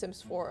in The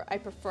Sims 4.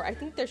 I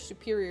think they're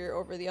superior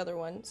over the other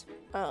ones.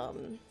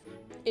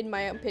 in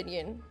my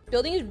opinion.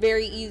 Building is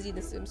very easy in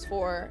The Sims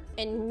 4,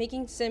 and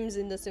making Sims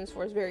in The Sims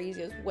 4 is very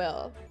easy as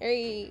well.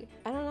 I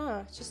don't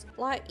know, it's just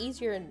a lot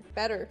easier and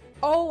better.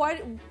 Oh,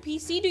 what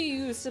PC do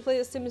you use to play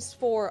The Sims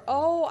 4?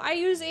 Oh, I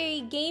use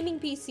a gaming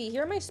PC.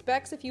 Here are my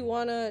specs if you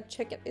wanna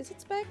check it. Is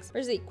it specs? Or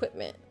is it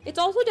equipment? It's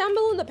also down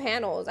below in the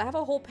panels. I have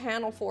a whole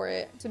panel for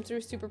it. Sims 3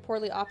 is super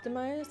poorly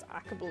optimized.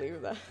 I could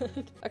believe that.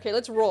 Okay,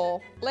 let's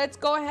roll. Let's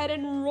go ahead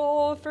and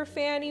roll for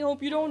Fanny.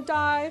 Hope you don't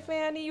die,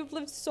 Fanny. You've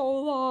lived so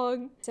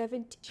long.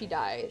 17. She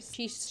dies.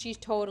 She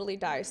totally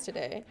dies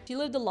today. She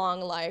lived a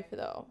long life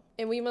though,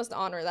 and we must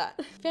honor that.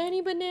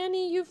 Fanny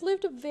Banani, you've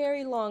lived a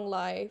very long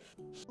life.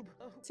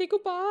 Say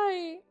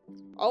goodbye.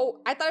 Oh,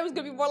 I thought it was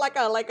gonna be more like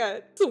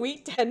a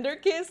sweet tender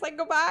kiss, like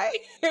goodbye.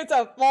 It's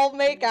a full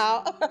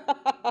makeout.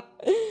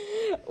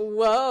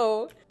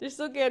 Whoa, they're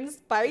still getting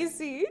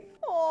spicy.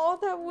 Oh,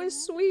 that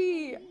was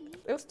sweet.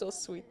 It was still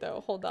sweet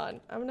though. Hold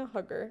on, I'm gonna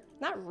hug her.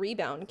 Not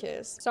rebound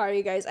kiss. Sorry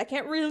you guys, I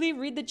can't really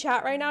read the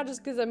chat right now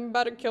just because I'm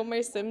about to kill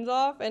my Sims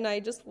off, and I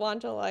just want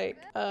to like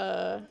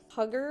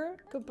hug her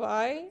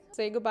goodbye,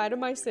 say goodbye to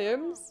my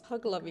Sims.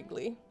 Hug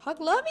lovingly.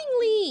 Hug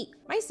lovingly.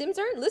 My Sims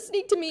aren't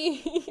listening to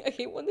me. I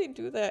hate when they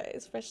do that,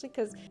 especially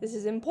because this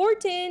is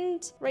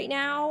important right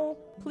now.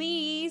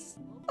 Please.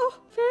 Oh,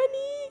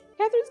 Fanny.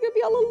 Catherine's gonna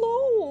be all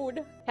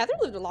alone. Catherine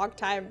lived a long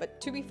time,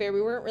 but to be fair,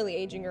 we weren't really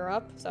aging her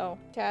up. So,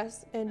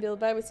 cast and build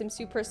by with Sims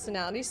 2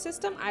 personality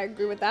system. I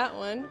agree with that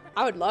one.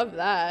 I would love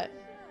that.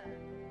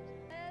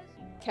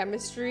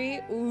 Chemistry.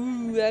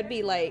 Ooh, that'd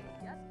be like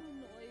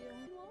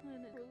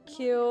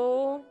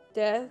kill,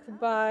 death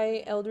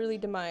by elderly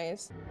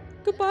demise.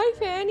 Goodbye,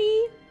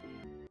 Fanny.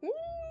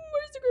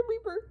 Where's the Grim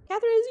Reaper?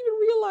 Catherine hasn't even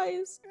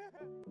realized.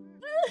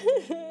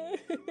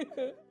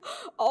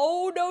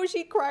 Oh no,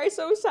 she cries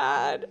so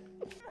sad.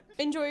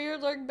 Enjoy your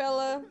lurk,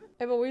 Bella.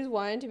 I've always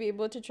wanted to be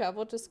able to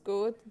travel to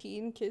school with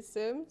Teen Kiss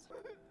Sims.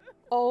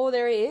 Oh,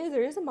 there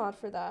is a mod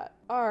for that.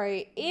 All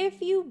right,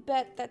 if you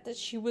bet that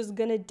she was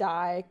gonna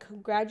die,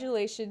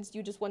 congratulations,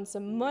 you just won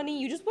some money.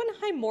 You just won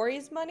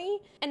Mori's money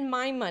and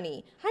my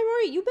money.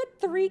 Mori, you bet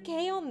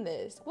 3K on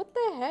this. What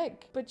the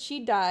heck? But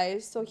she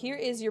dies, so here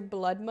is your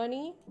blood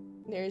money.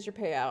 There's your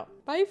payout.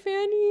 Bye,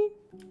 Fanny.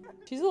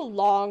 She's a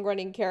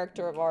long-running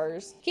character of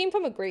ours. Came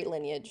from a great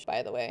lineage,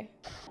 by the way.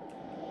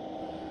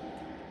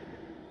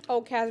 Oh,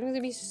 Catherine's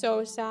gonna be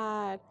so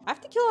sad. I have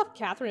to kill off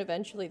Catherine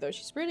eventually, though.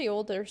 She's pretty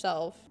old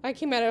herself. I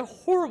came at a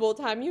horrible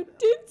time. You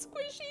did,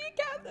 Squishy.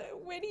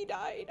 Catherine. Winnie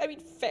died. I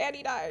mean,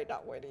 Fanny died,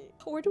 not Winnie.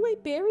 Where do I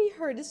bury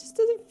her? This just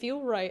doesn't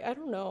feel right. I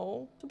don't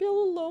know. She'll be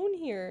all alone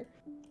here.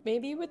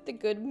 Maybe with the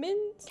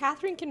Goodmans?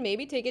 Catherine can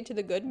maybe take it to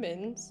the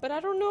Goodmans, but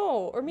I don't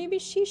know. Or maybe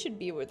she should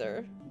be with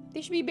her.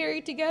 They should be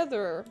buried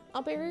together.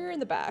 I'll bury her in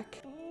the back.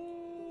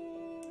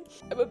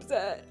 I'm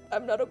upset.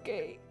 I'm not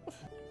okay.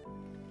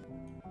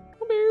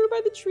 I'll bury her by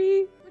the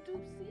tree.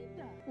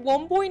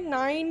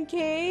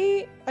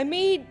 1.9K? I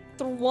made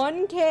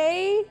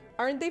 1K?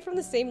 Aren't they from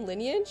the same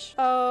lineage?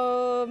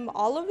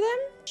 All of them?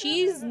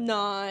 She's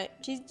not.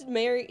 She's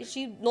married.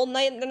 Well,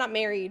 they're not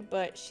married,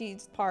 but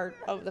she's part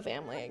of the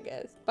family, I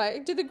guess.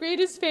 Back to the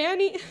greatest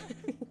Fanny.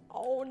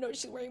 Oh no,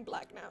 she's wearing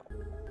black now.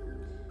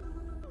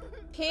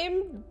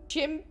 Kim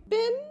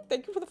Jimpin,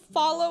 thank you for the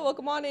follow.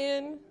 Welcome on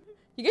in.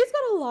 You guys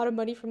got a lot of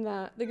money from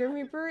that. The Grim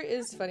Reaper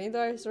is funny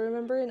though. I still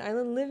remember in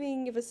Island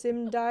Living, if a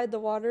sim died, the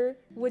water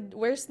would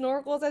wear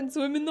snorkels and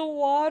swim in the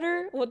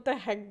water. What the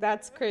heck?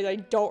 That's crazy. I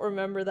don't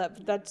remember that,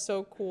 but that's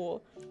so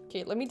cool.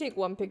 Okay, let me take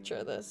one picture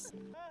of this.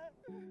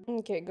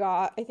 Okay,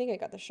 I think I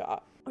got the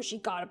shot. Oh, she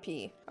gotta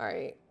pee. All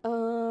right.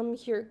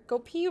 Here, go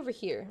pee over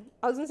here.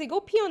 I was gonna say, go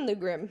pee on the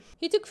Grim.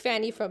 He took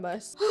Fanny from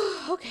us.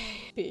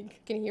 Okay. Big.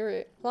 Can hear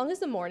it. How long is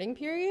the mourning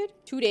period?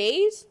 2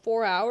 days?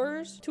 4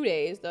 hours? 2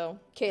 days, though.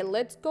 Okay,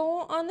 let's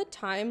go on the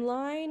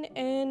timeline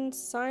and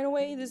sign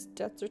away this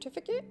death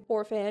certificate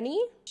for Fanny.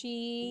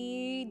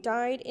 She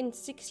died in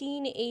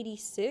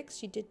 1686.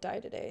 She did die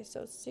today,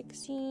 so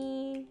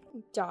 16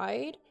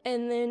 died.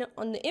 And then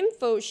on the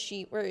info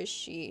sheet, where is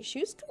she? She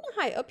was kind of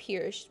high up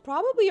here. She's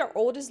probably our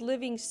oldest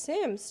living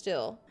sim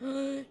still.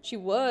 She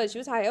was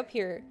high up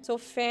here. So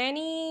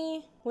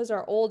Fanny was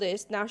our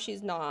oldest. Now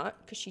she's not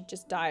because she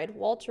just died.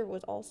 Walter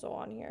was also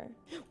on here.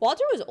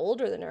 Walter was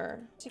older than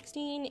her.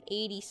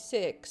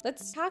 1686.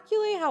 Let's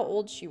calculate how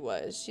old she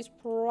was. She's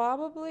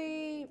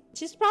probably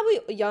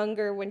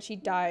younger when she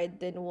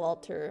died than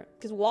Walter,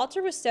 because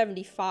Walter was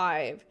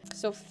 75.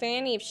 So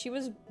Fanny, if she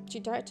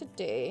died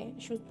today,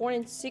 she was born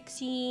in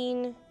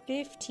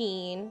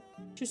 1615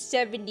 to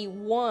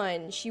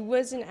 71. She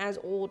wasn't as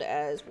old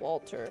as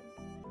Walter.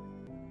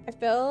 I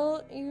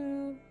felt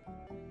you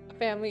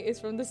family is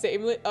from the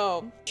same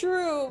oh,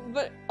 true,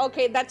 but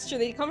okay, that's true.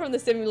 They come from the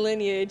same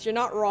lineage. You're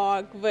not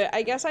wrong, but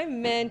I guess I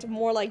meant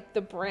more like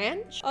the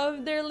branch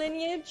of their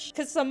lineage,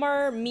 because some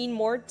mean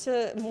more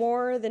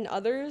than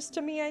others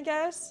to me, I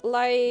guess.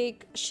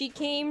 Like, she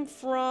came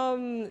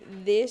from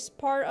this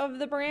part of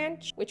the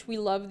branch, which we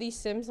love these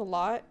Sims a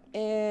lot.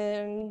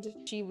 And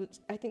she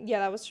was, I think, yeah,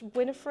 that was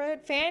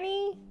Winifred.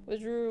 Fanny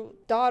was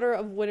daughter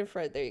of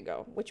Winifred. There you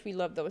go. Which we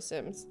love those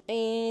Sims.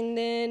 And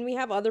then we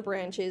have other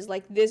branches.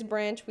 Like this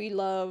branch we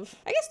love.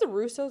 I guess the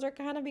Russos are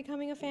kind of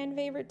becoming a fan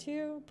favorite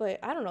too. But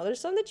I don't know. There's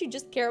some that you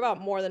just care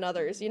about more than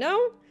others, you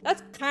know?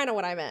 That's kind of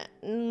what I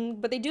meant.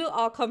 But they do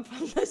all come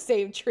from the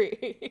same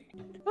tree.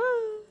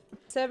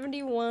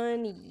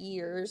 71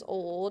 years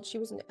old. She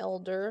was an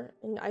elder,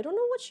 and I don't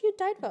know what she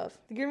died of.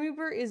 The Grim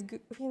Reaper is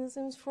goofy in The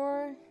Sims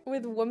 4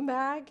 with one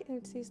bag,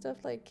 and see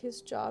stuff like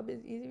his job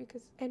is easy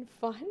because and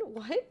fun.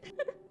 What?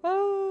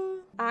 Oh,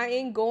 I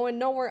ain't going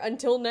nowhere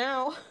until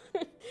now.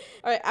 All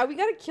right, we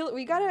gotta kill.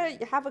 We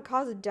gotta have a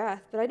cause of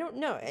death, but I don't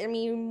know. I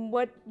mean,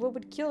 what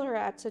would kill her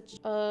at such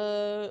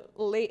a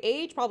late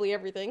age? Probably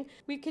everything.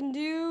 We can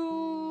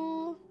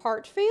do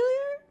heart failure.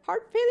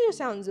 Heart failure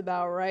sounds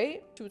about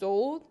right. She was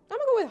old. I'm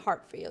gonna go with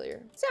heart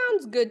failure.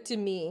 Sounds good to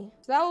me.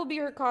 So that will be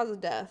her cause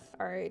of death.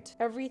 All right,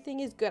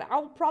 everything is good.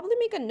 I'll probably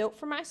make a note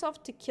for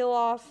myself to kill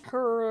off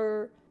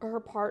her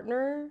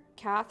partner,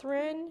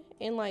 Catherine,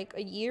 in like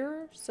a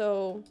year.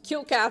 So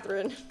kill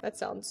Catherine. That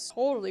sounds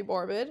totally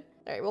morbid.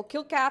 All right, we'll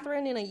kill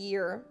Catherine in a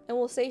year, and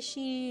we'll say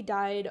she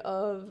died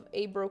of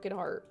a broken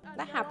heart.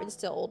 That happens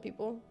to old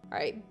people. All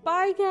right,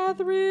 bye,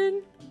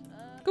 Catherine.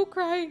 Go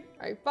cry.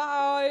 All right,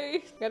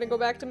 bye. Gotta go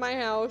back to my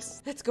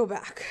house. Let's go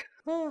back.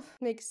 Oh,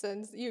 makes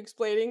sense. You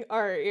explaining?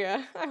 All right,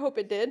 yeah, I hope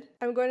it did.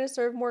 I'm going to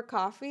serve more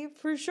coffee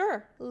for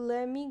sure.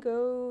 Let me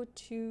go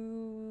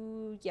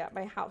to, yeah,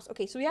 my house.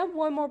 Okay, so we have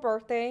one more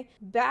birthday.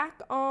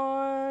 Back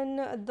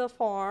on the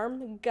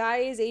farm, guy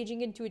is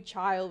aging into a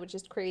child, which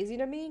is crazy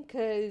to me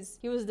because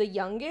he was the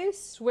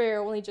youngest,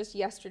 where only just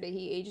yesterday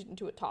he aged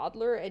into a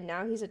toddler, and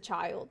now he's a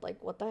child. Like,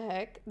 what the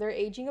heck? They're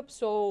aging up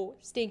so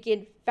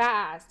stinking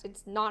fast.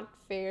 It's not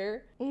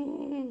fair.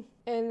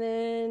 And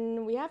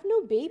then we have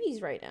no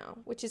babies right now,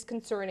 which is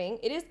concerning.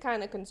 It is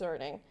kind of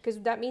concerning because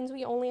that means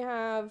we only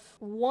have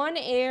one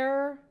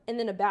heir and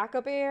then a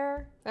backup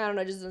heir. I don't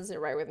know, it just doesn't sit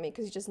right with me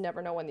because you just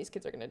never know when these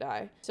kids are gonna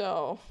die.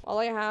 So all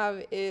I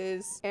have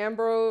is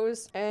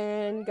Ambrose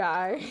and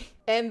Guy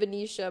and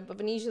Venetia, but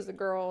Venetia's a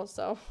girl,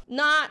 so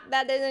not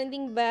that there's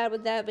anything bad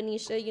with that,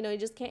 Venetia. You know, you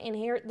just can't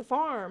inherit the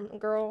farm,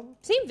 girl.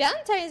 St.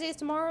 Valentine's Day is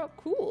tomorrow.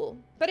 Cool.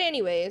 But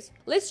anyways,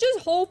 let's just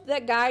hope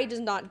that Guy does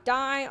not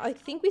die. I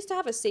think we still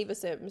have a save a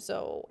sim,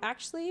 so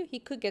actually he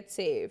could get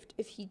saved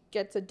if he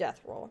gets a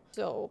death roll.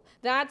 So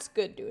that's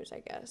good news, I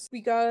guess.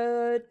 We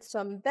got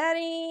some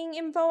betting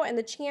info, and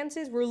the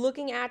chances we're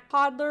looking at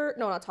toddler.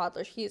 No, not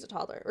toddler. He is a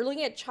toddler. We're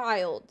looking at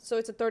child, so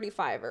it's a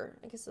 35er.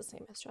 I guess the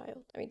same as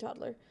child. I mean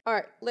toddler. All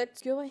right,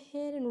 let's go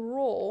ahead and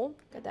roll.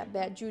 Got that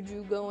bad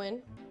juju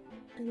going.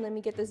 And let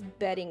me get this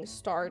betting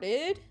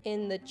started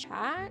in the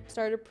chat.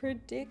 Start a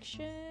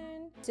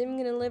prediction. Sim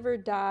gonna live or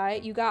die.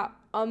 You got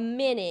a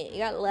minute. You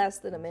got less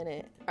than a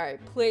minute. All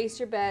right, place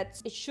your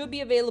bets. It should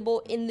be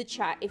available in the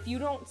chat. If you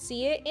don't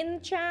see it in the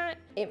chat,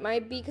 it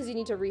might be because you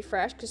need to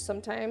refresh, because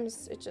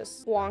sometimes it's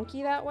just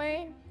wonky that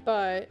way.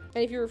 But,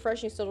 and if you refresh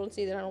and you still don't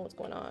see it, I don't know what's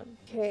going on.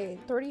 Okay,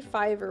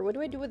 35er. What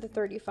do I do with the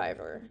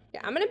 35er?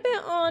 Yeah, I'm gonna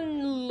bet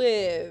on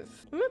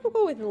live. I'm gonna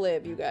go with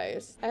live, you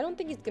guys. I don't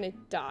think he's gonna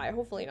die.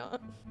 Hopefully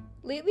not.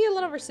 Lately, a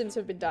lot of our Sims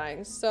have been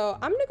dying, so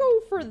I'm gonna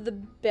go for the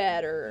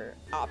better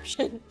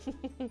option.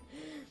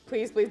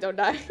 Please, please don't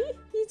die.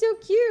 He's so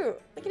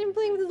cute. Look at him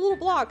playing with his little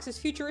blocks, his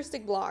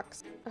futuristic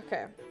blocks.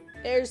 Okay.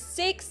 There's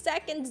 6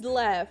 seconds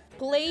left.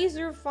 Place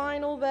your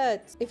final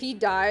bets. If he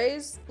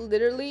dies,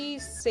 literally,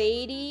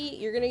 Sadie,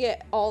 you're gonna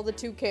get all the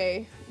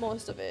 2K.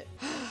 Most of it.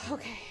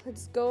 Okay,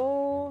 let's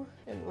go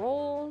and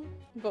roll.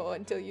 But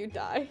until you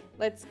die.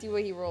 Let's see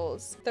what he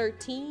rolls.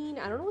 13.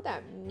 I don't know what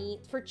that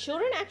means. For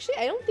children, actually,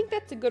 I don't think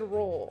that's a good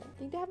roll. I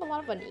think they have a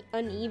lot of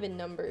uneven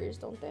numbers,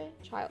 don't they?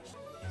 Child.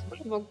 Son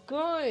of a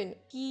gun.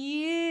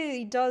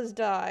 He does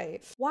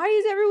die. Why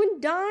is everyone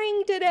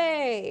dying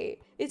today?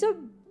 It's a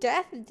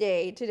death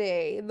day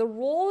today. The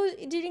roll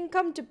didn't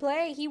come to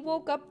play. He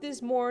woke up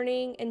this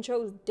morning and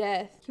chose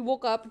death. He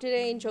woke up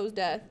today and chose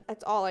death.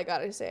 That's all I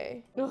gotta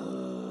say.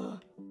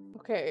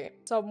 Okay,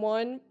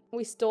 someone,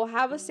 we still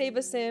have a save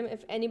a sim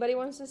if anybody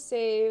wants to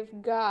save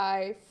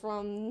Guy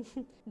from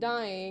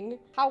dying.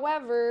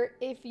 However,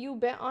 if you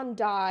bet on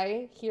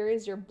die, here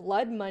is your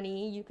blood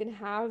money. You can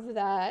have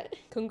that.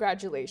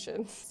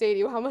 Congratulations.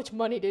 Sadie, how much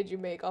money did you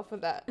make off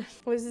of that?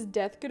 What is his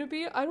death gonna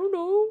be? I don't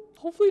know.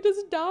 Hopefully he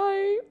doesn't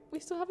die. We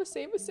still have a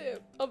save a sim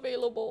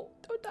available.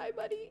 Don't die,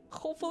 buddy.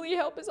 Hopefully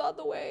help is on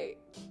the way.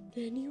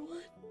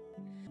 Anyone?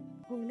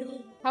 Oh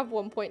no. Have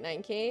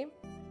 1.9K.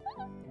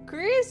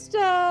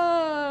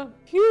 Krista!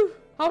 Phew!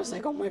 I was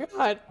like, oh my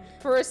god.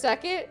 For a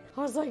second,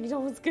 I was like, no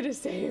one's gonna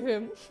save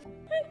him.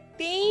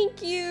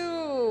 Thank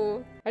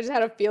you! I just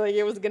had a feeling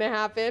it was gonna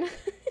happen.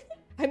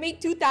 I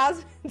made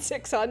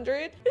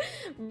 2,600.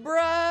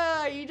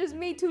 Bruh, you just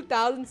made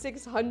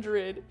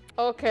 2,600.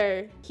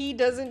 Okay, he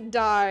doesn't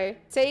die.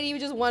 Sadie, you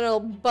just won a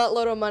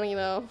buttload of money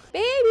though.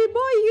 Baby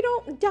boy, you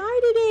don't die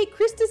today.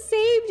 Krista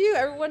saved you.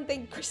 Everyone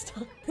thank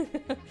Krista.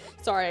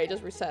 Sorry, I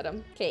just reset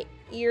him. Okay,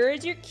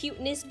 here's your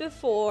cuteness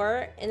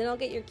before, and then I'll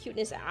get your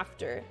cuteness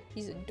after.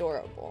 He's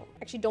adorable.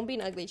 Actually, don't be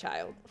an ugly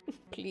child.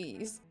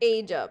 Please.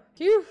 Age up.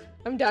 Phew.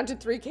 I'm down to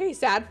 3K.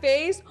 Sad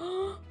face.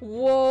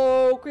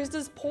 Whoa,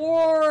 Krista's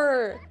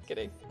poor.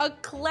 Kidding. A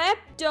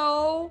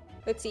klepto.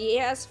 Let's see. He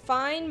has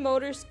fine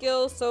motor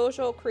skills,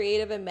 social,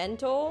 creative, and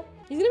mental.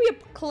 He's gonna be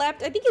a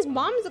klepto. I think his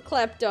mom's a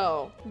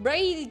klepto.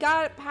 Right? He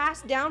got it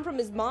passed down from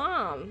his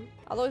mom.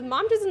 Although his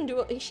mom doesn't do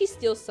it. She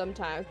steals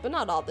sometimes, but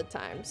not all the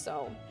time.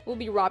 So we'll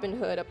be Robin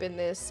Hood up in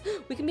this.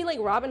 We can be like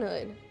Robin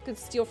Hood. We could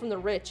steal from the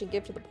rich and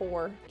give to the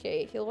poor.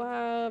 Okay,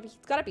 he's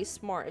gotta be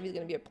smart if he's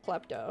gonna be a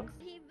klepto.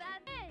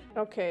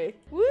 Okay.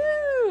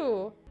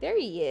 Woo! There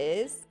he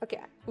is.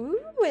 Okay. Ooh,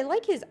 I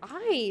like his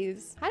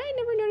eyes. How did I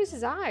never notice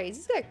his eyes?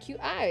 He's got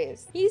cute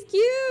eyes. He's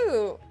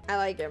cute. I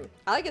like him.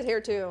 I like his hair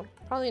too.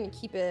 Probably gonna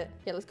keep it.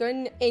 Yeah, let's go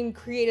ahead and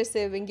create a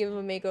Civ and give him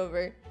a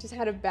makeover. Just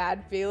had a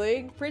bad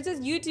feeling. Princess,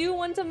 you do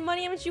won some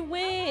money. How much you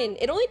win?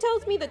 It only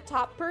tells me the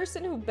top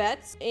person who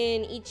bets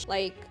in each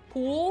like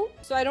pool.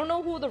 So I don't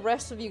know who the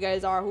rest of you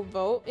guys are who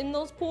vote in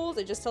those pools.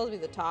 It just tells me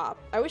the top.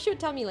 I wish it would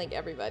tell me like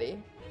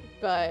everybody.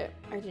 But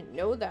I didn't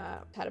know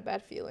that. Had a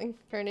bad feeling.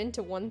 Turn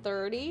into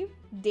 130.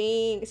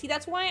 Dang. See,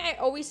 that's why I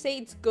always say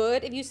it's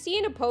good. If you see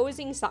an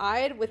opposing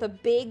side with a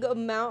big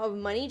amount of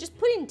money, just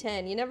put in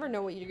 10. You never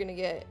know what you're gonna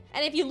get.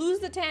 And if you lose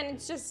the 10,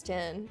 it's just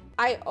 10.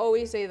 I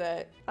always say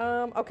that.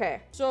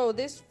 Okay. So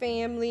this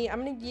family, I'm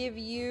gonna give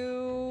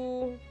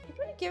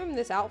him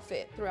this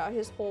outfit throughout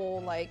his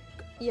whole, like,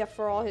 yeah,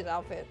 for all his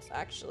outfits,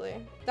 actually.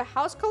 The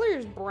house color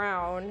is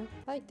brown.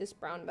 I like this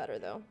brown better,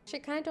 though. Actually,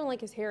 I kind of don't like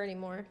his hair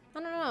anymore. I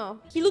don't know.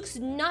 He looks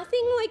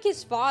nothing like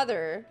his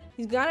father.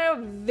 He's got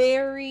a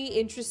very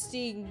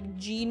interesting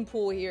gene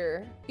pool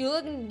here. You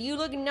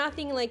look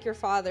nothing like your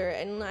father,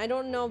 and I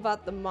don't know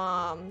about the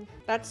mom.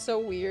 That's so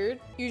weird.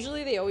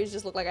 Usually, they always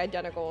just look like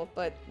identical,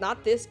 but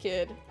not this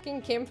kid. He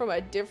came from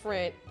a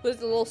different...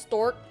 There's a little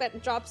stork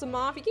that drops him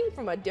off. He came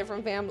from a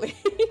different family.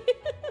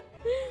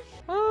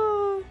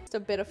 Oh, it's a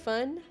bit of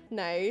fun.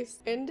 Nice.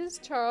 And does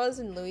Charles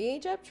and Louis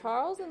age up?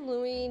 Charles and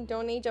Louis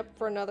don't age up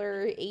for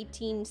another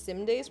 18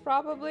 sim days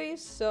probably.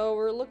 So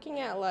we're looking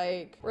at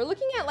like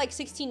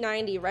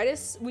 1690, right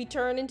as we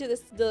turn into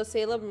the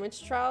Salem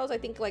witch trials. I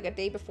think like a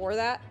day before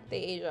that, they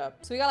age up.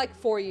 So we got like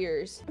 4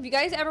 years. If you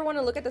guys ever want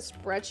to look at the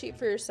spreadsheet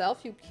for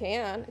yourself, you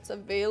can. It's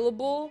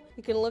available.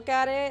 You can look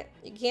at it.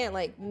 You can't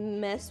like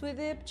mess with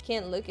it, but you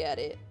can't look at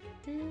it.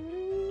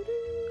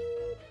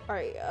 All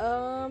right,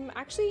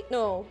 actually,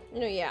 no,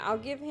 yeah, I'll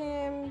give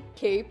him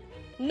cape.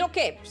 No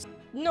capes.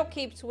 No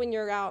capes when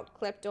you're out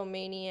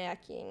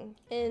kleptomaniacing.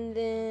 And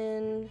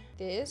then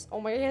this. Oh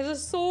my God, he has a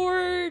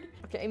sword.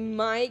 Okay, I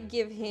might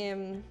give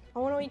him...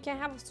 Oh no, he can't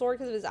have a sword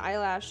because of his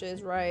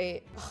eyelashes,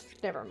 right? Ugh,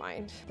 never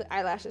mind. The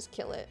eyelashes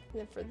kill it.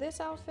 And then for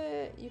this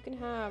outfit, you can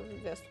have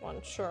this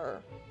one,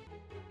 sure.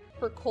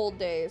 For cold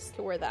days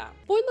to wear that.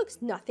 Boy looks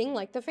nothing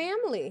like the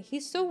family.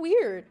 He's so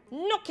weird.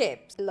 No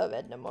capes. I love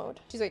Edna mode.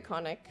 She's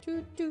iconic.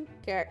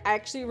 Okay, I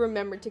actually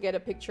remembered to get a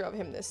picture of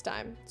him this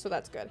time, so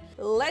that's good.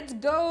 Let's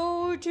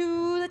go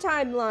to the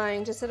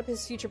timeline to set up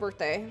his future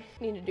birthday.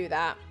 Need to do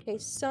that. Okay,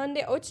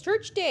 Sunday. Oh, it's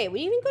church day. We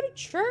didn't even go to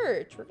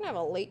church. We're gonna have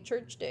a late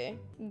church day.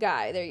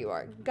 Guy, there you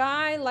are.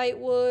 Guy,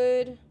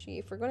 Lightwood. Gee,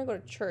 if we're gonna go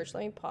to church,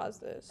 let me pause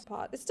this.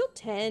 Pause. It's still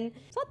 10.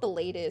 It's not the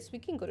latest. We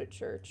can go to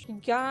church.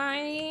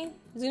 Guy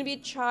is gonna be a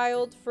child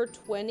for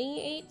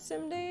 28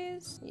 sim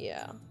days.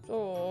 Yeah.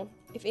 Oh,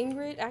 if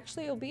Ingrid,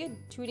 actually it'll be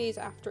 2 days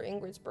after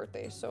Ingrid's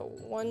birthday. So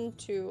 1,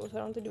 2, so I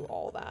don't have to do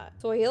all that.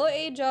 So he'll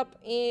age up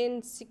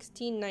in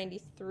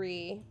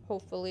 1693,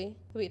 hopefully.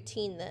 He'll be a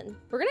teen then.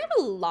 We're gonna have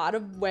a lot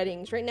of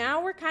weddings. Right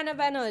now we're kind of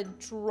in a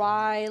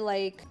dry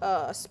like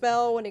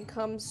spell when it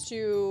comes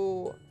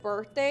to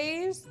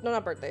birthdays. No,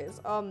 not birthdays.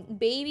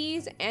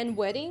 Babies and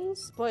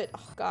weddings. But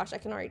oh gosh, I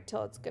can already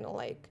tell it's gonna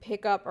like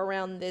pick up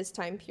around this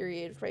time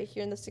period right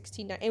here in the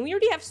 1690s. And we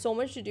already have so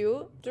much to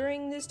do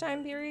during this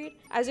time period,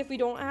 as if we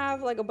don't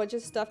have like a bunch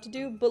of stuff to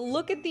do. But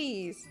look at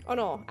these. Oh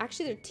no,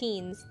 actually they're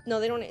teens. No,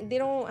 they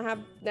don't have,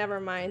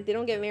 never mind. They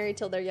don't get married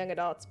till they're young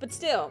adults. But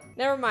still,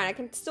 never mind. I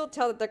can still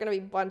tell that they're gonna be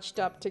bunched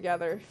up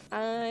together.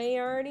 I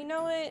already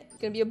know it. It's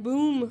gonna be a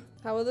boom.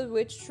 How will the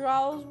witch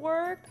trials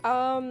work?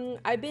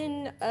 I've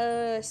been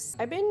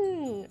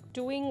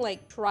doing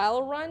like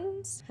trial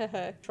runs.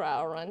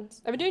 Trial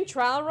runs. I've been doing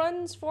trial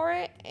runs for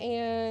it,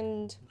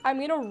 and I'm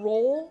gonna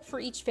roll for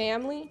each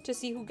family to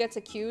see who gets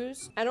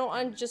accused. I don't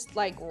want to just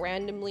like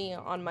randomly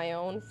on my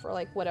own for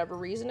like whatever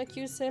reason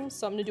accuse him.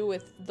 So I'm gonna do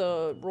with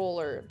the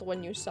roller, the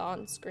one you saw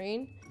on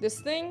screen. this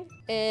thing.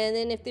 And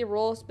then if they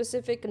roll a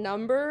specific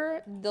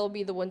number, they'll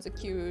be the ones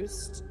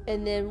accused.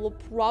 And then we'll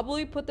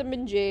probably put them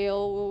in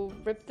jail. We'll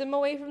rip them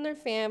away from their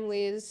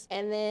families.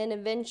 And then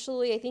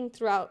eventually, I think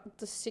throughout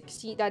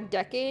that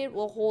decade,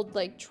 we'll hold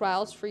like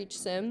trials for each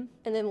sim.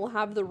 And then we'll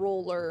have the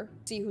roller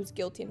see who's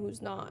guilty and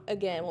who's not.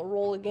 Again, we'll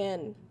roll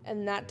again.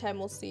 And that time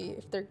we'll see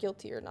if they're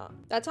guilty or not.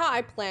 That's how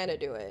I plan to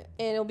do it.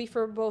 And it'll be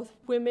for both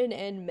women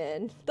and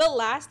men.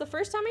 The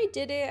first time I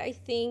did it, I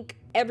think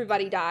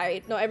everybody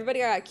died. No, everybody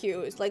got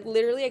accused. Like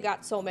literally I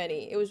got so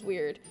many. It was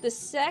weird. The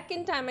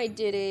second time I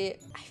did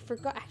it, I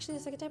forgot. Actually,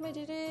 the second time I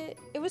did it,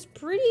 it was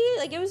pretty,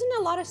 like it wasn't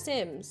a lot of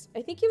sims.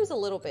 I think it was a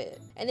little bit.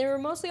 And they were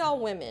mostly all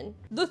women.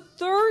 The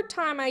third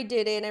time I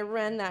did it and I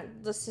ran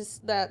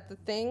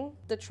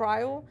the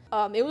trial,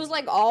 it was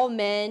like all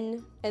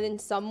men and then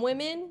some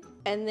women.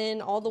 And then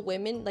all the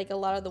women, like a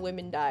lot of the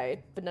women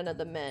died, but none of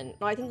the men.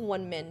 No, I think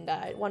one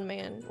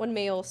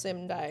male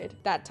sim died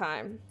that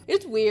time.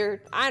 It's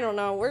weird. I don't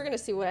know. We're gonna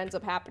see what ends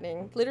up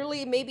happening.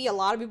 Literally, maybe a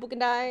lot of people can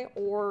die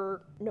or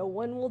no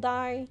one will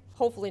die.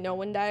 Hopefully no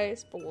one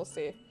dies, but we'll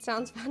see.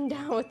 Sounds fun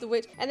down with the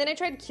witch. And then I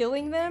tried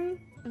killing them.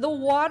 The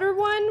water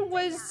one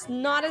was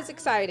not as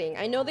exciting.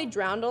 I know they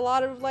drowned a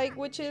lot of like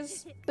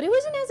witches, but it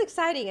wasn't as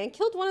exciting. I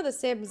killed one of the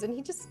sims and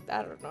he just,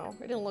 I don't know,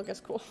 it didn't look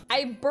as cool.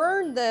 I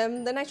burned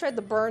them, then I tried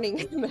the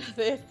burning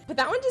method, but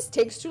that one just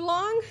takes too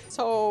long.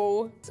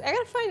 So I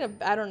gotta find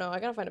I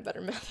gotta find a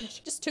better method.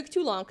 It just took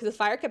too long because the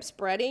fire kept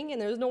spreading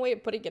and there was no way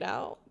of putting it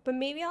out. But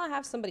maybe I'll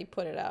have somebody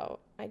put it out.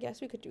 I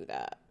guess we could do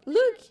that.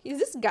 Look, is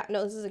this guy?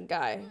 No, this isn't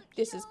guy.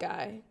 This is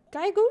guy.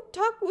 Guy, go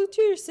talk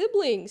to your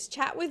siblings.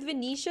 Chat with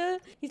Venetia.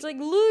 He's like,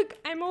 look,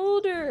 I'm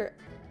older.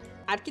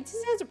 Atkinson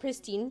has a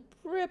pristine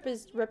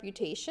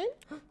reputation.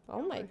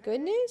 Oh my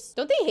goodness.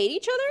 Don't they hate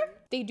each other?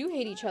 They do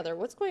hate each other.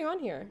 What's going on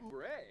here?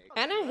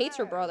 Anna hates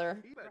her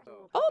brother.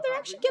 Oh, they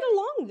actually get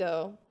along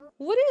though.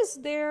 What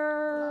are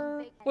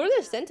their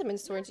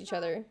sentiments towards each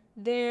other?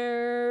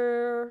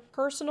 Their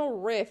personal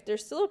rift.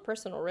 There's still a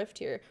personal rift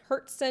here.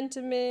 Hurt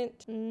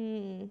sentiment.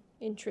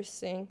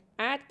 Interesting.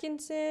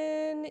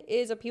 Atkinson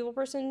is a people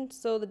person,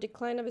 so the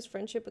decline of his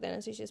friendship with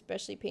Anastasia is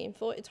especially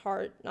painful. It's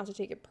hard not to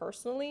take it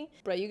personally.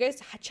 But you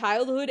guys,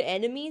 childhood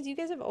enemies, you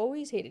guys have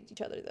always hated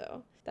each other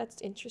though.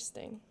 That's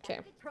interesting. Okay.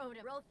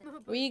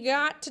 We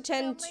got to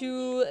tend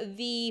to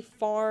the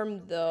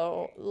farm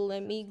though.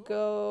 Let me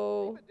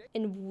go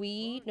and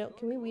weed. No,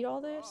 can we weed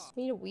all this?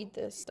 We need to weed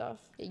this stuff.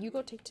 Yeah, you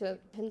go tend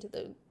to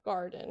the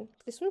garden.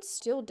 This one's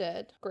still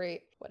dead.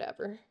 Great.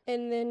 Whatever.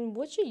 And then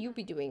what should you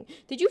be doing?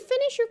 Did you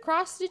finish your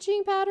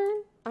cross-stitching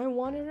pattern? I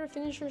wanted her to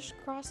finish her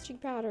cross-stitching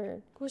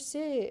pattern. Go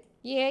sit.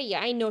 Yeah,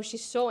 I know.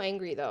 She's so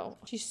angry though.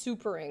 She's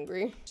super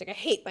angry. She's like, I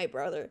hate my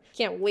brother.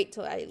 Can't wait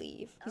till I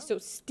leave. He's so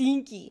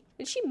stinky.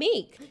 What did she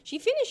make? She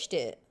finished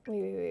it.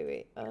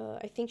 Wait.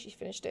 I think she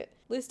finished it.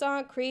 List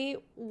on create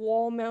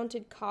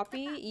wall-mounted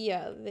copy.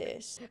 Yeah,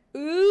 this.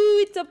 Ooh,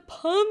 it's a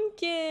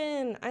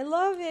pumpkin. I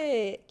love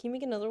it. Can you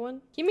make another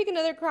one? Can you make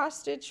another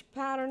cross-stitch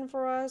pattern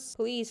for us?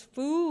 Please.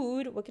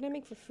 Food. What can I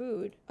make for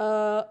food?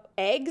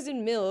 Eggs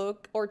and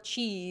milk or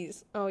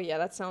cheese. Oh yeah,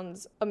 that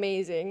sounds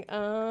amazing.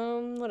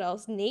 What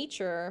else?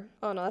 Nature.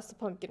 Oh no, that's the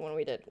pumpkin one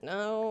we did.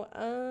 No.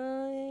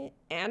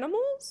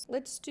 Animals?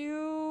 Let's do,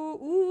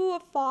 ooh, a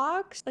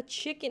fox, a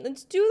chicken.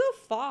 Let's do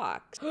the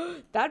fox.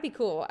 That'd be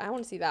cool. I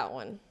want to see that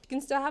one. She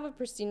can still have a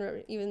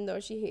pristine, even though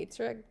she hates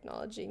her,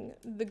 acknowledging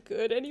the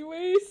good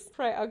anyways.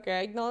 Right,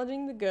 okay,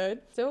 acknowledging the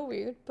good. So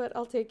weird, but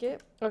I'll take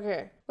it.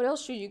 Okay, what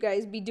else should you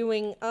guys be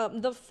doing?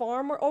 The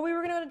farm, oh, we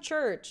were gonna go to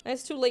church.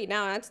 It's too late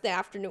now, that's the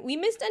afternoon. We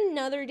missed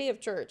another day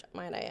of church,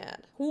 might I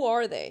add. Who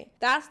are they?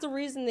 That's the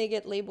reason they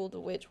get labeled a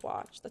witch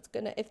watch. That's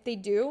gonna, if they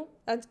do,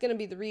 that's gonna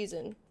be the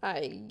reason.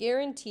 I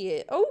guarantee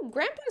it. Oh,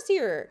 Grandpa's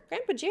here.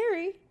 Grandpa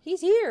Jerry,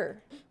 he's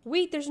here.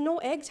 Wait, there's no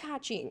eggs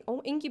hatching.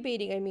 Oh,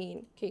 incubating, I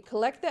mean. Okay,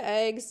 collect the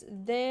eggs,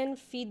 then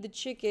feed the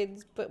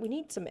chickens, but we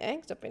need some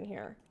eggs up in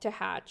here to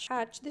hatch.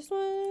 Hatch this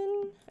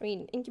one. I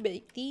mean,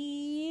 incubate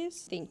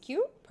these. Thank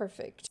you.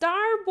 Perfect.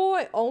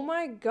 Starboy, oh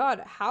my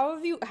god, how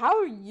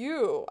are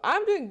you?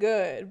 I'm doing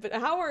good, but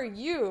how are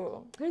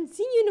you? I haven't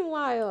seen you in a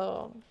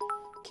while.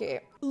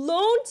 Okay.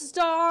 Lone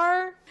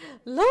Star,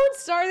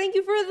 thank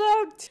you for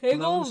the tickle.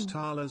 Lone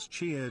Star has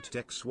cheered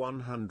Dex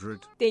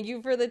 100. Thank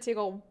you for the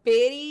tickle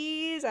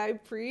bitties. I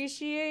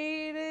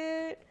appreciate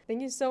it.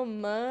 Thank you so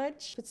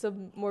much. Put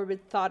some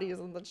morbid thoughties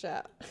in the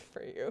chat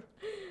for you.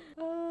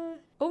 Oh,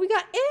 we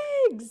got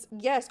eggs.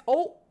 Yes.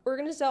 Oh, we're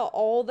gonna sell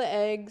all the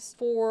eggs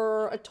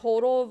for a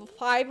total of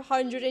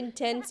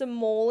 510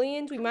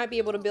 simoleons. We might be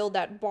able to build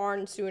that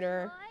barn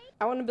sooner.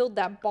 I want to build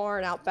that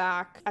barn out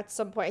back at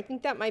some point. I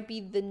think that might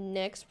be the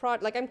next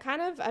project. Like, I'm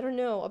kind of, I don't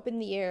know, up in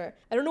the air.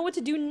 I don't know what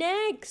to do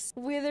next.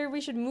 Whether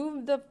we should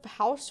move the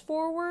house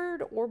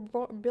forward or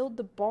build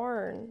the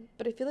barn.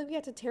 But I feel like we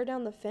have to tear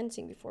down the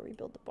fencing before we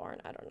build the barn.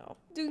 I don't know.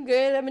 Doing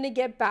good. I'm going to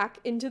get back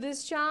into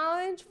this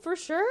challenge for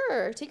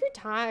sure. Take your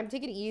time.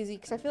 Take it easy.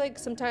 Because I feel like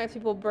sometimes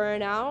people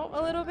burn out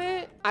a little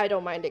bit. I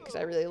don't mind it because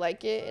I really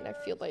like it. And I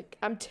feel like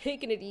I'm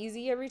taking it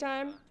easy every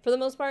time for the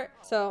most part.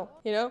 So,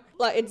 you know,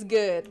 like, it's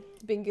good.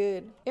 It's been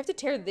good. You have to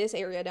tear this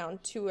area down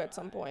too at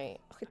some point.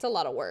 It's a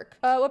lot of work.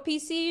 What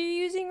PC are you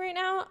using right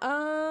now?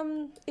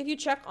 If you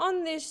check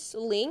on this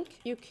link,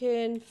 you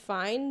can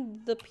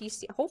find the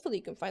PC. Hopefully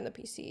you can find the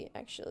PC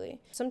actually.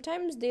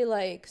 Sometimes they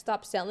like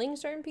stop selling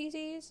certain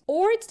PCs,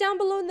 or it's down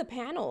below in the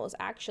panels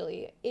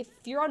actually. If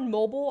you're on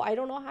mobile, I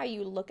don't know how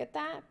you look at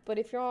that, but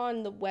if you're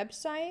on the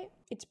website,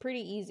 it's pretty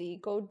easy.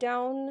 Go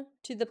down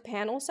to the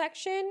panel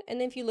section, and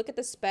then if you look at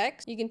the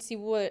specs, you can see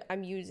what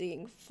I'm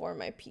using for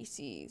my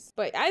PCs.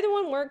 But either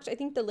one works. I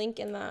think the link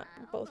and that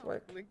both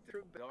work.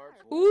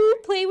 Ooh,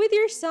 play with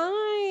your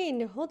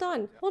sign. Hold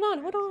on.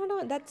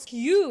 That's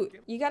cute.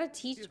 You gotta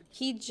teach.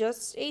 He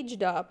just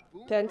aged up.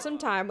 Spend some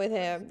time with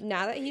him.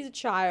 Now that he's a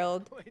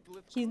child,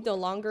 he's no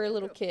longer a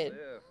little kid.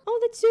 Oh,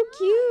 that's so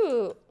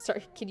cute.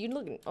 Sorry, can you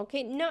look?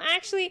 Okay, no,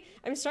 actually,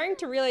 I'm starting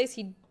to realize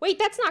wait,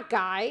 that's not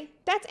Guy.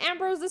 That's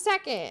Ambrose the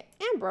second.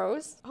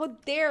 Ambrose? Oh,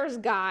 there's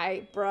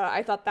Guy. Bruh,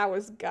 I thought that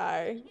was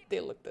Guy. They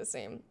look the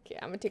same. Okay,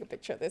 I'm gonna take a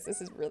picture of this.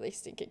 This is really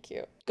stinking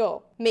cute.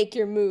 Go, make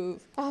your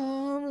move.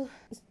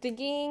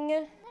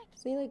 Thinking...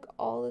 See, like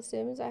all the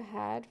Sims I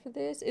had for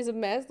this is a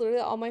mess.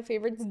 Literally, all my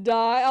favorites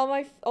died.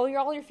 All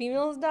your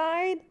females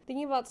died.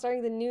 Thinking about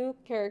starting the new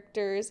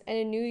characters and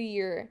a new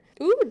year.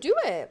 Ooh, do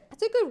it.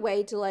 That's a good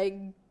way to like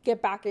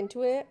get back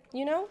into it.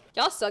 You know,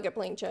 y'all suck at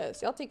playing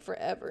chess. Y'all take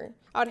forever.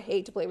 I would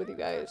hate to play with you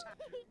guys.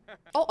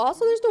 Oh,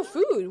 also, there's no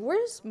food.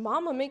 Where's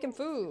Mama making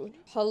food?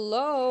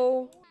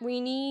 Hello,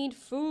 we need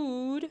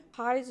food.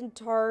 Pies and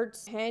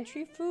tarts,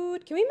 pantry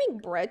food. Can we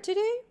make bread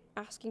today?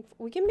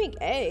 We can make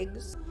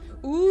eggs.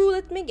 Ooh,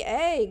 let's make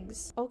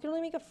eggs. Oh, can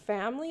we make a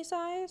family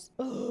size?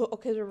 Oh,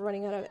 okay, we're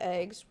running out of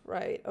eggs.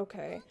 Right,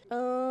 okay.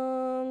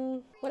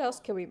 What else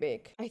can we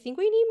make? I think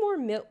we need more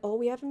milk. Oh,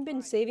 we haven't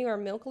been saving our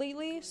milk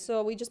lately,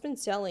 so we just been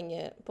selling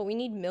it. But we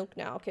need milk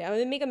now. Okay, I'm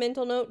gonna make a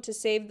mental note to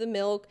save the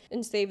milk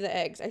and save the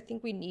eggs. I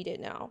think we need it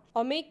now.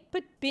 I'll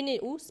put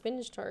spinach. Ooh,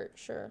 spinach tart.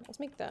 Sure, let's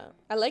make that.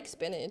 I like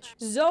spinach.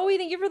 Zoe,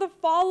 thank you for the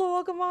follow.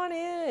 Welcome on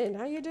in.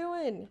 How you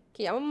doing?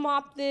 Okay, I'm gonna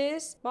mop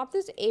this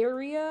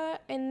area,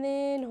 and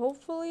then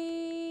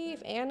hopefully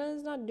if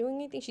Anna's not doing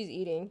anything, she's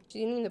eating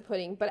the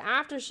pudding. But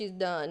after she's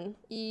done,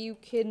 you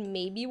can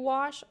maybe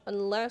wash,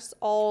 unless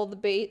all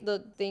the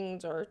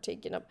things are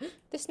taken up.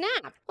 The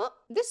snap. Oh,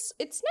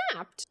 it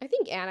snapped. I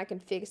think Anna can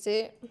fix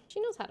it.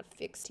 She knows how to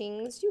fix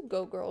things. You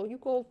go, girl. You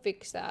go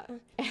fix that.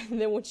 And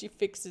then when she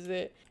fixes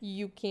it,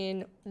 you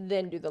can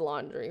then do the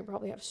laundry. You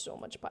probably have so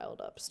much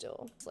piled up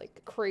still. It's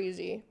like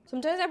crazy.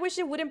 Sometimes I wish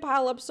it wouldn't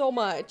pile up so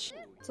much.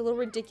 It's a little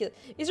ridiculous.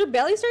 Is her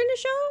belly starting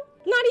to show?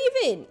 Not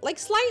even. Like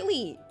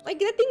slightly. Like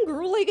that thing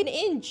grew like an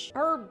inch.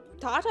 Her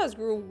tatas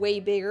grew way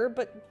bigger,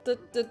 but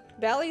the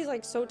belly's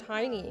like so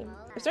tiny.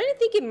 I'm starting to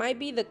think it might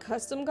be the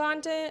custom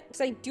content,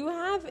 because I do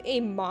have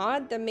a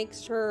mod that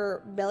makes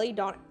her belly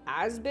not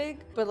as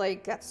big, but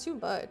like that's too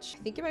much.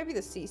 I think it might be the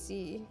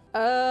CC.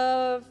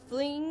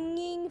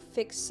 Flinging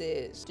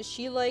fixes. Does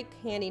she like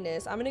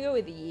handiness? I'm gonna go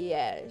with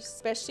yes,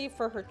 especially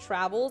for her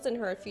travels and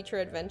her future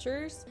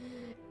adventures.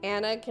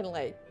 Anna can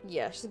like,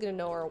 yeah, she's gonna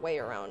know her way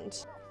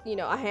around, you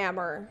know, a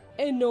hammer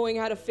and knowing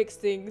how to fix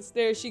things.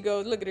 There she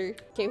goes. Look at her.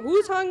 Okay,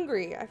 who's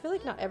hungry? I feel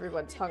like not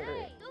everyone's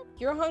hungry.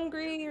 You're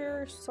hungry.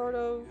 You're sort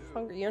of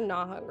hungry. You're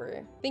not hungry.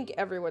 I think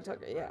everyone's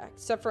hungry. Yeah,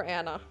 except for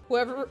Anna.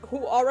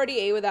 Who already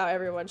ate without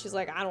everyone. She's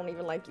like, I don't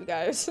even like you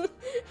guys.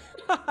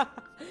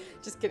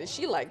 Just kidding.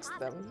 She likes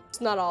them.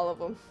 It's not all of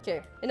them.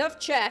 Okay, enough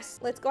chess.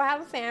 Let's go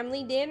have a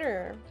family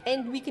dinner.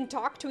 And we can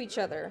talk to each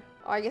other.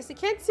 Oh, I guess they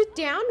can't sit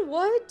down?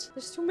 What?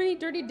 There's too many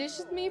dirty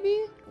dishes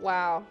maybe?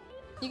 Wow.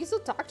 You can still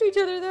talk to each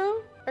other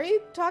though. Are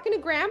you talking to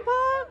Grandpa?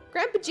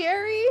 Grandpa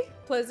Jerry?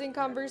 Pleasant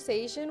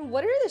conversation.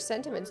 What are their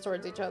sentiments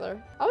towards each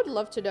other? I would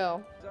love to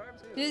know.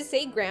 Did it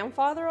say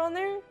grandfather on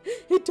there?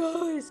 It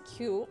does.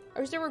 Cute.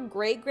 I wish there were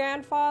great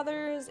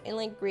grandfathers and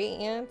like great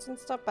aunts and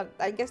stuff, but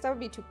I guess that would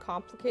be too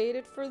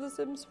complicated for The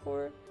Sims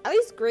 4. At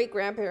least great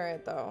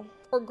grandparent though.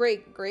 Or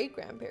great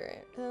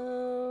grandparent.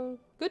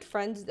 Good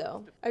friends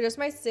though. I dress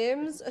my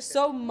Sims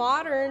so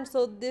modern,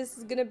 so this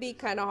is gonna be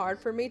kind of hard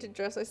for me to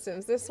dress my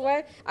Sims this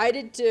way. I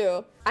did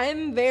too.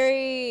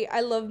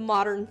 I love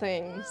modern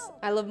things.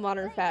 I love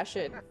modern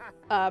fashion.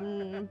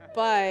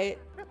 But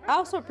I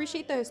also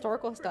appreciate the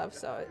historical stuff,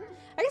 so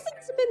I guess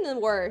it's been the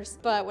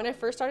worst, but when I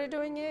first started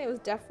doing it, it was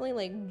definitely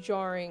like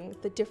jarring,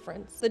 the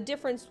difference. The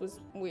difference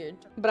was weird,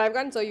 but I've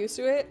gotten so used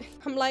to it.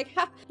 I'm like,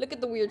 ha, look at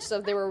the weird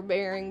stuff they were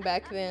wearing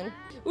back then.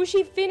 Ooh,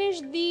 she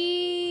finished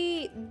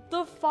the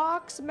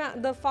fox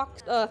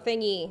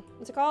thingy.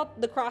 What's it called?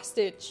 The cross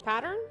stitch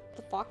pattern?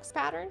 The fox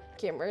pattern?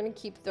 Okay, we're gonna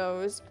keep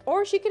those.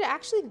 Or she could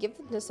actually give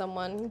them to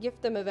someone,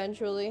 gift them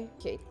eventually.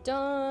 Okay,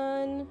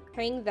 done.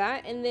 Hang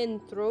that and then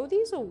throw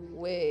these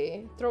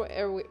away. Throw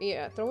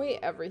away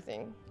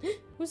everything.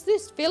 Who's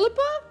this?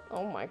 Philippa?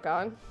 Oh my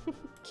god.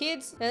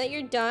 Kids, now that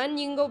you're done,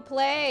 you can go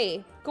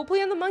play. Go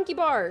play on the monkey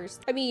bars.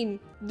 I mean,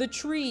 the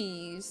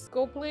trees.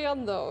 Go play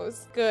on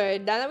those.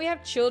 Good. Now that we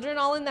have children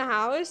all in the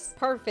house,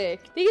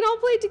 perfect. They can all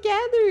play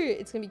together.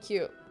 It's gonna be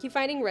cute. Keep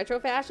finding retro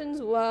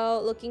fashions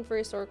while looking for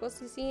historical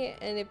CC,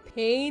 and it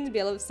pains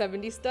me. I love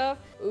 70s stuff.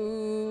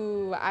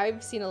 Ooh,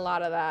 I've seen a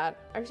lot of that.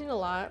 I've seen a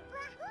lot.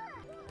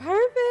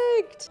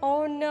 Perfect.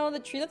 Oh no, the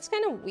tree looks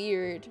kind of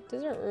weird.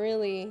 Doesn't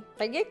really.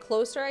 If I get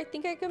closer, I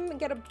think I can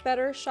get a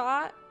better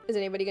shot. Is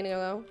anybody gonna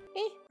go?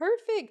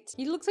 Perfect.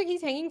 He looks like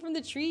he's hanging from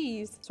the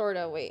trees.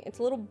 Sorta, wait, it's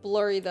a little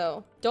blurry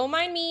though. Don't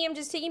mind me, I'm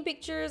just taking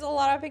pictures, a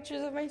lot of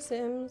pictures of my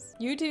Sims.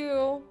 You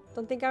too.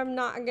 Don't think I'm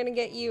not gonna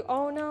get you.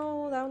 Oh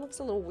no, that one looks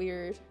a little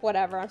weird.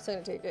 Whatever, I'm still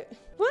gonna take it.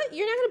 What,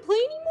 you're not gonna play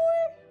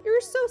anymore?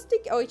 You're so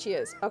sticky. Oh, she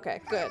is.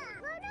 Okay, good.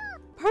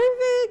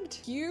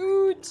 Perfect.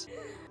 Cute.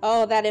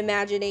 Oh, that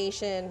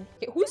imagination.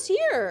 Okay, who's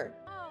here?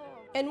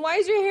 And why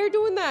is your hair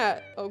doing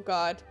that? Oh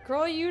God.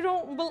 Girl, you're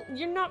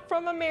not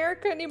from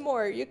America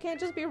anymore. You can't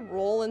just be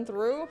rolling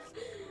through.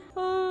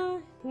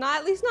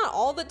 At least not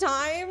all the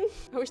time.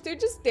 I wish they'd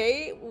just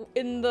stay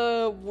in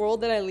the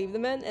world that I leave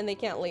them in and they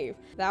can't leave.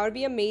 That would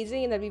be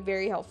amazing and that'd be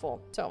very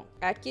helpful. So,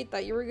 Atki,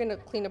 thought you were gonna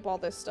clean up all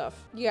this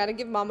stuff. You gotta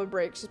give mom a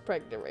break. She's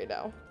pregnant right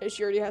now. And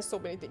she already has so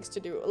many things to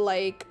do.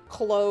 Like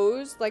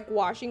clothes, like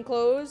washing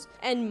clothes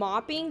and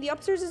mopping. The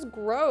upstairs is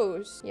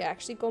gross. Yeah,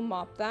 actually go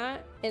mop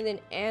that. And then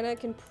Anna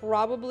can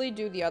probably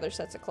do the other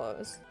sets of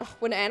clothes. Ugh,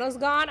 when Anna's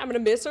gone, I'm gonna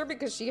miss her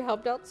because she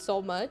helped out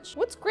so much.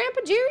 What's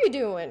Grandpa Jerry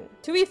doing?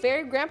 To be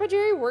fair, Grandpa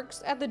Jerry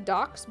works at the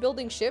docks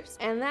building ships,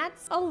 and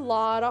that's a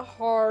lot of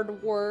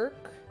hard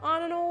work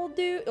on an old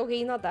dude. Okay,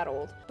 he's not that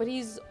old, but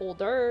he's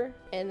older,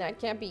 and that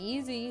can't be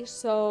easy.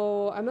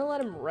 So I'm gonna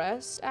let him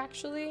rest,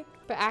 actually.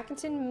 But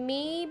Atkinson,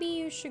 maybe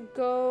you should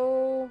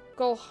go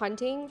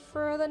hunting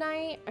for the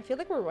night. I feel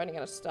like we're running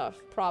out of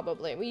stuff.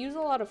 Probably. We use a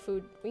lot of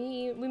food.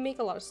 We make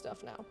a lot of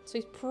stuff now. So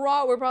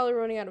we're probably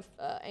running out of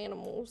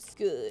animals.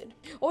 Good.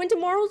 Oh, and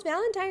tomorrow's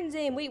Valentine's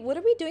Day. Wait, what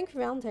are we doing for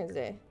Valentine's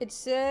Day? It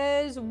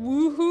says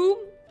woohoo.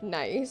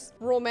 Nice.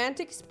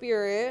 Romantic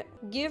spirit.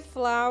 Give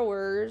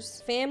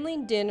flowers. Family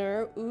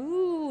dinner.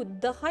 Ooh,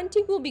 the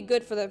hunting will be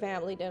good for the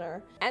family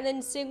dinner. And then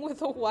sing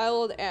with a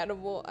wild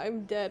animal.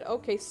 I'm dead.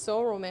 Okay,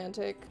 so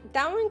romantic.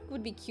 That one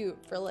would be cute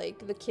for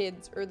like the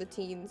kids or the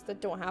teens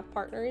that don't have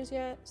partners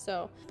yet.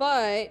 So,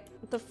 but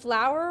the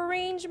flower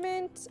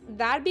arrangement,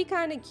 that'd be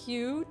kind of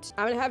cute.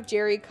 I'm gonna have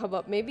Jerry come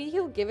up. Maybe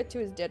he'll give it to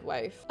his dead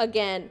wife.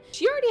 Again,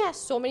 she already has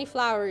so many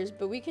flowers,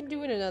 but we can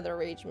do it in another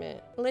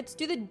arrangement. Let's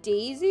do the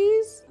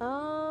daisies.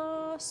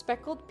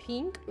 Speckled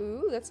pink.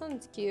 Ooh, that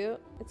sounds cute.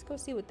 Let's go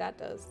see what that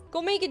does.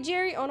 Go make it,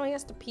 Jerry. Oh no, he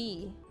has to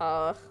pee.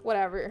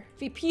 Whatever. If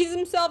he pees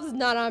himself, it's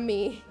not on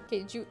me.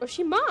 Okay, oh,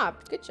 she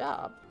mopped. Good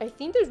job. I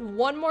think there's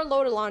one more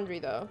load of laundry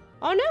though.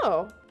 Oh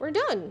no, we're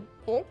done.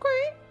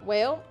 Okay.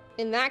 Well,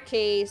 in that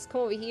case,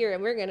 come over here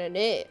and we're gonna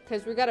knit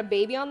because we got a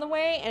baby on the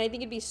way, and I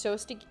think it'd be so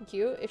stinking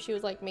cute if she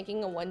was like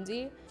making a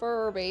onesie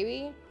for her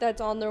baby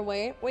that's on their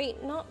way.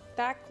 Wait, not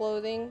that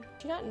clothing.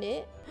 Do you not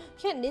knit?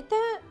 Can't knit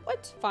that?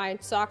 What?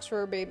 Fine, socks for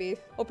her baby.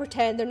 We'll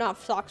pretend they're not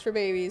socks for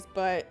babies,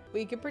 but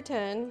we can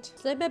pretend.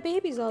 It's like my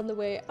baby's on the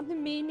way. I'm gonna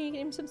make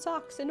him some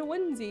socks and a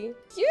onesie.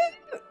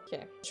 Cute.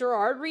 Okay.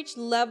 Gerard reached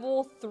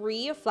level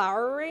 3 of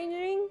flower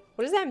arranging.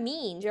 What does that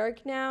mean? Gerard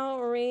can now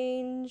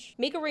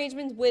make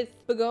arrangements with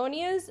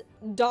begonias,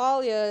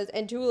 dahlias,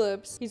 and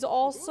tulips. He's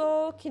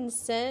also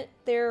consent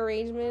their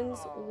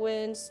arrangements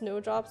when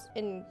snowdrops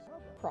and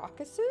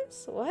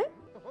crocuses? What?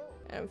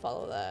 I don't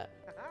follow that.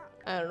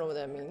 I don't know what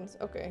that means.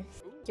 Okay.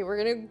 Okay, we're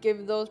gonna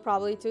give those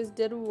probably to his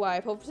dead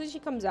wife. Hopefully she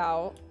comes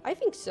out. I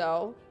think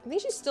so. I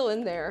think she's still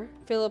in there.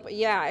 Philip,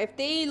 yeah, if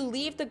they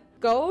leave, the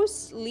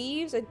ghost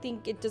leaves, I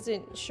think it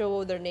doesn't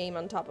show their name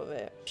on top of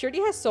it. She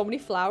already has so many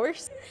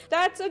flowers.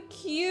 That's so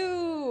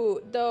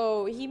cute,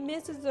 though. He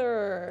misses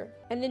her.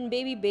 And then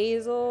baby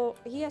Basil,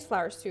 he has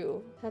flowers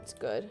too. That's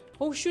good.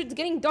 Oh shoot, it's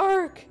getting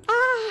dark.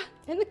 Ah,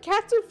 and the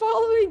cats are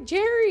following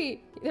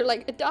Jerry. They're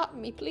like, adopt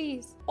me,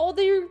 please. Oh,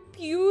 they're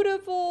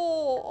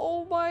beautiful.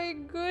 Oh my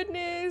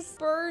goodness.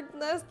 Bird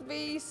nest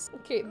vase.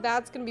 Okay,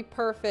 that's gonna be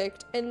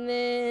perfect. And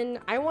then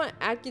I want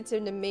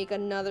Atkinson to make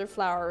another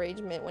flower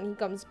arrangement when he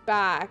comes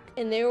back.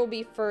 And they will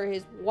be for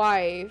his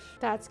wife.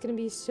 That's gonna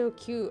be so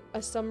cute.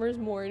 A summer's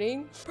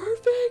morning.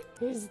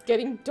 Perfect. It's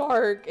getting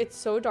dark. It's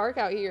so dark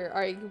out here. All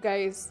right, you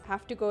guys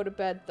have to go to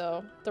bed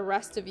though. The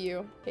rest of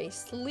you. Okay,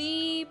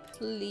 sleep,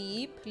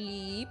 sleep,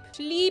 sleep.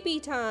 Sleepy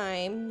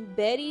time.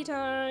 Beddy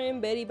time.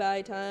 Beddy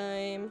bye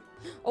time.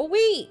 Oh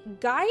wait,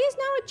 Guy is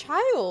now a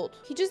child.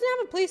 He doesn't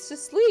have a place to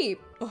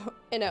sleep.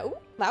 And ooh,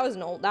 that's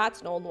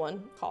an old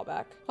one.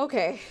 Callback.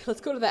 Okay,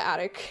 let's go to the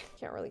attic.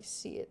 Can't really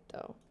see it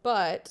though.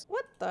 But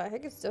what the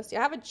heck is this? I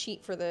have a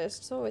cheat for this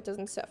so it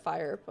doesn't set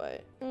fire,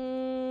 but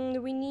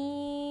do we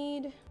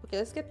need... Okay,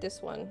 let's get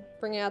this one.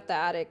 Bring out the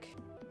attic.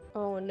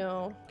 Oh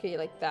no. Okay,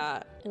 like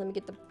that. And let me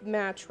get the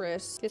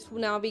mattress. This will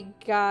now be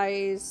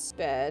Guy's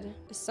bed.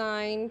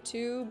 Assigned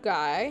to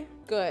Guy.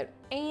 Good.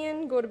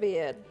 And go to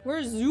bed.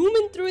 We're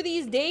zooming through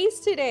these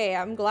days today.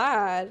 I'm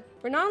glad.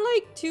 We're not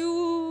like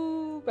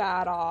too too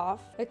bad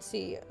off. Let's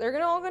see.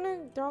 They're all gonna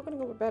go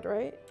to bed,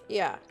 right?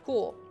 Yeah,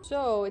 cool.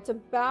 So it's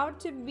about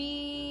to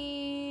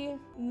be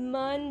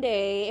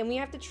Monday and we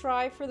have to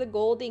try for the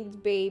Goldings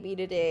baby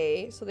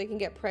today so they can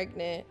get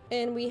pregnant.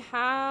 And we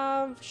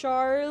have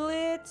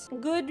Charlotte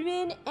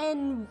Goodman,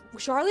 and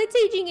Charlotte's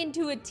aging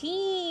into a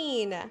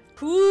teen.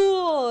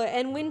 Cool.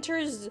 And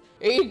Winter's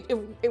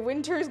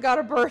got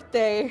a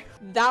birthday.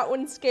 That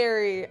one's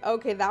scary.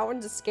 Okay, that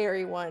one's a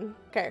scary one.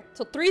 Okay,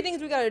 so 3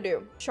 things we gotta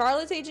do.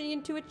 Charlotte's aging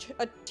into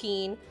a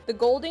teen. The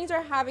Goldings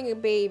are having a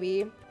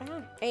baby.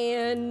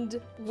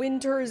 And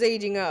Winter's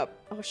aging up.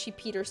 Oh, she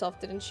peed herself,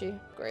 didn't she?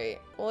 Great.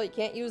 Well, you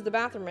can't use the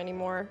bathroom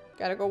anymore.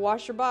 Gotta go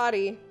wash your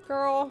body.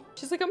 Girl,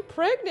 she's like, I'm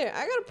pregnant.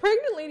 I got a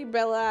pregnant lady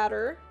Bella at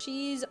her.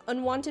 She's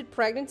unwanted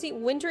pregnancy.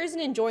 Winter isn't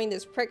enjoying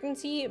this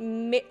pregnancy.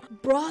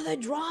 Bruh, the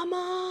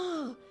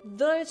drama.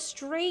 The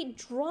straight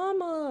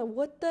drama.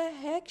 What the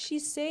heck?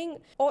 She's saying,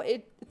 oh,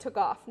 it took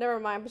off. Never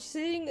mind. But she's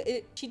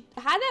saying she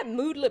had that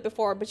moodlet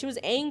before, but she was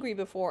angry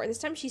before. This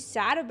time she's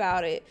sad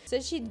about it.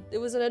 Said it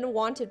was an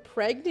unwanted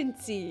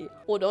pregnancy.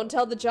 Well, don't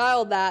tell the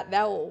child that.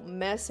 That will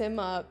mess him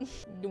up.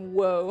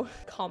 Whoa,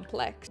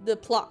 complex. The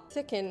plot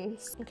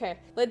thickens. Okay,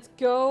 let's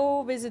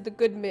go visit the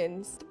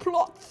Goodmans. The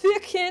plot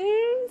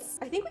thickens.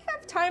 I think we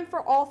have time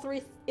for all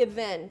 3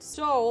 events,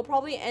 so we'll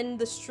probably end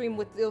the stream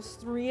with those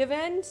 3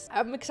 events.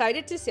 I'm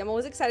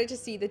always excited to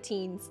see the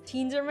teens.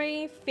 Teens are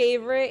my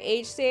favorite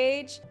age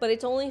stage, but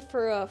it's only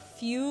for a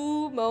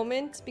few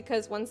moments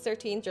because once they're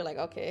teens, you're like,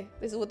 okay,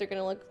 this is what they're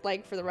gonna look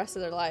like for the rest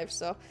of their lives.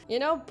 So, you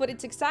know, but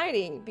it's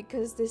exciting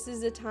because this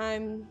is a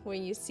time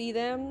when you see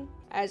them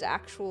as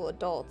actual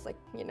adults. Like,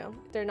 you know,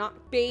 they're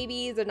not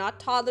babies, they're not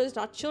toddlers,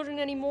 not children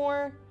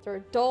anymore. They're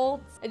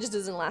adults. It just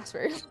doesn't last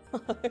very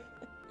long.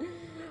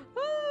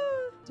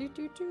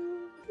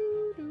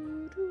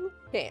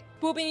 Okay,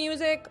 poopy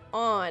music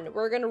on.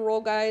 We're gonna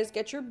roll, guys.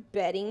 Get your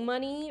betting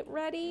money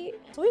ready.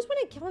 It's always when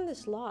I get on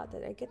this lot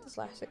that I get this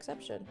last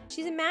exception.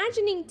 She's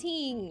imagining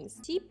things.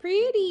 She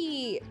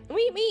pretty.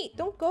 Wait,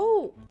 don't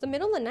go. It's the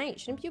middle of the night.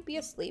 Shouldn't you be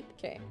asleep?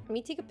 Okay, let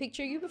me take a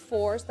picture of you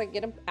before so I can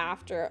get them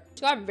after.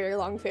 She's got a very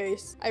long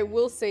face. I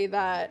will say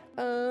that.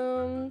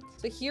 So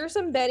here's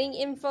some betting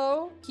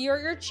info. Here are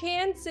your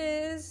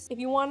chances. If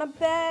you want to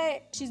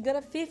bet, she's got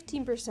a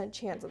 15%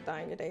 chance of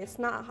dying today. It's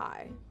not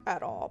high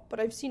at all, but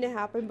I've seen it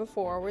happen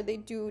before where they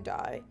do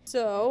die.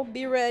 So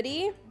be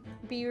ready,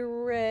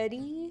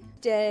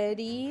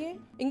 steady,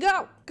 and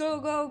go.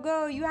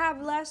 Go. You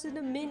have less than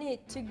a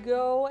minute to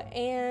go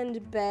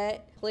and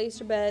bet. Place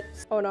your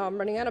bets. Oh no, I'm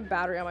running out of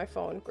battery on my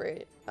phone.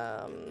 Great.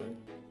 I'm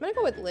gonna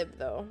go with Liv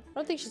though. I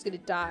don't think she's gonna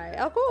die.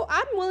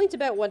 I'm willing to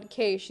bet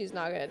 1K she's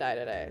not gonna die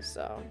today,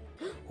 so.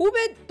 Who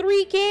bet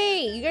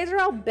 3K? You guys are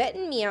all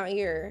betting me out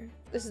here.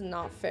 This is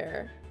not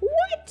fair.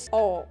 What?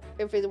 Oh,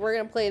 if we're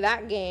gonna play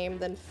that game,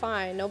 then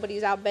fine.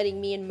 Nobody's outbetting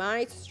me in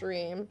my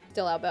stream.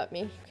 Still outbet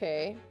me.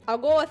 Okay. I'll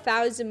go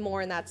 1,000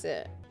 more and that's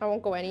it. I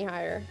won't go any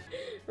higher.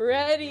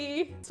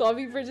 Ready?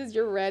 Swampy Bridges,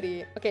 you're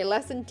ready. Okay,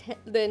 less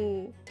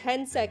than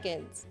 10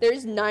 seconds.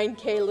 There's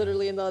 9K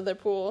literally in the other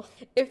pool.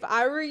 If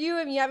I were you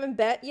and you haven't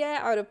bet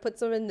yet, I would have put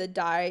some in the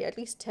die. At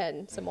least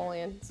 10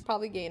 simoleons.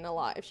 Probably gain a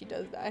lot if she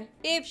does die.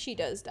 If she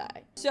does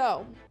die.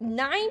 So,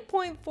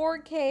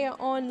 9.4K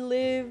on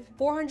Liv.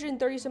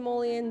 430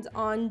 simoleons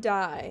on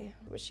die.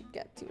 What she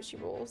get to? What she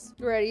rolls?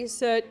 Ready,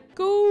 set,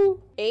 go.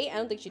 8? I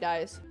don't think she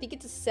dies. I think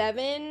it's a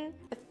 7,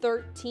 a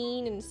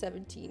 13, and a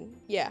 17.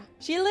 Yeah,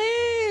 she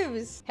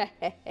lives.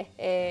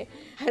 I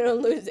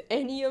don't lose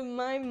any of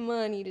my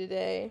money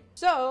today.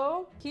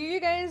 So here you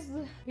guys,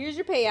 here's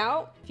your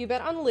payout. If you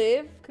bet on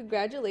Liv,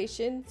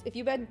 congratulations. If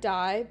you bet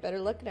die, better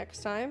luck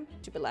next time.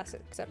 Stupid last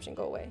exception,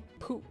 go away.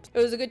 Poop. It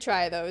was a good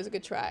try though. It was a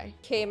good try.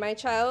 Okay, my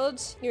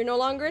child, you're no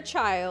longer a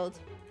child.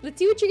 Let's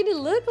see what you're gonna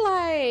look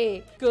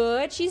like.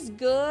 Good, she's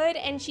good,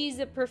 and she's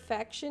a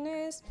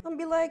perfectionist. I'll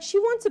be like, she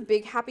wants a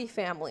big happy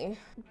family.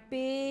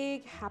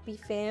 Big happy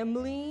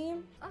family.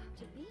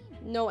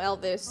 No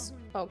Elvis.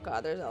 Oh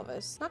god, there's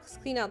Elvis. Not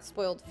clean out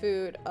spoiled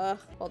food.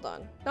 Hold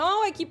on. No,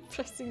 I keep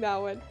pressing that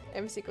one.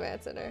 MC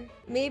Command Center.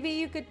 Maybe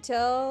you could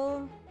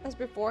tell us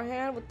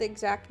beforehand what the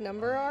exact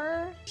number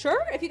are.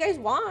 Sure, if you guys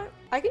want.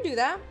 I can do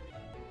that.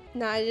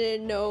 No, I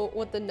didn't know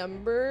what the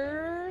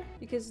number,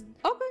 because,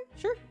 okay,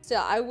 sure. So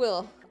I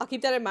will. I'll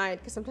keep that in mind,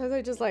 because sometimes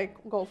I just like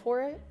go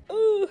for it.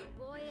 Ooh.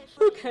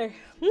 Okay.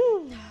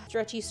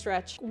 Stretchy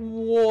stretch.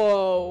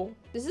 Whoa.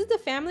 This is the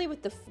family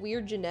with the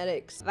weird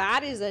genetics.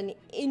 That is an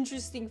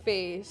interesting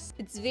face.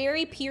 It's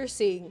very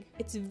piercing.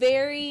 It's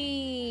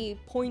very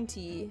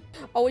pointy.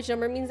 Oh, which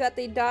number means that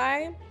they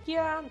die?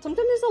 Yeah,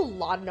 sometimes there's a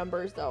lot of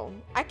numbers though.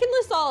 I can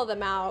list all of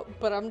them out,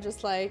 but I'm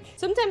just like,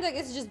 sometimes I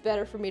guess it's just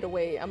better for me to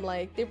wait. I'm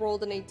like, they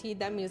rolled an 18,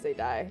 that means they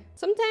die.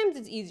 Sometimes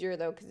it's easier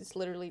though, because it's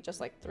literally just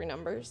like 3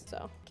 numbers.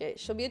 So, okay,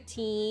 she'll be a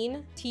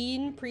teen.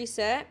 Teen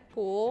preset.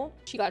 Cool.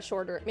 She got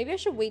shorter. Maybe I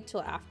should wait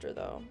till after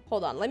though.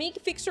 Hold on, let me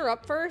fix her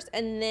up first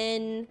and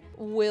then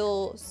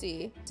we'll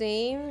see.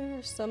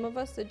 Same, some of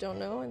us that don't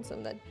know and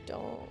some that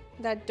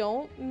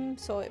don't.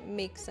 So it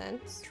makes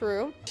sense.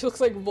 True. She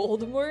looks like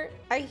Voldemort.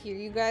 I hear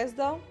you guys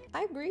though.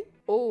 I agree.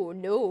 Oh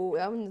no,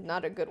 that one's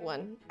not a good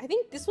one. I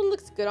think this one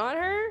looks good on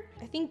her.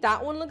 I think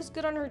that one looks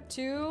good on her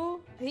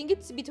too. I think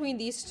it's between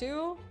these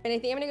two. And I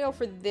think I'm gonna go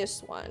for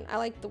this one. I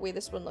like the way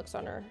this one looks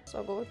on her. So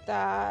I'll go with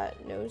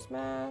that nose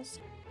mask.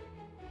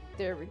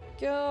 There we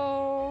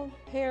go.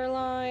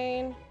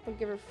 Hairline. I'll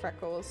give her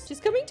freckles. She's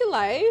coming to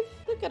life.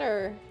 Look at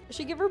her. I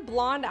should give her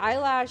blonde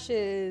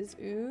eyelashes.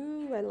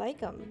 Ooh, I like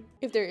them.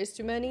 If there is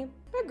too many,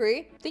 I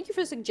agree. Thank you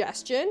for the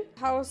suggestion.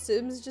 How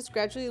Sims just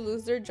gradually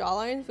lose their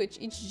jawlines with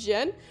each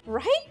gen.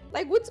 Right?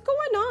 Like, what's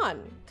going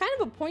on? Kind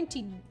of a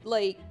pointy,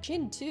 like,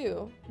 chin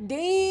too.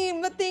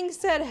 Damn, the thing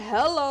said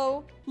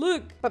hello.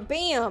 Look, but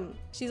bam.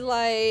 She's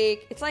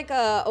like, it's like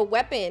a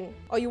weapon.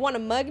 Oh, you want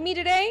to mug me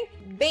today?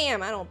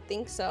 Bam, I don't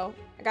think so.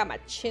 I got my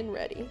chin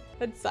ready.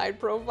 That side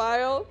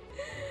profile.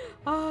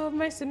 Oh,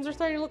 my Sims are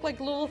starting to look like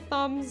little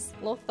thumbs.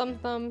 Little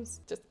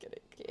thumbs. Just kidding.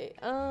 Okay.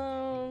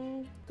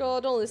 Girl,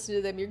 don't listen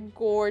to them. You're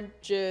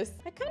gorgeous.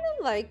 I kind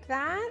of like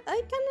that. I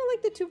kind of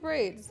like the two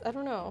braids. I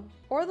don't know.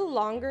 Or the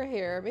longer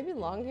hair. Maybe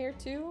long hair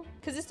too.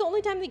 Because it's the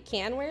only time they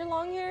can wear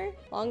long hair.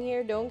 Long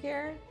hair, don't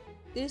care.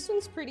 This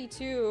one's pretty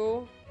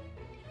too.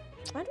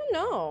 I don't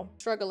know.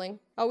 Struggling.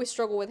 I always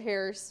struggle with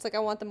hairs. It's like I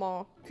want them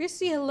all.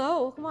 Christy,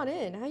 hello. Come on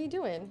in. How you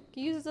doing?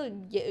 You use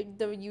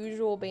the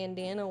usual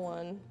bandana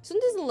one. This one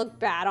doesn't look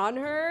bad on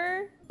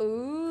her.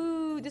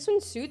 Ooh, this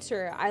one suits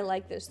her. I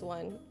like this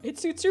one. It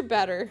suits her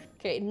better.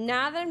 Okay,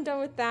 now that I'm done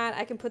with that,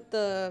 I can put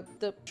the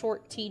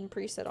short teen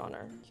preset on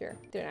her. Here.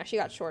 Dude, now she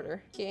got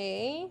shorter.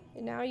 Okay,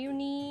 and now you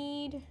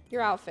need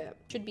your outfit.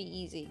 Should be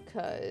easy,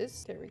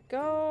 cause there we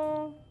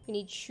go. You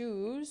need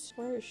shoes.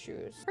 Where are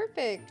shoes?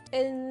 Perfect.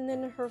 And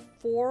then her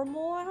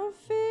formal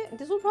outfit.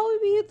 This will probably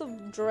be the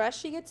dress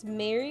she gets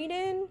married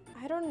in.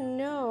 I don't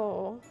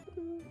know.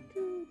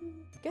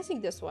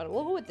 Guessing this one.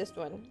 We'll go with this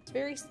one. It's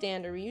very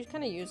standard. We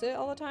kind of use it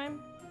all the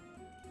time.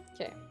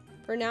 Okay.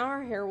 For now,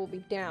 her hair will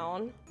be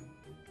down.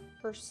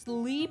 Her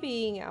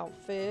sleeping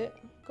outfit.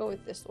 Go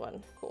with this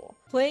one. Cool.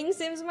 Playing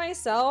Sims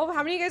myself.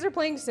 How many of you guys are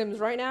playing Sims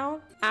right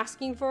now?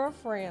 Asking for a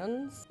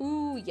friends.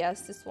 Ooh,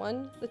 yes, this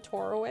one. The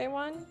Toraway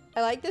one.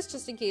 I like this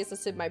just in case the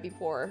Sim might be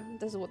poor.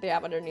 This is what they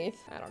have underneath.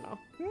 I don't know.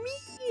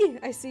 Me!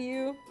 I see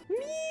you. Me!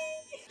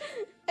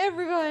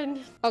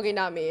 Everyone. Okay,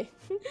 not me.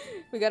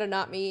 We got a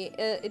not me.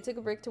 It took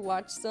a break to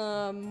watch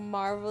some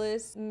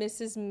Marvelous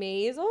Mrs.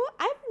 Maisel.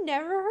 I've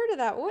never heard of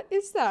that. What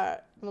is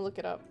that? I'm gonna look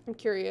it up. I'm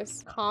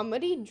curious.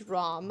 Comedy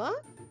drama?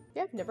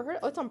 Yeah, I've never heard.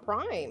 Oh, it's on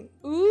Prime.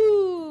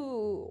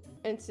 Ooh,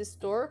 and it's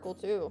historical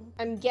too.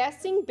 I'm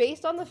guessing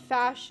based on the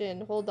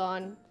fashion. Hold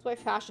on. That's why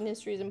fashion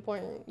history is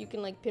important. You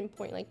can like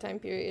pinpoint like time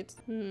periods.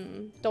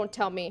 Don't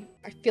tell me.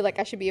 I feel like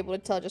I should be able to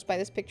tell just by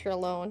this picture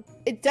alone.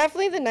 It's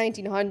definitely the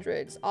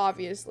 1900s,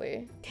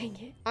 obviously. Dang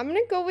it. I'm gonna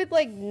go with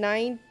like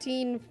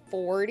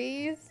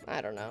 1940s.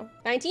 I don't know.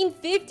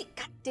 1950.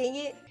 God dang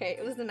it. Okay,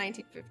 it was the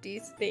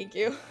 1950s. Thank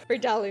you for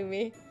telling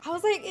me. I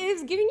was like, it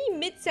was giving me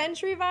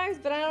mid-century vibes,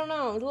 but I don't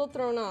know. I was a little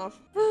thrown off.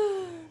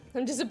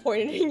 I'm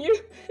disappointed in you.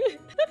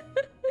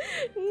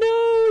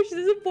 No, she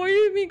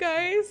disappointed me,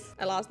 guys.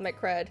 I lost my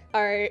cred.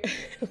 All right,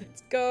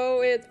 let's go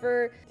with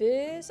for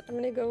this. I'm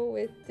gonna go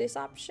with this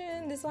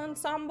option, this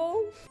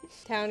ensemble.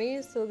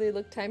 Townies, so they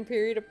look time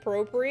period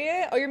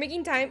appropriate. Oh, you're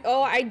making time.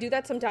 Oh, I do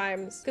that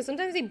sometimes because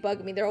sometimes they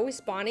bug me. They're always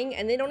spawning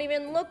and they don't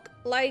even look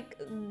like,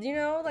 you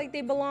know, like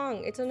they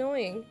belong. It's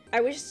annoying.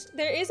 I wish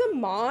there is a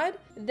mod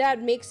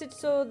that makes it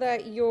so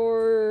that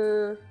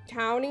your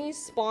townies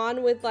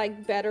spawn with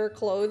like better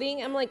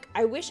clothing. I'm like,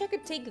 I wish I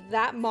could take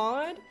that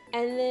mod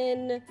and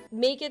then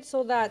make it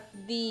so that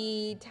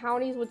the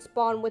townies would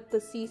spawn with the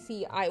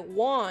CC I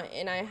want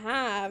and I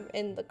have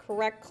and the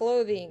correct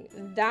clothing.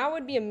 That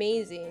would be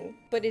amazing,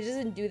 but it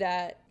doesn't do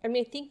that. I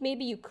mean, I think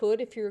maybe you could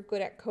if you're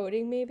good at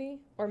coding maybe,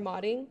 or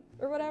modding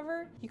or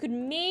whatever. You could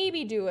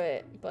maybe do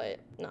it,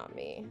 but not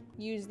me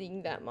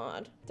using that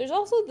mod. There's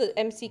also the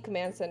MC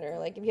command center.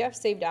 Like if you have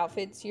saved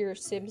outfits, your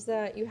Sims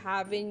that you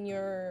have in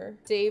your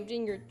saved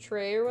in your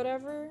tray or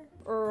whatever,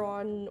 or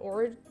on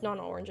not on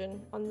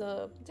Origin, on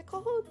the, what's it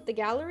called? The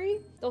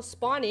gallery? They'll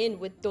spawn in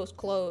with those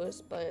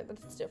clothes, but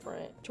that's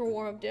different. To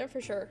warm up dinner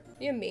for sure. It'd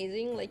be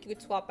amazing. Like you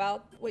could swap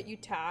out what you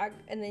tag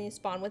and then you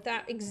spawn with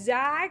that.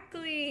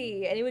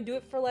 Exactly. And it would do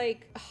it for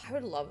like, oh, I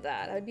would love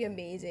that. That'd be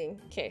amazing.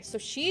 Okay, so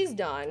she's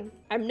done.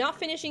 I'm not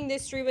finishing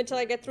this stream until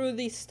I get through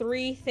these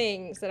 3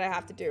 things that I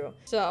have to do.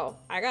 So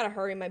I gotta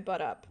hurry my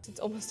butt up. It's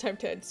almost time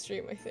to end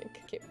stream, I think.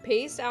 Okay,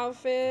 paste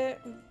outfit.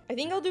 I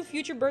think I'll do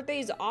future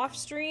birthdays off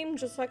stream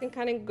just so I can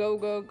kind of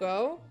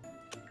go.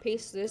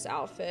 Paste this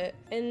outfit.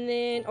 And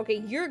then,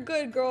 okay, you're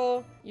good,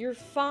 girl. You're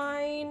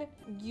fine.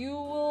 You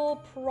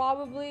will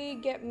probably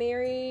get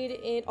married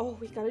in, oh,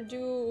 we gotta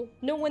do,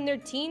 no, when they're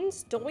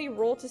teens, don't we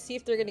roll to see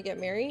if they're gonna get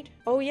married?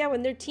 Oh yeah,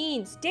 when they're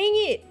teens. Dang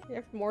it. We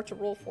have more to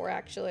roll for,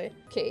 actually.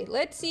 Okay,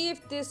 let's see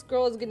if this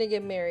girl is gonna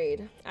get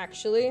married.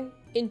 Actually,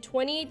 in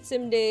 28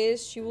 sim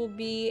days, she will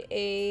be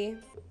a,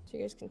 so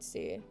you guys can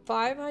see,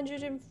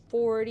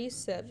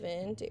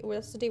 547. Well,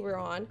 that's the day we're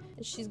on.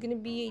 And she's gonna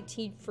be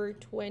 18 for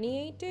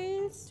 28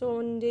 days. So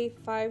on day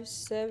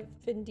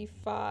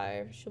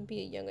 575, she'll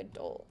be a young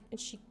adult.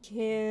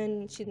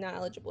 and she's not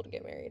eligible to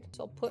get married.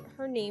 So I'll put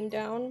her name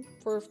down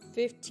for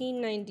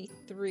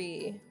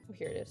 1593. Oh,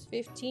 here it is,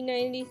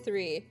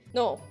 1593.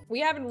 No, we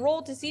haven't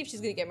rolled to see if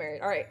she's gonna get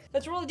married. All right,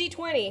 let's roll a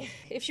d20.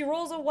 If she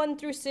rolls a 1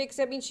 through 6,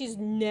 that means she's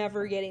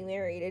never getting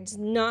married. It's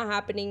not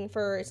happening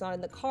for her. It's not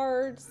in the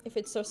cards. If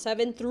it's so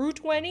 7 through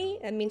 20,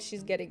 that means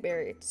she's getting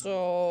married.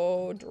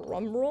 So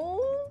drum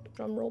roll.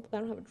 Drum roll. I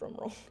don't have a drum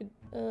roll.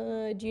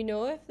 Do you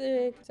know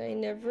if I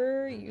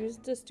never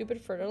used the stupid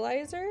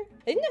fertilizer?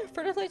 I think the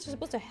fertilizer is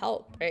supposed to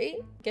help, right?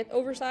 Get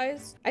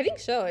oversized? I think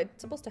so.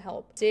 It's supposed to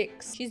help.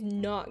 6. She's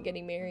not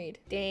getting married.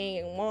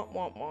 Dang.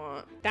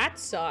 Wah. That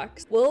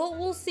sucks.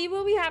 We'll see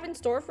what we have in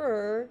store for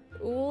her.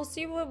 We'll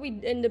see what we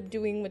end up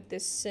doing with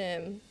this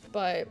sim.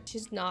 But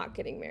she's not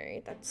getting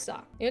married. That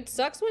sucks. You know, it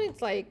sucks when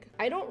it's like,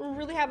 I don't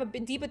really have a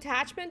deep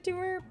attachment to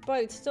her,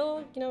 but it's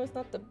still, you know, it's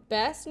not the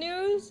best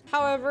news.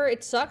 However,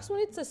 it sucks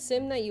when it's a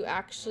sim that we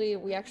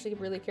actually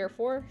really care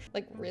for.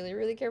 Like,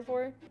 really care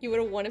for. You would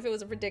have won if it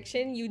was a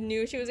prediction. You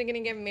knew she wasn't gonna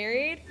get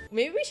married.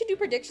 Maybe we should do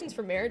predictions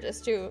for marriages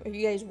too, if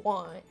you guys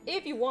want.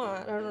 If you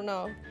want, I don't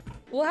know.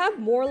 We'll have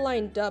more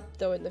lined up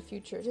though in the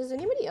future. Does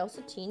anybody else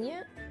a teen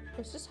yet?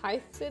 It's just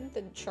Hyacinth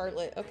and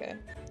Charlotte. Okay.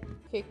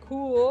 Okay,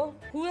 cool.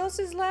 Who else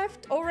is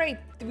left? Oh, right.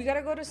 We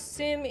gotta go to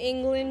Sim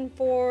England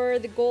for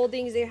the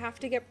Goldings. They have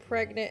to get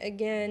pregnant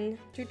again.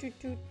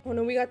 Oh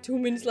no, we got 2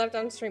 minutes left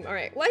on stream. All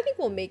right. Well, I think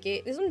we'll make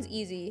it. This one's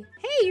easy.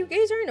 Hey, you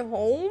guys aren't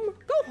home?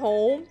 Go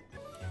home.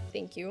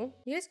 Thank you.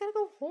 You guys gotta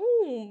go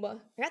home.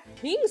 I got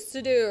things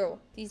to do.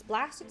 These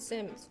blasted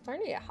Sims. It's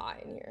starting to get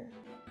hot in here.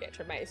 Okay,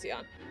 turn my AC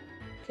on.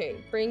 Okay,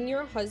 bring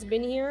your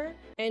husband here.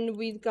 And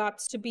we've got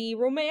to be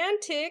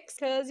romantic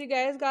because you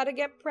guys gotta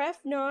get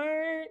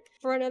pregnant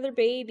for another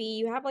baby.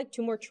 You have like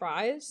 2 more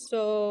tries.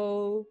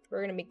 So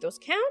we're gonna make those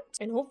count.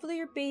 And hopefully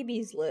your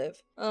babies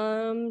live.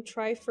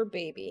 Try for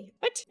baby.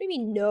 What? Maybe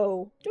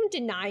no. Don't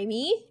deny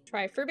me.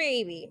 Try for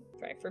baby.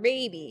 Try for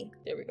baby.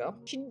 There we go.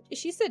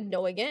 She said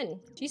no again.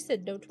 She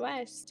said no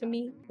twice to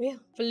me. Yeah.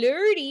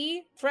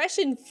 Flirty. Fresh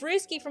and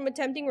frisky from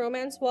attempting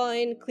romance while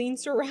in clean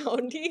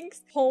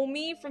surroundings.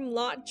 Homey from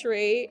lot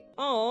trait.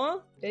 Aw.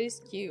 That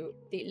is cute.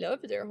 They love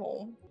their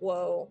home.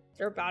 Whoa.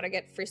 They're about to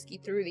get frisky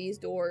through these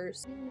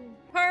doors.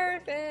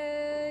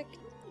 Perfect.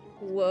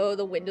 Whoa,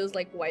 the window's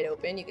like wide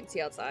open. You can see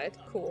outside.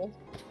 Cool.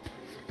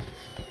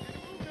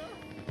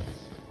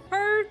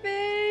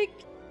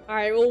 Perfect. All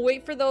right, we'll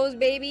wait for those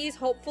babies.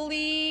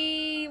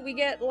 Hopefully we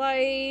get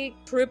like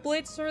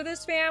triplets for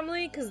this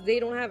family because they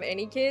don't have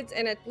any kids,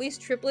 and at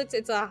least triplets,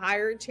 it's a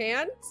higher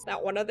chance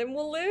that one of them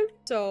will live.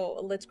 So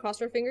let's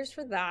cross our fingers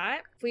for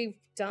that. We're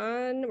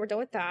done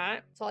with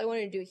that. That's all I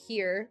wanted to do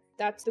here.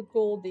 That's the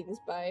Goldings,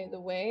 by the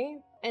way.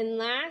 And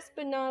last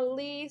but not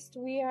least,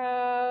 we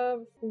have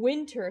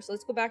Winter. So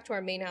let's go back to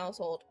our main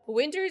household.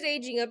 Winter is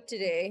aging up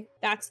today.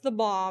 That's the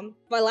bomb.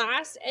 My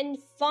last and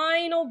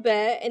final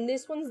bet, and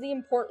this one's the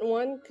important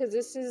one because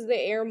this is the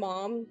heir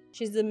mom.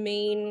 She's the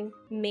main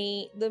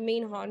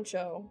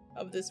honcho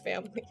of this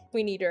family.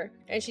 We need her.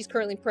 And she's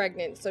currently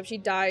pregnant. So if she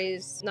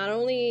dies, not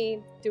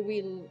only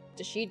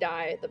does she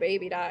die, the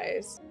baby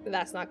dies.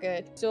 That's not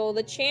good. So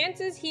the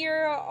chances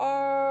here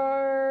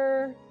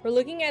are, we're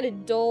looking at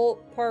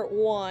adult part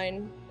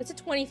 1. It's a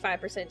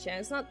 25% chance.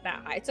 It's not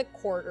that high. It's a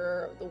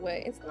quarter of the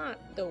way. It's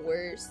not the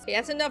worst. Okay,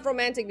 that's enough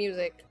romantic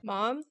music.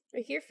 Mom,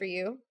 we're here for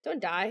you.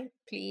 Don't die,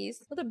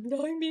 please. Not the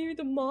dying baby,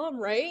 the mom,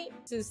 right?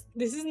 This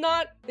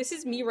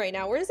is me right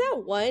now. Where's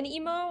that one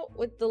emote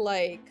with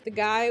the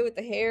guy with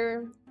the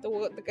hair?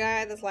 The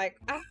guy that's like,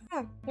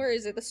 where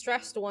is it? The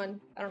stressed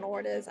one. I don't know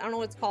where it is. I don't know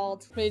what it's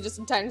called. Maybe just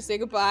in time to say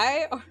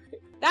goodbye.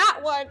 That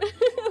one.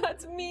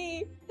 That's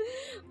me.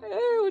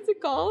 What's it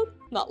called?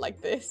 Not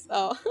like this.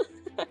 Oh.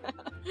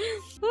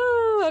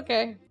 Oh,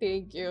 okay.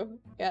 Thank you.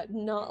 Yeah,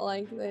 not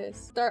like this.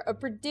 Start a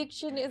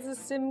prediction. Is the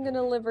sim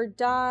gonna live or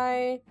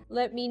die?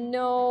 Let me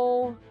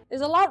know.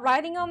 There's a lot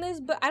riding on this,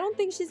 but I don't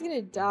think she's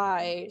gonna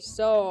die.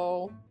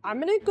 So I'm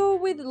gonna go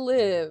with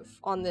live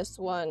on this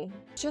one.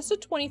 Just a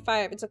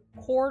 25. It's a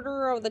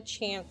quarter of the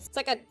chance. It's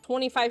like a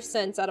 25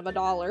 cents out of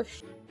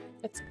 $1.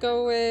 Let's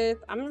go with,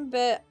 I'm gonna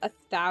bet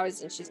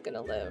 1,000 she's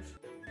gonna live.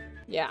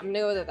 Yeah, I'm gonna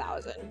go with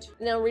 1,000. And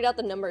then I'll read out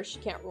the numbers she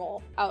can't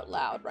roll out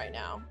loud right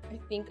now. I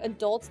think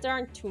adults, there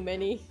aren't too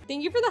many.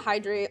 Thank you for the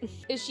hydrate.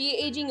 Is she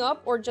aging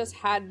up or just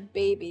had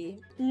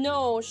baby?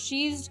 No,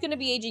 she's gonna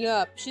be aging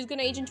up. She's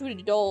gonna age into an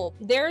adult.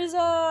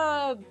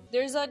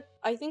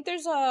 I think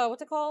there's a,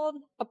 what's it called?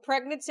 A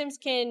pregnant Sims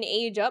can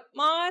age up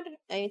mod.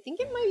 I think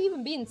it might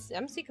even be in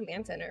MC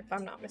Command Center if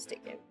I'm not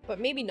mistaken,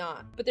 but maybe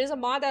not. But there's a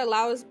mod that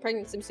allows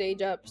pregnant Sims to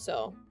age up,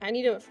 so I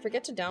need to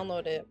forget to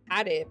download it,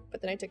 add it, but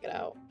then I took it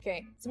out.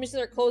 Okay,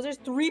 submissions are closers.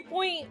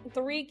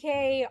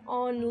 3.3k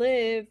on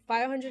live,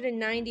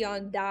 590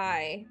 on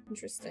die.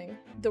 Interesting.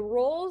 The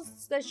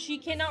rolls that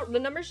the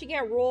numbers she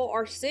can't roll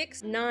are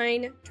 6,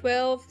 9,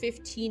 12,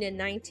 15, and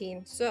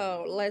 19.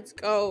 So let's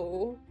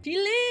go. She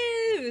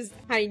lives!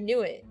 I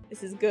knew it.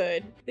 This is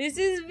good. This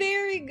is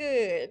very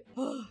good.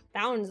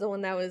 That one's the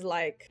one that was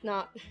like,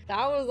 that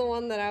was the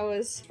one that I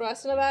was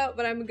stressing about,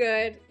 but I'm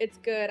good. It's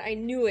good. I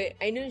knew it.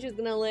 I knew she was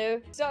gonna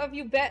live. So if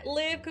you bet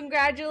live,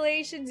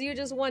 congratulations. You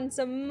just won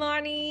some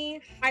money.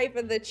 Hype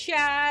in the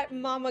chat.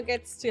 Mama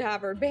gets to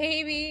have her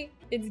baby.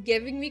 It's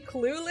giving me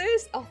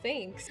clueless. Oh,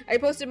 thanks. I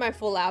posted my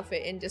full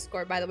outfit in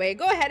Discord, by the way.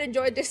 Go ahead and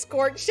join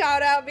Discord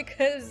shout out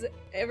because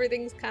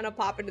everything's kind of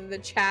popping in the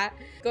chat.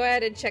 Go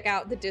ahead and check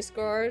out the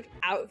Discord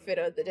outfit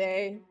of the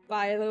day,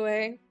 by the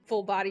way.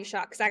 Full body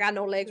shot because I got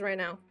no legs right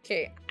now.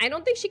 Okay, I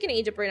don't think she can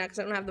age up right now because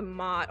I don't have the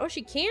mod. Oh,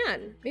 she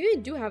can. Maybe I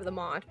do have the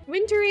mod.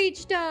 Winter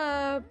aged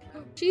up.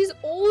 She's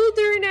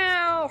older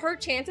now. Her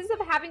chances of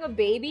having a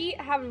baby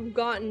have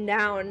gotten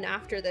down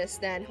after this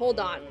then. Hold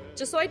on.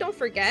 Just so I don't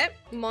forget,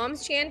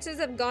 mom's chances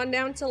have gone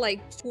down to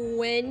like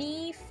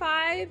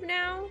 25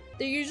 now.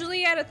 They're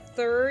usually at a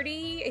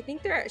 30. I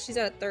think she's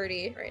at a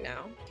 30 right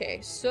now. Okay,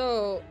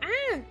 so,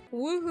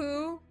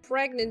 woohoo.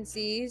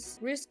 Pregnancies.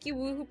 Risky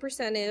woohoo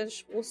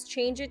percentage. We'll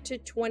change it to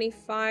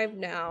 25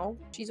 now.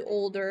 She's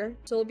older.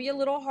 So it'll be a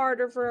little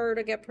harder for her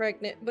to get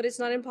pregnant, but it's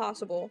not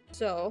impossible.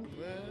 So...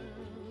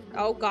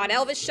 oh god,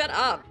 Elvis, shut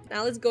up.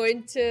 Now let's go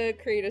into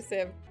Creative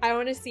Sim. I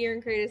want to see her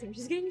in Creative Sim.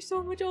 She's getting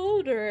so much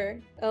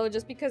older. Oh,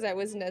 just because I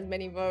wasn't as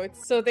many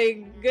votes. So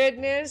thank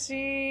goodness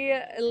she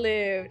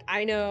lived.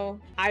 I know.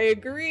 I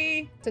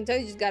agree.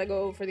 Sometimes you just gotta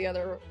go for the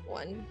other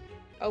one.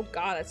 Oh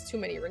god, that's too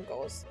many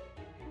wrinkles.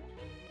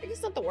 I think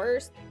it's not the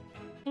worst.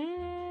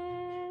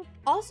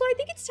 Also, I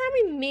think it's time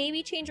we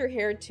maybe change her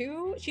hair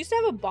too. She used to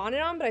have a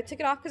bonnet on, but I took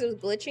it off because it was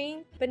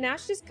glitching. But now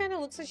she just kind of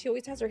looks like she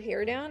always has her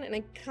hair down. And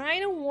I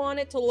kind of want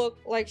it to look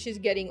like she's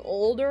getting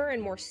older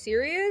and more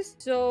serious.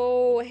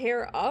 So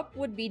hair up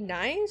would be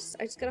nice.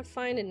 I just gotta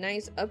find a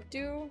nice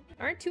updo.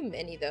 Aren't too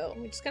many though.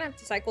 We're just gonna have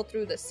to cycle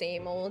through the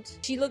same old.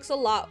 She looks a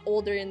lot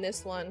older in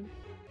this one.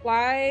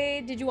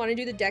 Why did you want to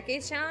do the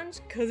decades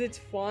challenge? Because it's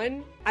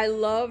fun. I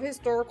love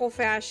historical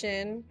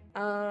fashion.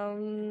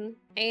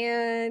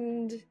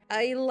 And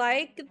I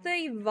like the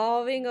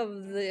evolving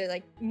of the,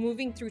 like,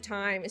 moving through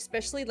time,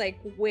 especially like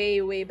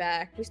way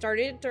back. We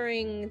started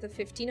during the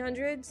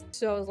 1500s,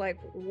 so I was like,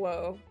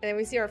 whoa. And then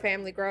we see our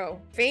family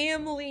grow.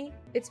 Family!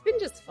 It's been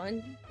just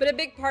fun. But a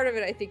big part of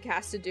it, I think,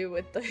 has to do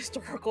with the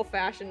historical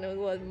fashion. That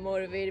was what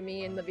motivated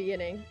me in the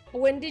beginning.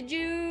 When do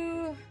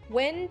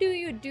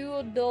you do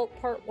adult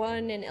part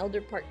 1 and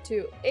elder part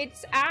 2?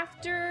 It's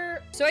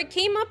after... So I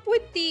came up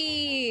with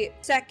the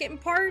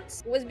second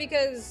parts was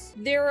because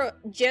their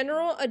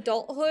general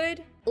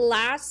adulthood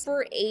lasts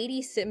for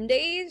 80 sim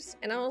days,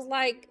 and I was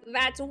like,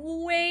 that's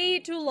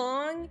way too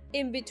long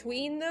in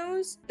between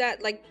those,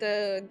 that like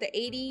the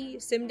 80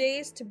 sim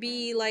days to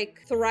be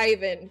like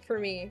thriving for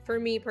me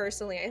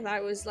personally. I thought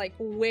it was like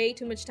way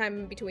too much time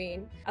in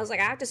between. I was like,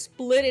 I have to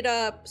split it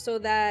up so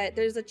that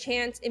there's a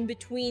chance in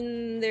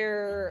between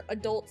their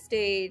adult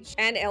stage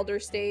and elder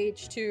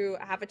stage to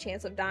have a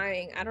chance of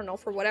dying. I don't know,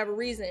 for whatever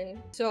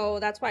reason. So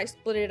that's why I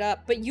split it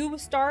up. But you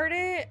start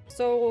it,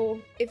 so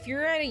if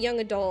you're at a young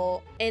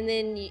adult and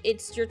then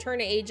it's your turn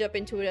to age up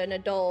into an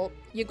adult,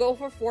 you go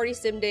for 40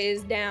 sim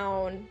days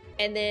down,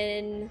 and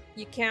then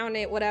you count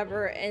it,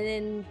 whatever, and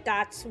then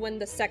that's when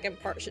the second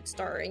part should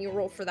start, and you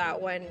roll for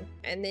that one,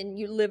 and then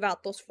you live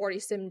out those 40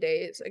 sim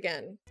days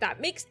again.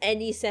 That makes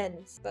any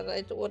sense that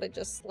what I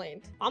just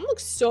explained. I'm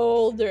looks so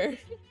older.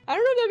 I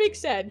don't know if that makes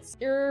sense.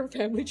 Your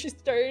family just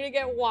starting to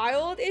get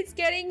wild. It's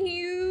getting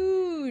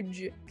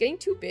huge. Getting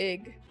too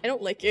big. I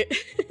don't like it.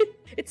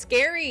 It's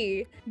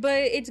scary,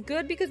 but it's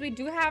good because we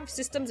do have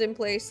systems in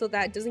place so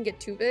that it doesn't get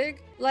too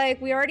big. Like,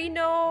 we already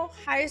know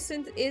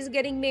Hyacinth is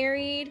getting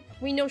married.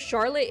 We know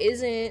Charlotte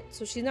isn't,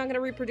 so she's not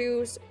gonna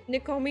reproduce.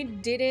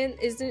 Nakomi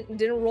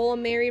didn't roll a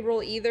married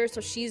roll either,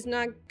 so she's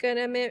not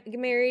gonna get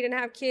married and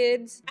have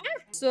kids.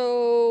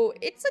 So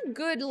it's a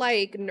good,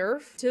 like,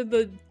 nerf to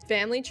the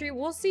family tree.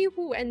 We'll see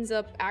who ends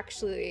up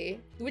actually,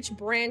 which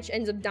branch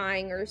ends up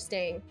dying or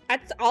staying.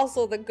 That's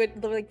also the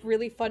like,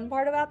 really fun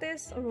part about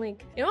this. I'm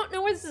like, you don't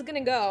know where this is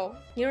gonna go.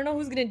 You don't know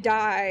who's gonna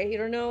die. You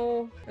don't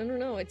know. I don't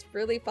know. It's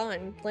really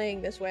fun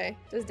playing this way.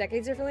 Does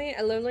decades differently?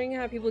 I love learning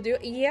how people do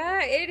it.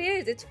 Yeah, it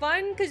is. It's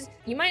fun because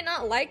you might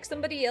not like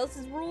somebody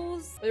else's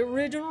rules, the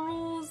original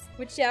rules,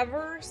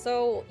 whichever.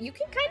 So you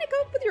can kind of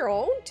go up with your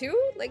own too.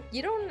 Like,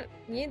 you don't,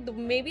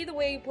 maybe the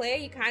way you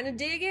play, you kind of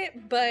dig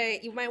it,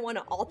 but you might want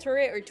to alter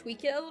it or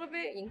tweak it a little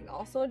bit. You can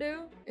also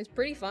do. It's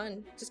pretty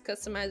fun. Just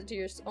customize it to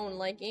your own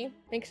liking.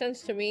 Makes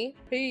sense to me.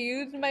 Have you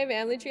used my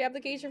family tree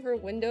application for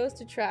Windows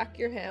to track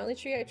your family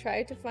tree? I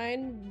tried to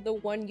find the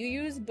one you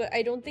use, but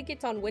I don't think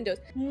it's on Windows.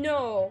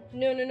 No.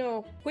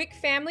 Quick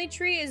Family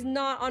Tree is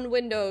not on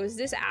Windows.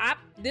 This app,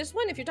 this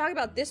one, if you're talking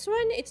about this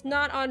one, it's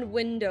not on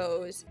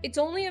Windows. It's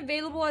only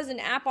available as an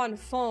app on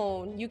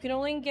phone. You can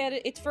only get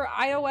it. It's for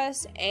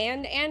iOS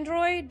and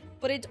Android,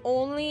 but it's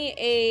only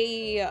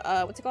a,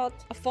 what's it called?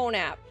 A phone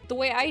app. The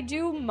way I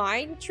do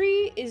my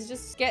tree is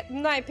just get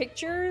my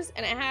pictures,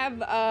 and I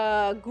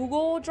have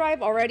Google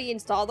Drive already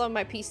installed on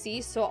my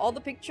PC. So all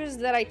the pictures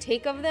that I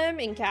take of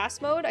them in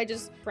cast mode, I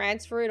just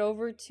transfer it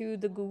over to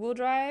the Google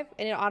Drive,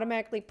 and it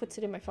automatically puts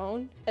it in my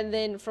phone. And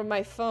then from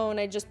my phone,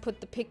 I just put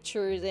the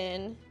pictures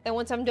in. And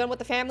once I'm done with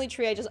the family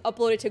tree, I just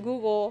upload it to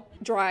Google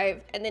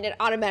Drive, and then it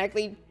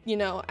automatically, you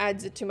know,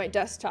 adds it to my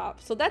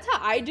desktop. So that's how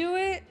I do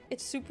it.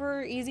 It's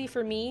super easy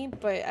for me,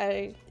 but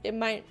it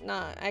might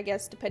not, I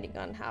guess, depending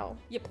on how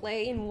you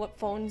play and what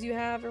phones you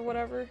have or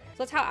whatever. So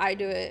that's how I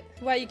do it.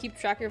 Why you keep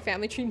track of your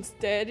family tree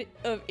instead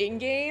of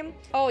in-game.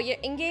 Oh yeah,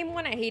 in-game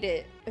one, I hate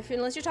it.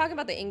 Unless you're talking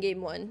about the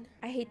in-game one.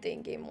 I hate the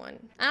in-game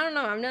one. I don't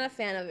know, I'm not a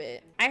fan of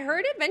it. I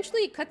heard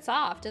eventually it cuts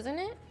off, doesn't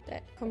it?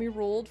 That can be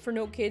rolled for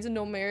no kids and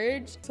no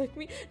marriage. It's like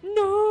me.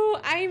 No,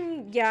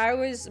 I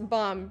was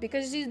bummed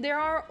because there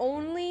are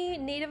only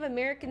Native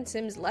American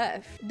Sims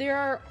left. There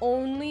are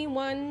only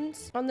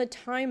ones on the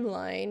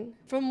timeline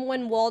from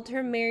when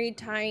Walter married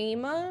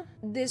Taima.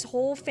 This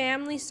whole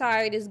family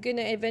side is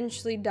gonna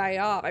eventually die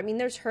off. I mean,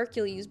 there's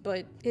Hercules,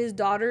 but his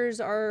daughters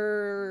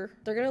they're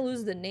gonna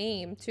lose the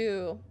name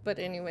too. But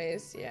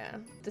anyways, yeah,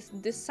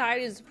 this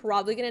side is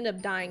probably gonna end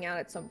up dying out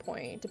at some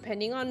point,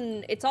 depending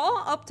on, it's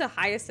all up to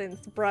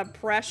Hyacinth.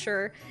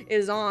 Pressure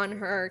is on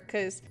her,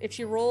 because if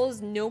she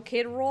rolls no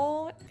kid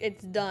roll,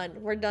 it's done.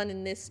 We're done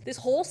in this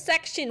whole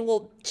section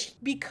will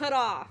be cut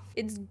off.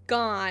 It's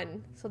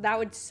gone. So that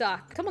would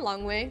suck. Come a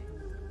long way.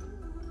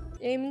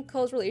 Aim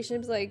calls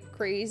relationships like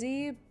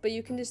crazy, but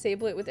you can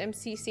disable it with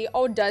MCC.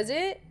 Oh, does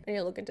it? I need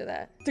to look into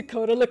that.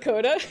 Dakota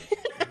Lakota.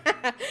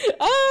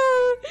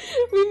 Oh,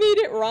 we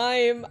made it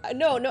rhyme.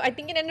 No, I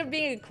think it ended up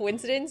being a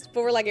coincidence,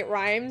 but we're like, it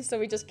rhymes, so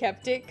we just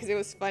kept it because it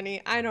was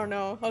funny. I don't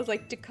know. I was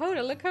like,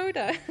 Dakota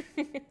Lakota.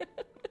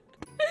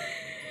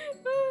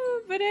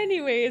 But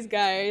anyways,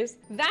 guys,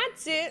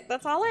 that's it.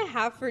 That's all I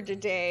have for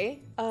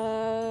today.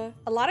 A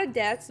lot of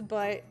deaths,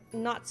 but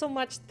not so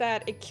much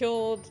that it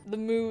killed the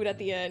mood at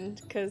the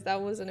end, because that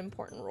was an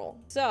important role.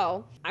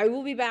 So I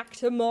will be back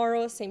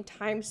tomorrow, same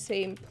time,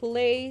 same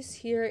place.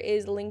 Here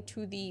is a link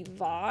to the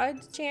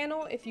VOD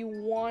channel if you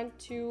want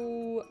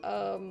to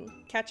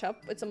catch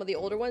up with some of the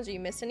older ones or you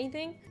missed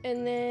anything.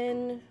 And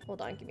then,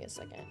 hold on, give me a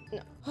second.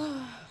 No.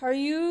 Are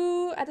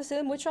you at the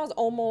Salem Witch Trials?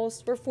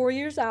 Almost. We're 4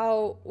 years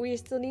out. We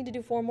still need to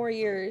do 4 more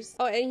years.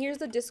 Oh, and here's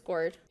the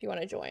Discord if you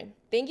want to join.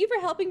 Thank you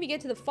for helping me get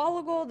to the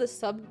follow goal, the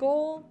sub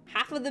goal,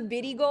 half of the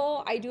biddy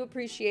goal. I do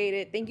appreciate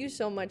it. Thank you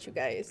so much, you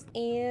guys.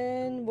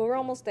 And we're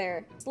almost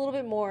there. It's a little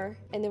bit more,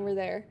 and then we're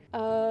there.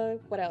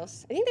 What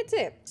else? I think that's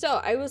it.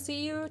 So I will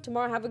see you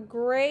tomorrow. Have a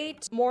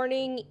great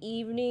morning,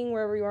 evening,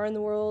 wherever you are in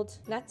the world.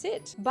 That's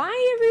it.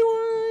 Bye,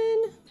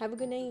 everyone. Have a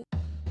good night.